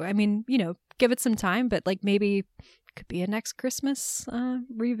 Please do. I mean, you know, give it some time, but like maybe could be a next Christmas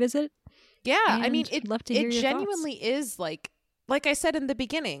revisit. Yeah, I mean, love to hear it your genuinely thoughts. Is like I said in the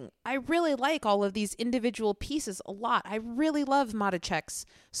beginning, I really like all of these individual pieces a lot. I really love Matichek's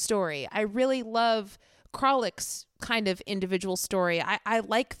story. I really love Kralik's kind of individual story. I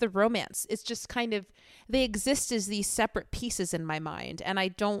like the romance. It's just kind of, they exist as these separate pieces in my mind, and I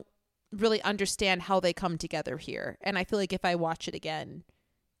don't really understand how they come together here. And I feel like if I watch it again,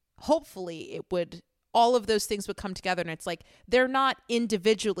 hopefully all of those things would come together, and it's like, they're not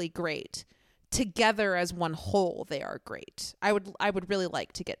individually great together as one whole, they are great. I would really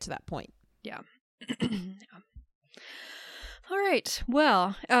like to get to that point. Yeah. All right.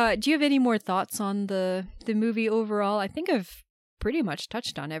 Well, do you have any more thoughts on the movie overall? I think I've pretty much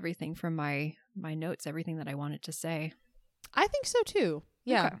touched on everything from my notes, everything that I wanted to say. I think so too.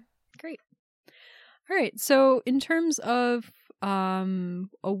 Yeah. Okay. Great. All right. So in terms of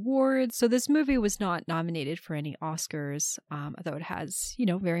awards, so this movie was not nominated for any Oscars, although it has,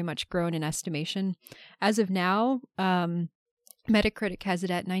 very much grown in estimation. As of now, Metacritic has it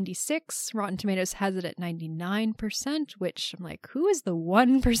at 96. Rotten Tomatoes has it at 99%, which I'm like, who is the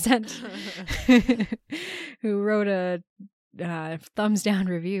 1% who wrote a thumbs down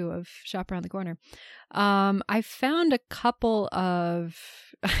review of Shop Around the Corner? I found a couple of,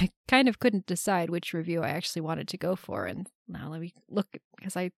 I kind of couldn't decide which review I actually wanted to go for. And now let me look,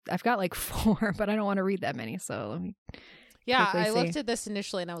 because I've got like 4, but I don't want to read that many. So let me. Yeah, I looked at this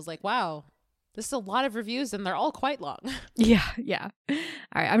initially and I was like, wow. This is a lot of reviews, and they're all quite long. Yeah. All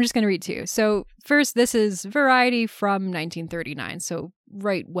right, I'm just going to read 2. So first, this is Variety from 1939, so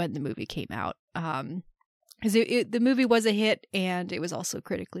right when the movie came out. Because the movie was a hit, and it was also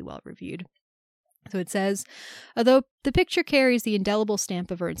critically well reviewed. So it says, although the picture carries the indelible stamp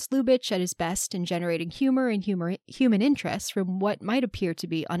of Ernst Lubitsch at his best in generating humor and human interest from what might appear to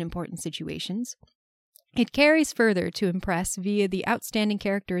be unimportant situations, it carries further to impress via the outstanding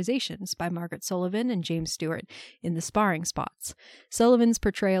characterizations by Margaret Sullavan and James Stewart in the sparring spots. Sullivan's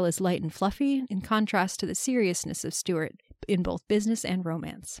portrayal is light and fluffy, in contrast to the seriousness of Stewart in both business and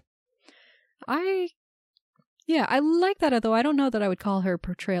romance. I like that, although I don't know that I would call her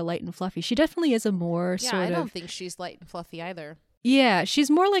portrayal light and fluffy. She definitely is a more I don't think she's light and fluffy either. Yeah, she's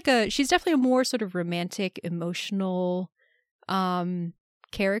definitely a more sort of romantic, emotional,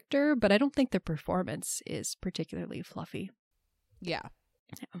 character, but I don't think the performance is particularly fluffy. Yeah.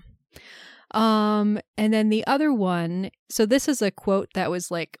 And then the other one, so this is a quote that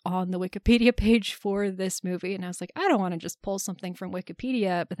was like on the Wikipedia page for this movie, and I was like, I don't want to just pull something from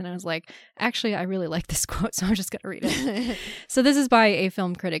Wikipedia, but then I was like, actually, I really like this quote, so I'm just gonna read it. So this is by a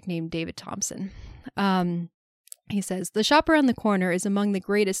film critic named David Thompson. He says, "The Shop Around the Corner is among the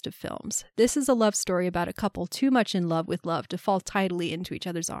greatest of films. This is a love story about a couple too much in love with love to fall tidily into each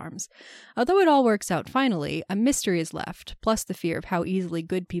other's arms. Although it all works out finally, a mystery is left, plus the fear of how easily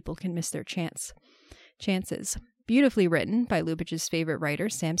good people can miss their chances. Beautifully written by Lubitsch's favorite writer,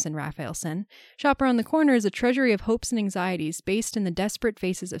 Samson Raphaelson, Shop Around the Corner is a treasury of hopes and anxieties based in the desperate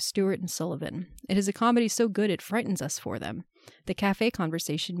faces of Stewart and Sullivan. It is a comedy so good it frightens us for them. The cafe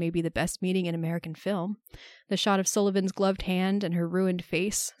conversation may be the best meeting in American film. The shot of Sullivan's gloved hand and her ruined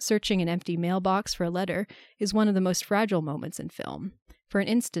face, searching an empty mailbox for a letter, is one of the most fragile moments in film. For an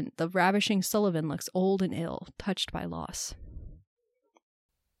instant, the ravishing Sullivan looks old and ill, touched by loss."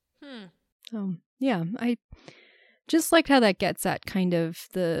 So, yeah, I just liked how that gets at kind of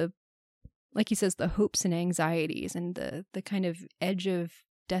the, like he says, the hopes and anxieties and the kind of edge of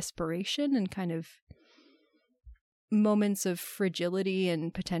desperation and kind of moments of fragility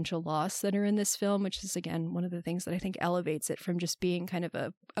and potential loss that are in this film, which is, again, one of the things that I think elevates it from just being kind of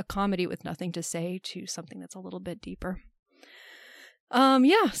a comedy with nothing to say to something that's a little bit deeper.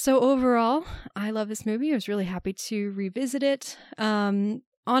 So overall, I love this movie. I was really happy to revisit it.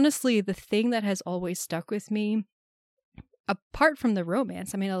 Honestly, the thing that has always stuck with me, apart from the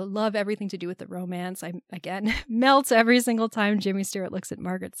romance, I mean, I love everything to do with the romance. I, again, melt every single time Jimmy Stewart looks at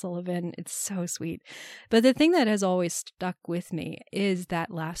Margaret Sullavan. It's so sweet. But the thing that has always stuck with me is that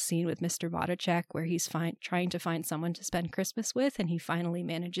last scene with Mr. Vodacek, where he's trying to find someone to spend Christmas with, and he finally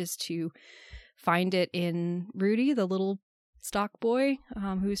manages to find it in Rudy, the little stock boy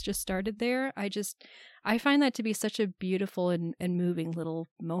who's just started there. I find that to be such a beautiful and moving little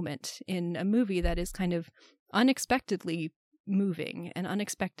moment in a movie that is kind of unexpectedly moving and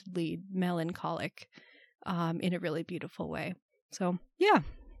unexpectedly melancholic in a really beautiful way. So yeah,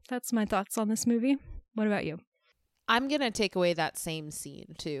 that's my thoughts on this movie. What about you? I'm going to take away that same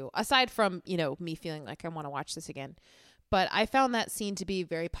scene too, aside from, me feeling like I want to watch this again. But I found that scene to be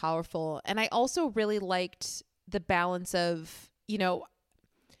very powerful. And I also really liked the balance of,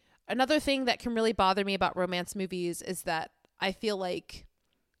 another thing that can really bother me about romance movies is that I feel like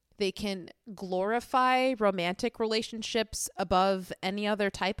they can glorify romantic relationships above any other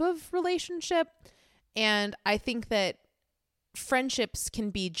type of relationship. And I think that friendships can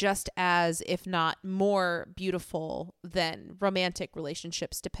be just as, if not more, beautiful than romantic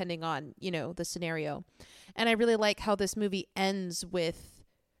relationships, depending on, the scenario. And I really like how this movie ends with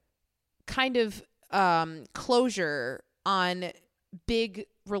kind of closure on big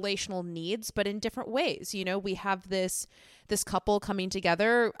relational needs, but in different ways. You know, we have this couple coming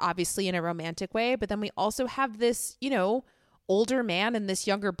together, obviously in a romantic way, but then we also have this, you know, older man and this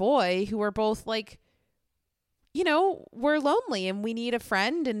younger boy who are both like, you know, we're lonely and we need a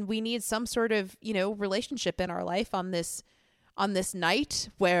friend and we need some sort of, you know, relationship in our life on this night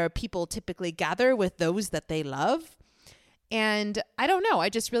where people typically gather with those that they love. And I don't know, I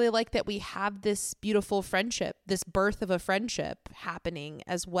just really like that we have this beautiful friendship, this birth of a friendship happening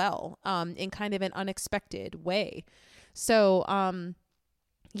as well, in kind of an unexpected way. So,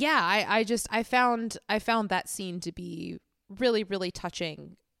 yeah, I found that scene to be really, really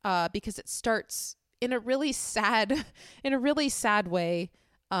touching, because it starts in a really sad way,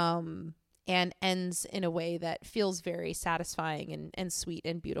 and ends in a way that feels very satisfying and sweet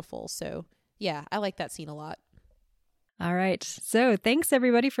and beautiful. So yeah, I like that scene a lot. All right. So thanks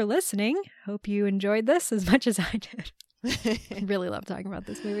everybody for listening. Hope you enjoyed this as much as I did. I really love talking about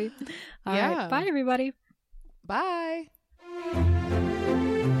this movie. All right. Bye everybody. Bye.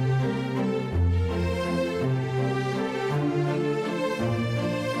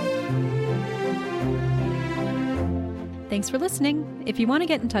 Thanks for listening. If you want to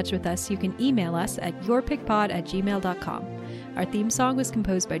get in touch with us, you can email us at yourpickpod@gmail.com. Our theme song was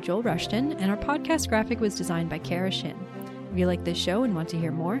composed by Joel Rushton, and our podcast graphic was designed by Kara Shin. If you like this show and want to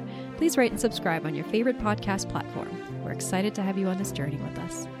hear more, please rate and subscribe on your favorite podcast platform. We're excited to have you on this journey with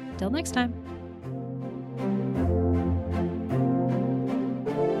us. Till next time.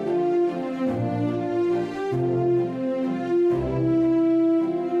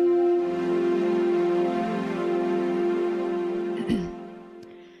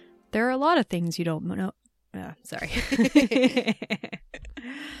 There are a lot of things you don't know. Sorry.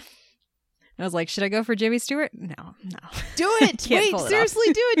 I was like, should I go for Jimmy Stewart? No. Do it. Wait, seriously,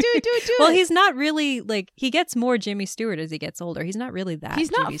 do it. Well, he's not really like, he gets more Jimmy Stewart as he gets older. He's not really that.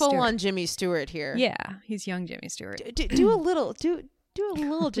 He's not Jimmy full Stewart. On Jimmy Stewart here. Yeah, he's young Jimmy Stewart. Do a little. Do a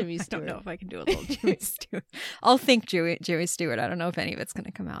little Jimmy Stewart. I don't know if I can do a little Jimmy Stewart. I'll think Jimmy Stewart. I don't know if any of it's going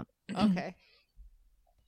to come out. Okay.